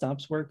and it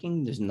stops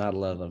working, there's not a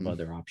lot of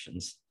other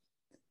options.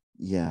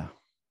 Yeah.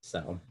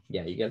 So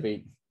yeah, you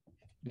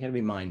gotta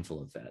be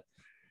mindful of that.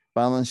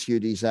 Balance your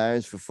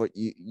desires for what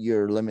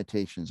your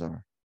limitations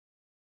are.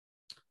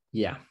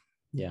 Yeah.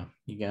 You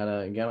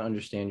gotta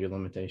understand your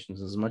limitations.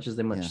 As much as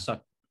they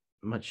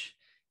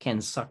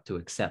can suck to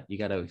accept, you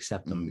gotta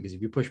accept them, because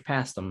if you push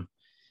past them,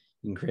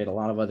 you can create a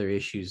lot of other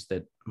issues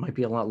that might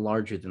be a lot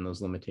larger than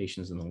those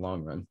limitations in the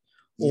long run,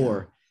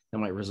 or that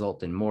might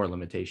result in more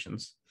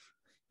limitations.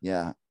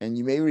 Yeah. And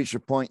you may reach a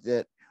point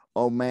that,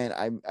 oh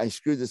man, I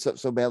screwed this up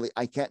so badly,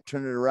 I can't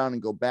turn it around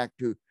and go back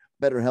to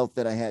better health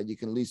that I had. You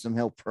can lose some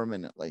health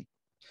permanently.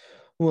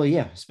 Well,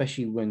 yeah,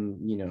 especially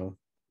when,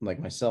 like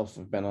myself,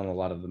 I've been on a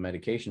lot of the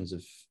medications.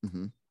 If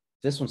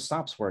this one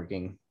stops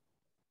working,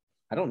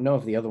 I don't know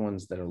if the other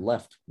ones that are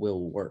left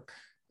will work.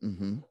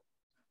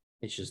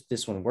 It's just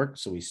this one worked,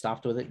 so we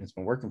stopped with it, and it's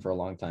been working for a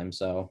long time.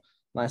 So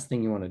last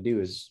thing you want to do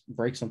is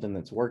break something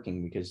that's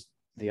working, because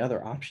the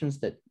other options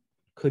that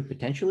could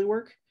potentially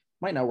work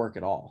might not work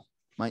at all.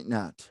 Might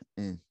not.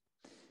 And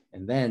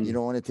then you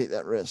don't want to take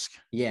that risk.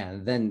 Yeah.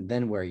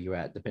 Then where are you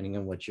at? Depending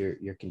on what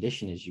your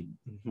condition is, it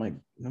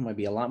might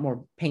be a lot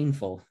more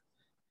painful.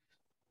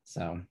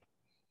 So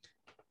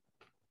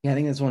yeah, I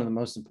think that's one of the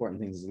most important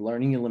things, is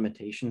learning your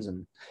limitations.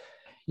 And,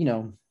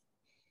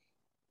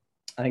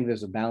 I think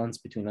there's a balance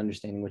between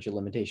understanding what your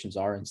limitations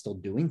are and still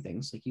doing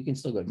things. Like, you can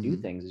still go do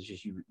things. It's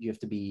just, you have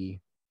to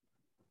be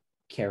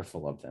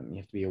careful of them. You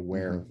have to be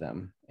aware of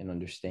them and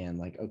understand,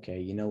 like, okay,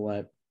 you know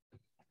what?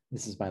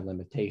 This is my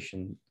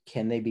limitation.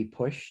 Can they be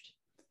pushed?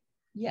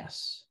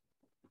 Yes,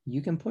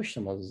 you can push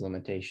some of those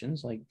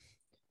limitations. Like,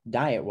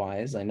 diet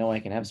wise, I know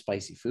I can have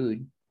spicy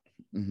food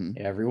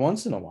every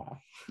once in a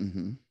while,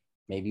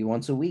 maybe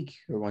once a week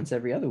or once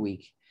every other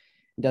week.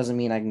 It doesn't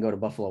mean I can go to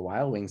Buffalo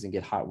Wild Wings and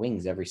get hot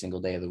wings every single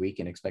day of the week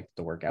and expect it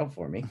to work out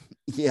for me.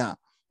 Yeah.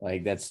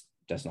 Like that's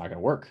not going to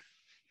work.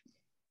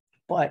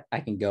 But I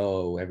can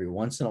go every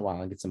once in a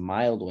while and get some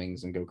mild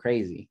wings and go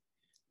crazy.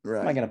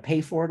 Right. Am I going to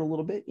pay for it a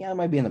little bit? Yeah, I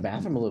might be in the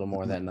bathroom a little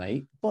more that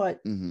night, but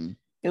it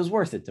was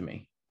worth it to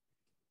me.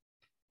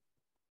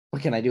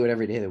 But can I do it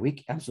every day of the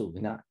week?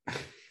 Absolutely not.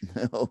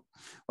 No.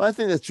 Well, I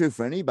think that's true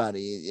for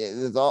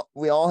anybody.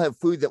 We all have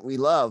food that we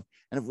love.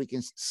 And if we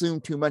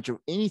consume too much of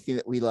anything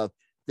that we love,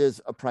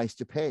 there's a price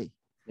to pay.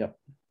 Yep.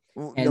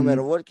 No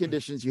matter what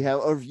conditions you have,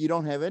 or if you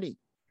don't have any.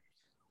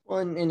 Well,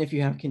 and if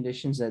you have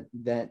conditions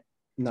that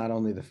not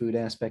only the food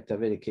aspect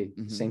of it, it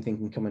could same thing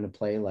can come into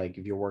play. Like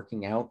if you're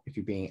working out, if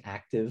you're being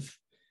active.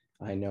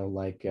 I know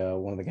like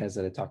one of the guys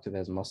that I talked to that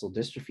has muscle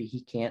dystrophy,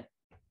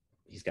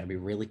 he's got to be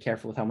really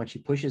careful with how much he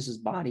pushes his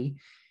body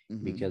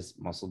because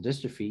muscle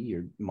dystrophy,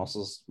 your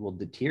muscles will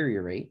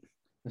deteriorate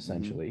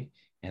essentially,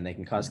 and they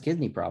can cause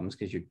kidney problems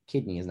because your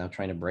kidney is now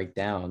trying to break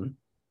down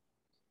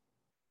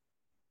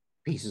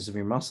pieces of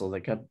your muscle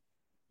that got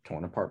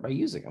torn apart by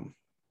using them.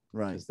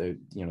 Right. Because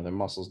their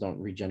muscles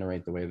don't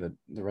regenerate the way that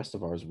the rest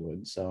of ours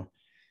would. So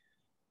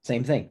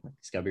same thing.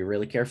 He's got to be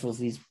really careful if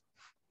he's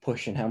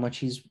pushing how much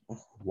he's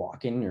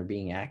walking or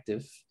being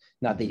active.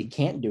 Not that he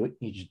can't do it.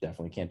 He just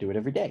definitely can't do it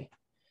every day.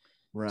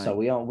 Right. So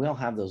we all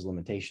have those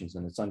limitations,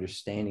 and it's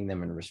understanding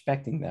them and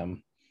respecting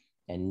them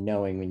and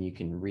knowing when you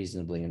can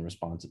reasonably and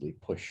responsibly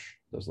push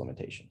those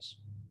limitations.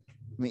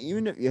 I mean,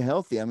 even if you're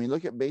healthy, I mean,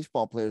 look at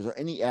baseball players or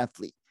any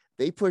athlete.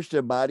 They push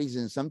their bodies,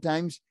 and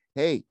sometimes,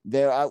 hey,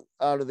 they're out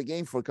of the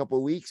game for a couple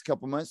of weeks,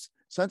 couple of months.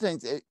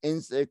 Sometimes it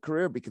ends their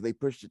career because they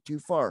pushed it too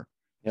far.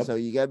 Yep. So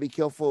you got to be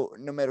careful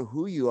no matter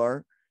who you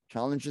are,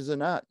 challenges or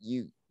not.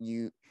 You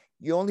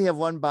only have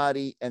one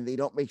body, and they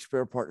don't make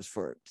spare parts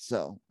for it.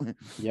 So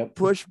yep.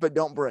 Push, but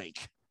don't break.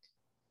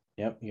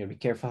 Yep. You got to be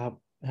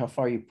careful how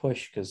far you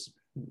push, because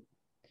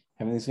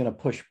everything's going to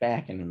push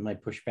back, and it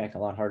might push back a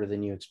lot harder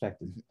than you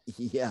expected.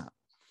 Yeah.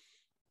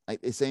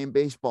 Like they say in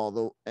baseball,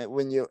 though,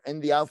 when you're in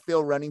the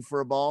outfield running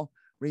for a ball,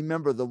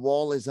 remember the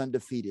wall is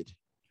undefeated.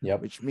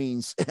 Yep. Which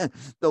means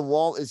the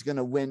wall is going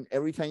to win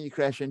every time you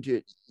crash into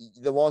it.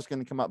 The wall is going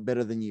to come out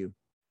better than you.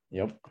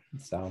 Yep.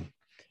 So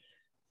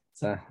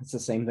it's the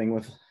same thing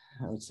with,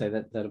 I would say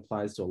that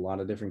applies to a lot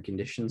of different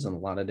conditions and a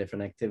lot of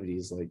different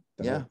activities. Like,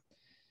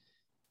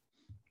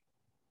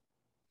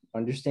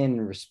 understand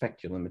and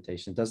respect your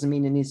limitations. Doesn't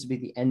mean it needs to be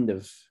the end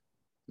of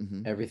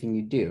everything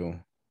you do.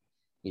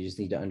 You just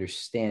need to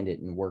understand it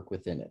and work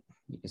within it.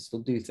 You can still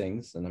do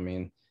things. And I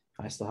mean,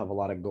 I still have a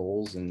lot of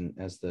goals. And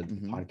as the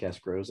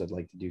podcast grows, I'd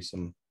like to do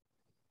some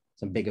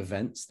big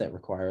events that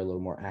require a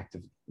little more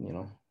active,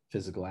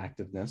 physical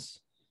activeness.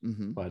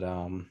 But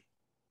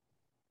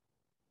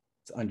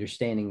it's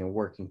understanding and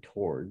working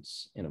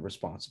towards in a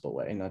responsible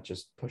way, not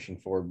just pushing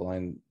forward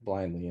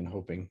blindly and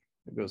hoping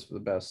it goes for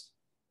the best.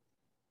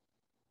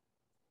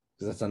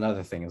 Because that's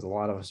another thing, is a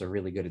lot of us our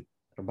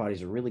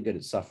bodies are really good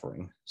at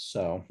suffering.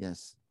 So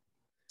yes,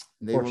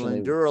 they will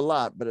endure a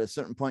lot, but at a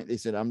certain point they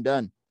said, I'm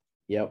done.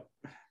 Yep.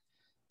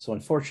 So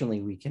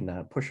unfortunately, we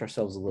can push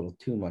ourselves a little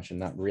too much and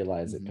not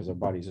realize it, because our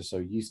bodies are so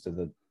used to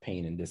the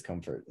pain and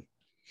discomfort.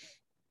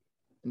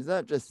 It's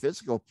not just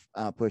physical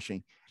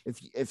pushing.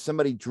 If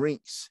somebody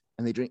drinks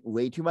and they drink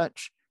way too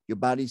much, your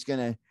body's going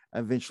to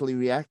eventually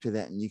react to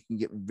that, and you can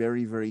get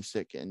very, very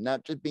sick. And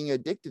not just being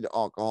addicted to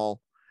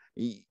alcohol,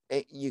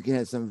 you can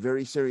have some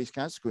very serious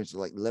consequences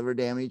like liver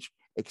damage,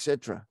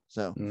 etc.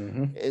 So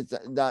it's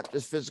not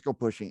just physical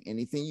pushing.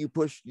 Anything you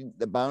push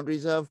the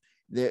boundaries of,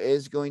 there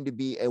is going to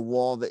be a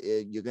wall that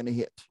you're going to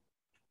hit.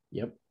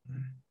 Yep.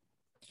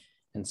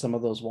 And some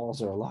of those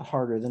walls are a lot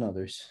harder than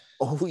others.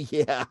 Oh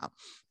yeah.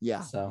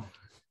 Yeah. So,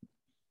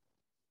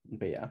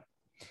 but yeah,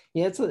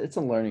 it's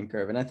a learning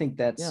curve. And I think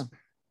that's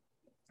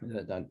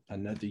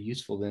another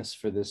usefulness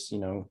for this,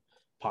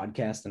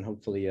 podcast, and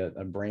hopefully a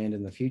brand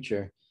in the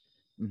future,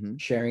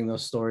 sharing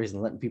those stories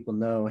and letting people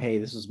know, hey,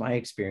 this was my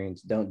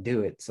experience. Don't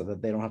do it, so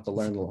that they don't have to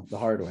learn the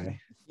hard way.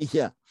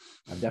 Yeah.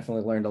 I've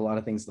definitely learned a lot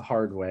of things the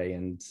hard way,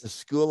 and the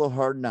school of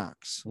hard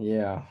knocks.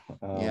 Yeah.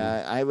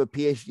 I have a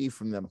PhD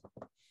from them.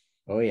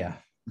 Oh yeah.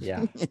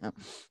 Yeah.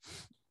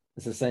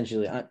 It's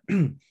essentially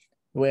the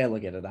way I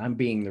look at it. I'm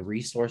being the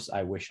resource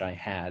I wish I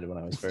had when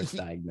I was first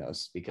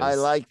diagnosed, because I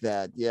like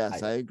that.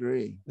 Yes, I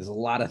agree. There's a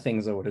lot of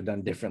things I would have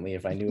done differently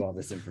if I knew all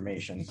this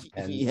information,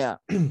 and it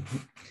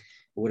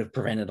would have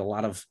prevented a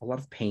lot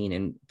of pain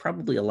and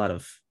probably a lot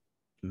of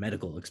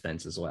medical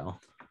expense as well.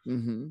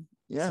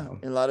 Yeah, so,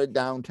 a lot of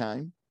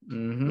downtime, a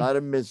lot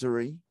of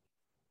misery,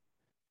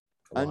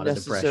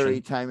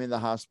 unnecessary time in the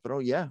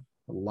hospital. Yeah,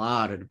 a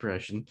lot of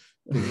depression.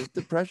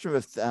 Depression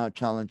with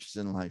challenges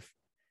in life.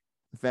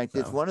 In fact,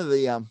 it's one of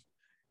the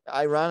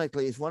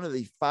ironically, it's one of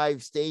the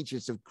 5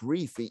 stages of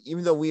grief.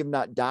 Even though we have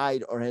not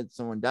died or had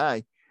someone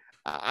die,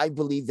 I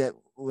believe that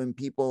when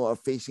people are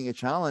facing a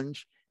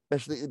challenge,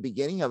 especially at the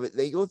beginning of it,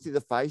 they go through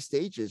the 5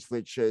 stages,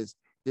 which is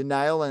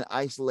denial and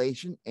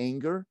isolation,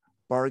 anger,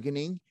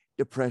 bargaining,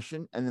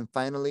 depression, and then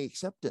finally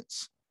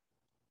acceptance.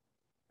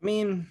 I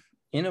mean,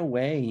 in a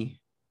way,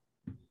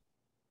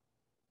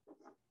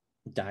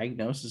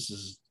 diagnosis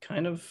is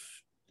kind of,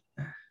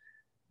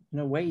 in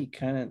a way,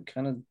 kind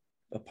of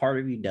a part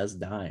of you does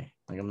die.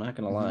 Like, I'm not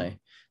gonna lie,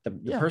 the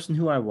person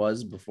who I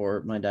was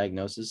before my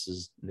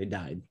diagnosis they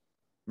died.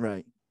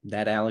 Right.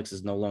 That Alex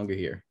is no longer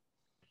here.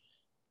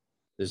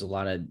 There's a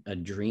lot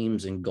of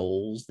dreams and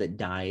goals that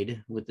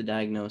died with the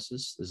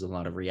diagnosis. There's a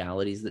lot of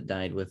realities that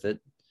died with it,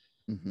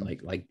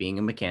 like being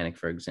a mechanic,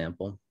 for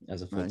example,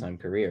 as a full-time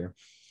career.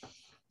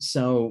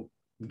 So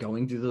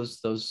going through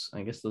those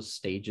I guess those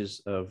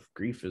stages of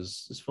grief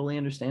is fully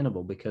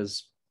understandable,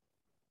 because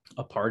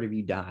a part of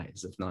you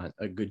dies, if not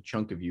a good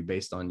chunk of you,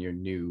 based on your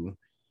new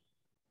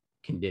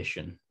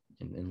condition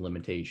and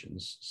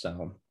limitations.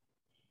 So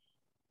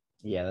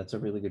yeah, that's a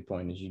really good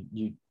point. Is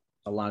you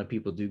a lot of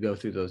people do go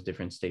through those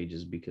different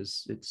stages,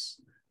 because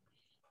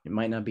it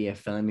might not be a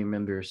family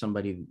member or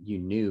somebody you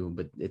knew,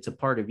 but it's a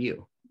part of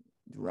you.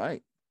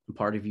 Right. A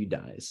part of you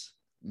dies.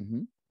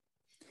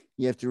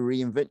 You have to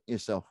reinvent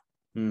yourself.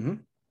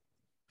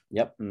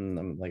 Yep.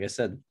 And like I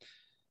said,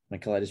 my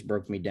colitis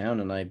broke me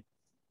down, and I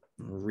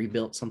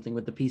rebuilt something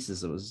with the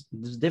pieces. It was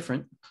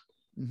different.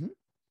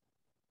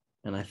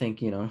 And I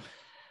think,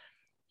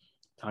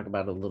 talk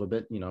about it a little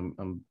bit.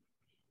 I'm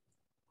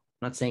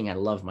not saying I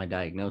love my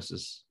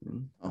diagnosis.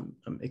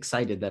 I'm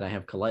excited that I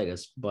have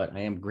colitis, but I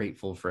am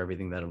grateful for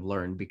everything that I've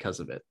learned because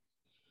of it.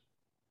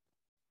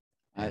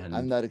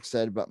 I'm not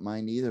excited about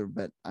mine either,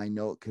 but I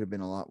know it could have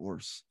been a lot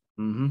worse.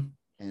 And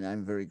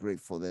I'm very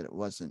grateful that it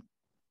wasn't.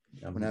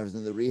 When I was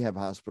in the rehab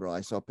hospital,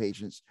 I saw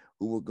patients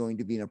who were going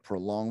to be in a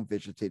prolonged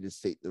vegetative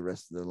state the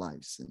rest of their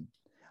lives. And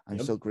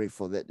I'm so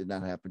grateful that did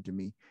not happen to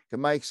me.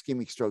 Because my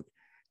ischemic stroke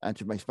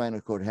to my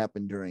spinal cord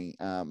happened during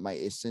my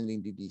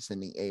ascending to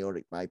descending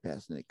aortic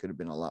bypass, and it could have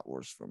been a lot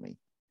worse for me.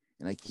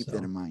 And I keep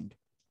that in mind.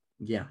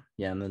 Yeah.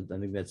 And I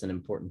think that's an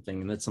important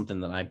thing. And that's something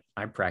that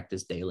I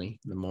practice daily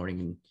in the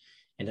morning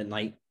and at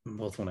night,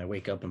 both when I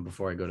wake up and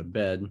before I go to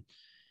bed.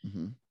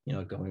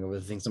 Going over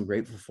the things I'm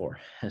grateful for,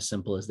 as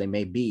simple as they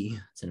may be.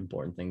 It's an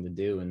important thing to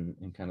do,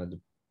 and kind of to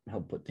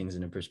help put things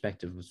into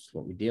perspective with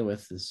what we deal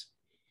with. Is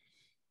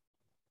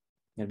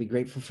gotta be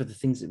grateful for the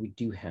things that we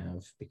do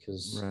have,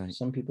 because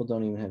some people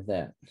don't even have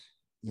that.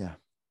 Yeah.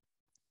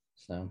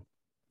 So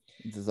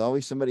there's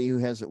always somebody who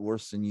has it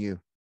worse than you.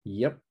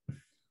 Yep.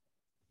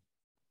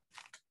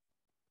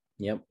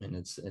 And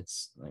it's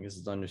I guess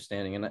it's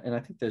understanding, and I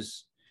think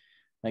there's,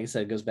 like I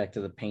said, it goes back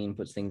to the pain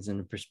puts things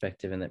into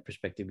perspective, and that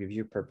perspective gives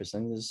you a purpose.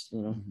 And there's,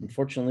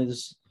 unfortunately,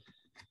 there's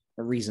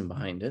a reason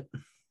behind it,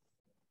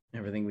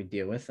 everything we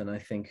deal with. And I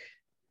think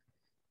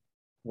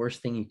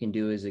worst thing you can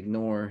do is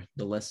ignore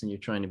the lesson you're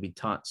trying to be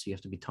taught. So you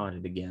have to be taught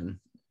it again.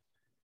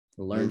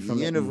 Learn from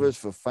the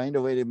universe will find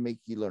a way to make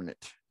you learn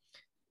it.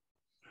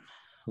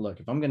 Look,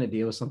 if I'm going to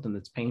deal with something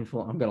that's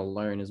painful, I'm going to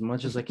learn as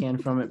much as I can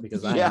from it,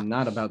 because I am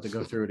not about to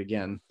go through it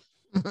again.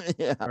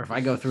 Or if I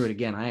go through it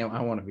again,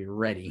 I want to be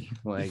ready.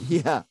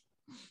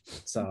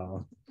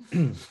 So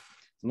as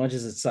much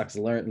as it sucks,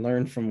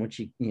 learn from what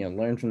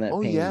learn from that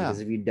pain,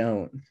 because if you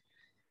don't,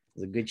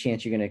 there's a good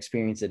chance you're going to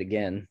experience it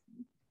again,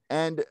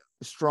 and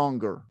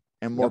stronger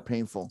and more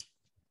painful.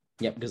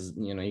 Yep, because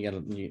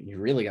you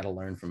really got to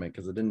learn from it,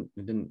 because it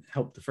didn't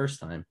help the first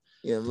time.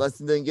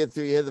 Lesson didn't get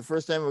through you the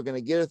first time. We're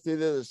going to get it through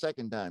there the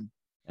second time,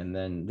 and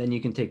then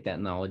you can take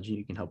that knowledge and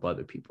you can help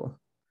other people.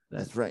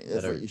 That's right.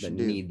 That's what you should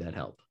do. Need that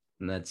help.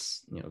 And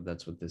that's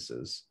that's what this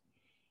is.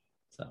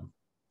 So,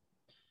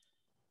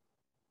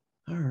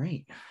 all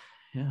right,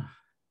 yeah.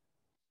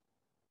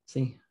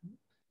 See,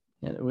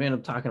 we end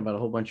up talking about a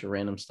whole bunch of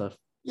random stuff.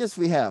 Yes,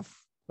 we have.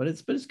 But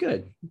it's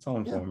good. It's all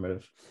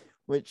informative.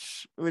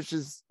 Which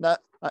is not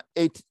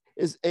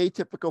is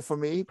atypical for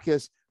me,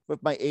 because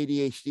with my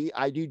ADHD,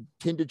 I do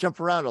tend to jump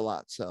around a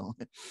lot. So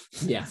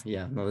yeah,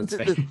 no, that's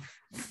fair.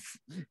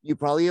 You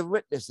probably have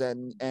witnessed that,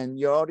 and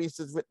your audience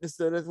has witnessed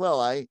it as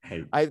well. I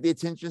have the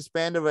attention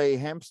span of a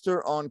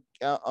hamster on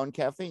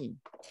caffeine.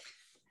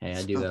 Hey,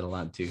 I do that a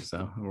lot too,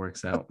 so it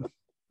works out.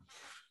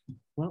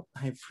 Well,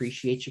 I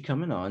appreciate you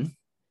coming on.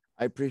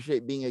 I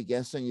appreciate being a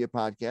guest on your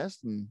podcast,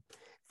 and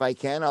if I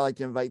can, I'd like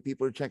to invite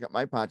people to check out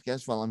my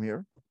podcast while I'm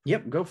here.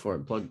 Yep, go for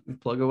it.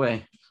 Plug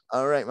away.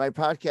 All right, my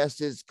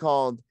podcast is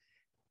called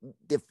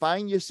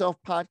Define Yourself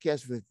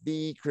Podcast with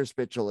the Chris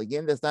Mitchell.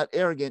 Again, that's not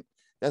arrogant.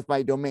 That's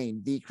my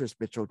domain,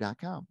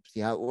 thechrismitchell.com.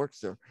 See how it works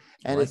there.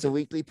 And it's a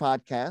weekly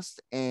podcast.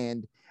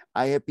 And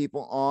I have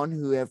people on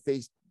who have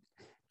faced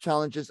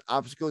challenges,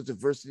 obstacles,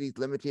 adversities,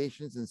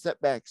 limitations, and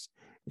setbacks,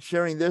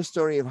 sharing their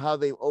story of how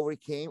they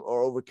overcame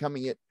or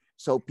overcoming it.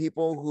 So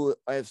people who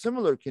have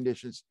similar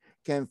conditions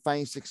can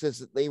find success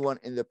that they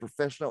want in their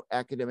professional,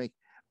 academic,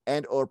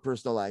 and or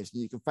personal lives.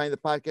 And you can find the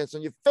podcast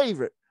on your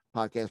favorite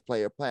podcast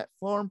player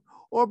platform,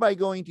 or by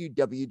going to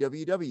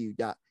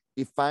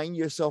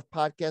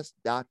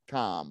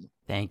www.defineyourselfpodcast.com.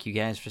 Thank you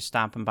guys for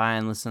stopping by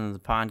and listening to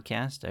the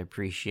podcast. I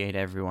appreciate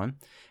everyone.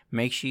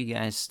 Make sure you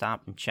guys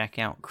stop and check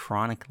out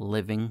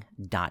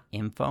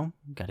chronicliving.info.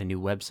 Got a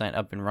new website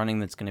up and running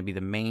that's going to be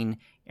the main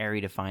area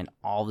to find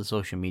all the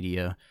social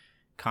media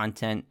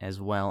content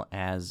as well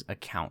as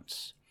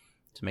accounts.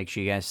 So make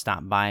sure you guys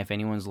stop by if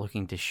anyone's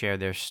looking to share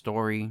their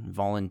story,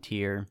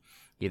 volunteer,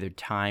 either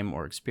time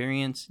or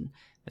experience.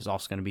 There's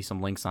also going to be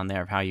some links on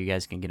there of how you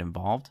guys can get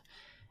involved.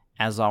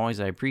 As always,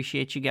 I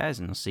appreciate you guys,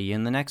 and I'll see you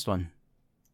in the next one.